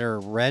brands that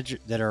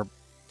are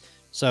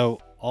so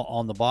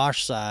on the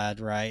Bosch side,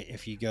 right?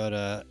 If you go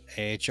to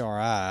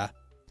AHRI,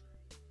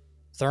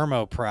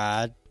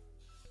 Thermopride,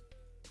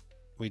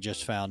 we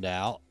just found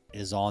out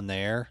is on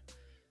there.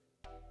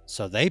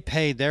 So they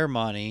paid their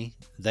money.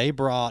 They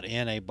brought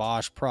in a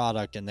Bosch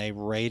product and they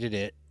rated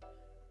it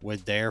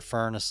with their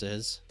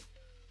furnaces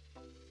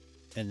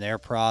and their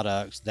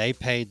products. They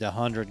paid the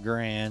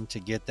 $100,000 to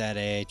get that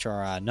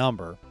AHRI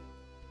number.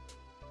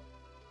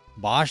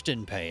 Bosch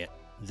didn't pay it.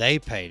 They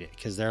paid it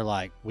because they're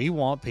like, we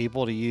want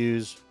people to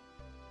use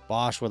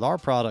Bosch with our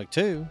product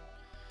too.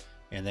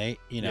 And they,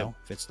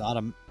 if it's not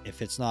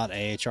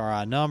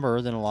AHRI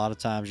number, then a lot of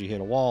times you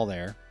hit a wall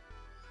there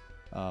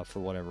for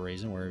whatever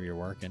reason, wherever you're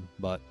working.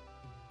 But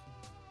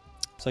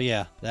so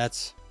yeah,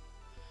 that's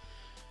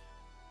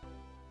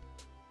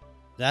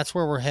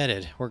where we're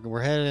headed.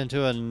 We're headed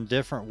into a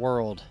different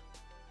world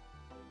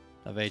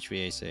of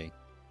HVAC.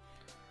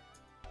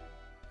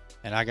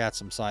 And I got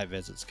some site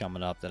visits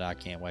coming up that I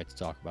can't wait to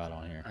talk about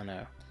on here. I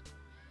know.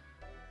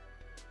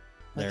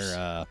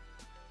 Their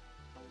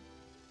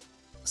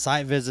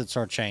site visits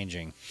are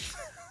changing.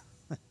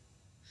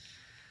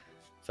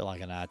 Feel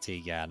like an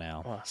IT guy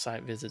now. Well,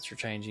 site visits are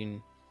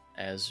changing,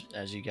 as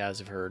you guys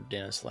have heard,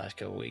 Dennis, the last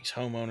couple of weeks.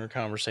 Homeowner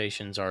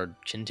conversations are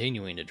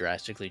continuing to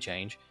drastically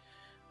change.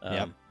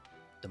 Yep.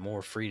 The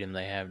more freedom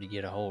they have to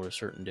get a hold of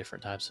certain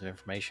different types of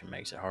information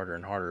makes it harder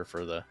and harder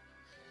for the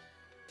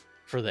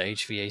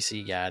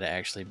HVAC guy to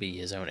actually be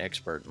his own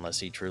expert unless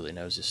he truly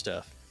knows his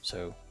stuff.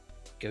 So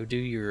go do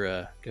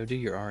your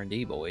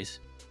R&D, boys.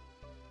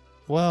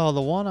 Well,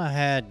 the one I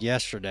had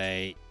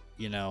yesterday,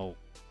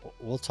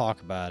 we'll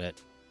talk about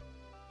it.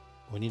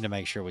 We need to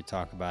make sure we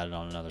talk about it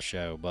on another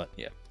show. But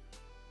yeah,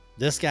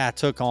 this guy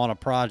took on a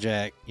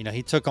project.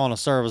 He took on a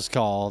service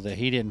call that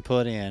he didn't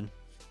put in,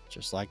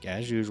 just like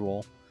as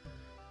usual.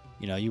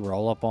 You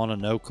roll up on a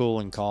no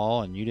cooling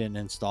call and you didn't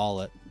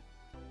install it.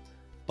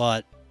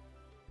 But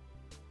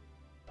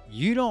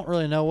you don't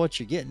really know what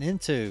you're getting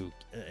into.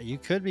 You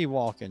could be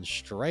walking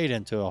straight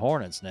into a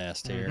hornet's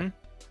nest here.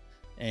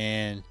 Mm-hmm.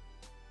 And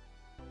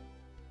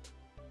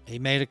he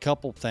made a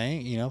couple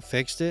things,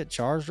 fixed it,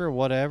 charged her,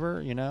 whatever,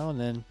 and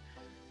then,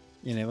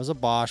 it was a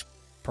Bosch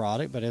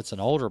product, but it's an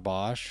older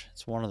Bosch.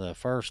 It's one of the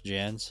first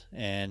gens.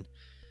 And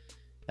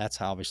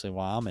that's obviously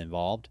why I'm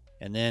involved.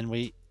 And then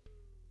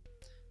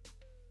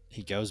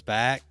he goes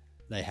back,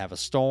 they have a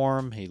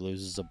storm, he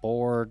loses a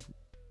board,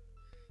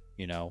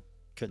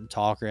 couldn't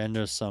talk her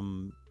into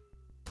some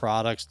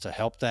products to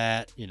help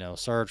that,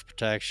 surge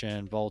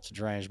protection, voltage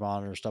range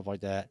monitor, stuff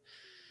like that.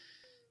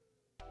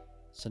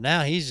 So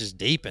now he's just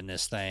deep in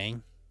this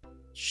thing.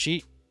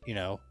 She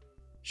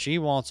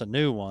wants a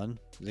new one.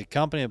 The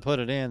company that put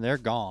it in, they're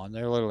gone.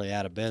 They're literally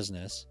out of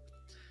business.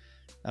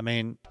 I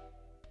mean,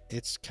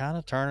 it's kind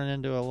of turning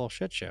into a little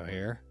shit show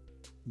here,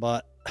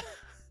 but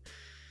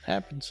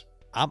happens.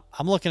 I'm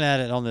looking at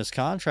it on this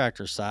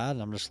contractor side,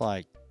 and I'm just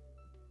like,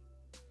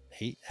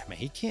 he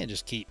can't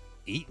just keep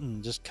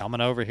eating, just coming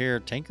over here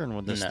tinkering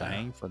with this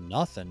thing for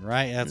nothing,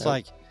 right? That's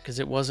like, because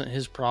it wasn't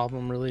his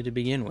problem really to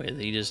begin with.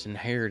 He just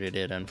inherited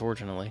it,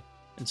 unfortunately,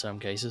 in some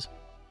cases.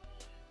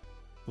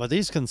 Well,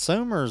 these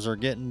consumers are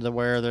getting to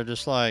where they're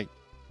just like,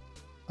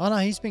 oh no,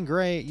 he's been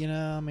great.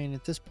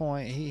 At this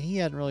point, he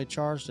hadn't really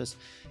charged us.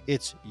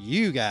 It's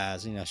you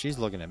guys, she's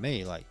looking at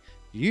me like,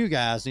 you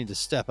guys need to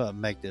step up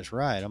and make this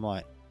right. I'm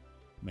like,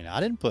 I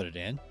didn't put it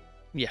in.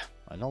 Yeah.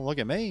 Don't look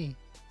at me.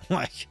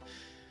 Like,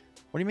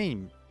 what do you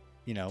mean?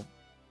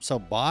 So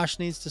Bosch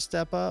needs to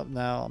step up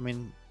now.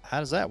 How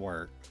does that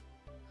work?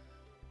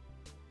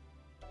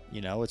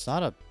 It's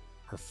not a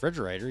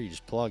refrigerator you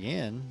just plug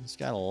in. It's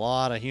got a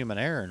lot of human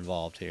error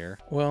involved here.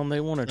 Well, and they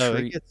want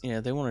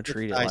to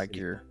treat it like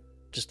you're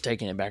just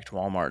taking it back to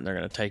Walmart and they're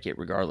going to take it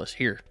regardless.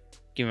 Here,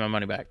 give me my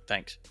money back.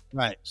 Thanks.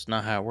 Right. It's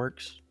not how it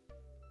works.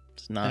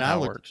 It's not and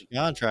how I it works. At the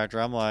contractor,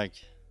 I'm like,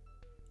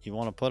 you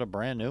want to put a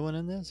brand new one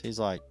in this? He's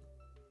like,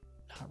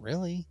 not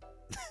really.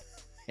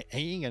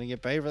 He ain't going to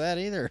get paid for that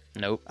either.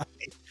 Nope.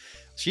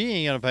 She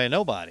ain't going to pay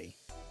nobody.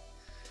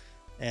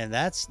 And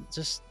that's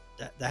just,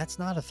 that's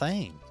not a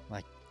thing.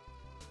 Like,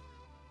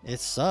 it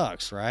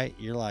sucks, right?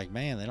 You're like,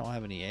 man, they don't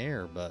have any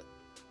air, but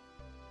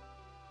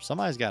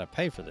somebody's got to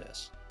pay for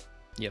this.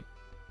 Yep.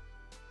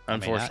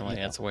 Unfortunately,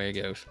 that's the way it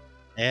goes.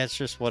 It's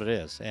just what it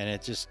is. And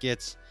it just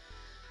gets,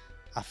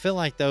 I feel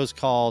like those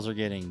calls are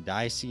getting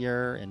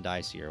dicier and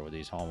dicier with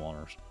these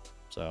homeowners.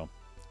 So,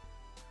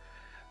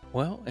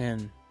 well,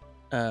 and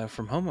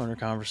from homeowner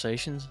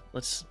conversations,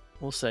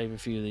 we'll save a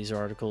few of these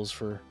articles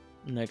for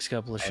the next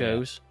couple of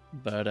shows.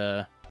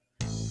 Yeah.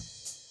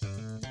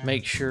 But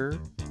make sure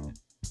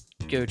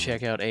go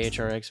check out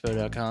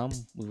ahrexpo.com.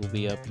 We will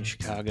be up in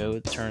Chicago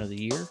at the turn of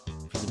the year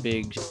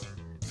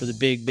for for the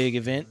big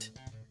event.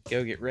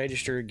 Go get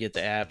registered, get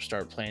the app,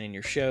 start planning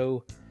your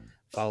show,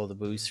 follow the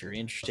booths you're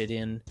interested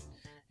in,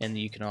 and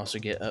you can also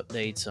get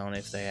updates on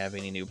if they have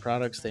any new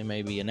products they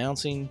may be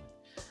announcing.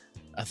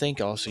 I think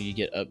also you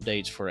get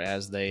updates for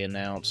as they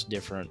announce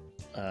different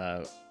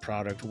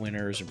product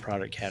winners and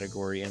product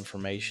category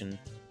information.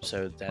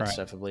 So that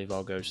stuff, I believe,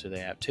 all goes to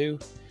the app too.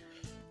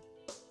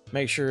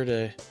 Make sure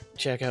to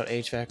check out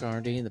HVAC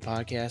R&D in the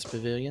podcast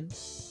pavilion.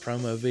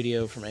 Promo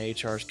video from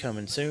AHR is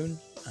coming soon.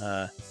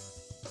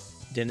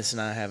 Dennis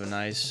and I have a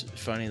nice,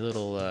 funny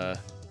little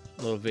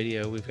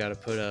video we've got to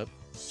put up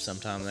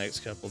sometime the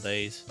next couple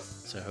days.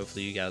 So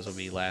hopefully you guys will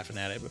be laughing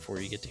at it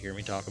before you get to hear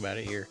me talk about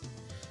it here.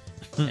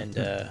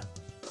 And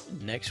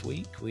next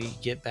week we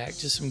get back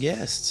to some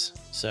guests.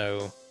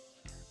 So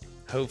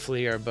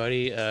hopefully our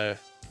buddy had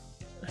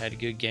a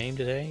good game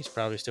today. He's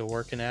probably still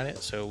working at it.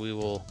 So we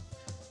will.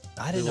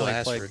 I didn't know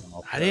he played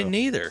golf. I didn't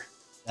either.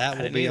 That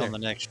will be on the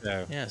next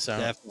show. Yeah, so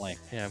definitely.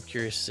 Yeah, I'm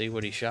curious to see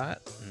what he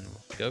shot and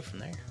we'll go from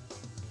there.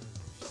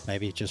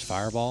 Maybe just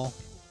fireball.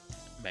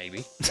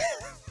 Maybe.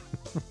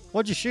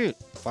 What'd you shoot?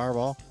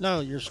 Fireball? No,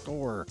 your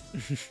score.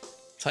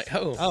 It's like,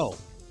 oh,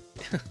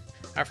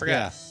 I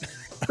forgot.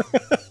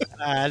 Yeah.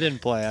 I didn't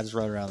play. I just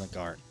rode around the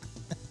cart.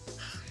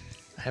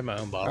 I have my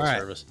own bottle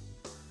service.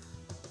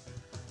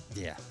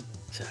 Yeah.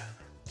 So,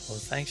 well,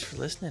 thanks for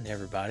listening,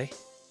 everybody.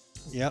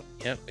 Yep.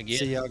 Again.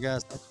 See y'all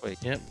guys next week.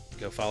 Yep.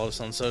 Go follow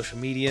us on social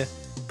media.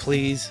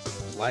 Please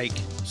like,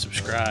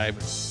 subscribe,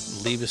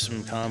 leave us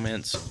some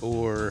comments,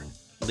 or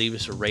leave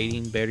us a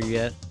rating, better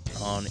yet,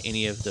 on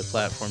any of the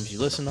platforms you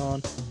listen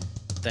on.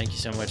 Thank you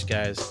so much,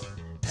 guys.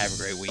 Have a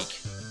great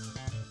week.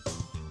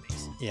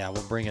 Peace. Yeah,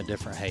 we'll bring a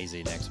different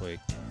hazy next week.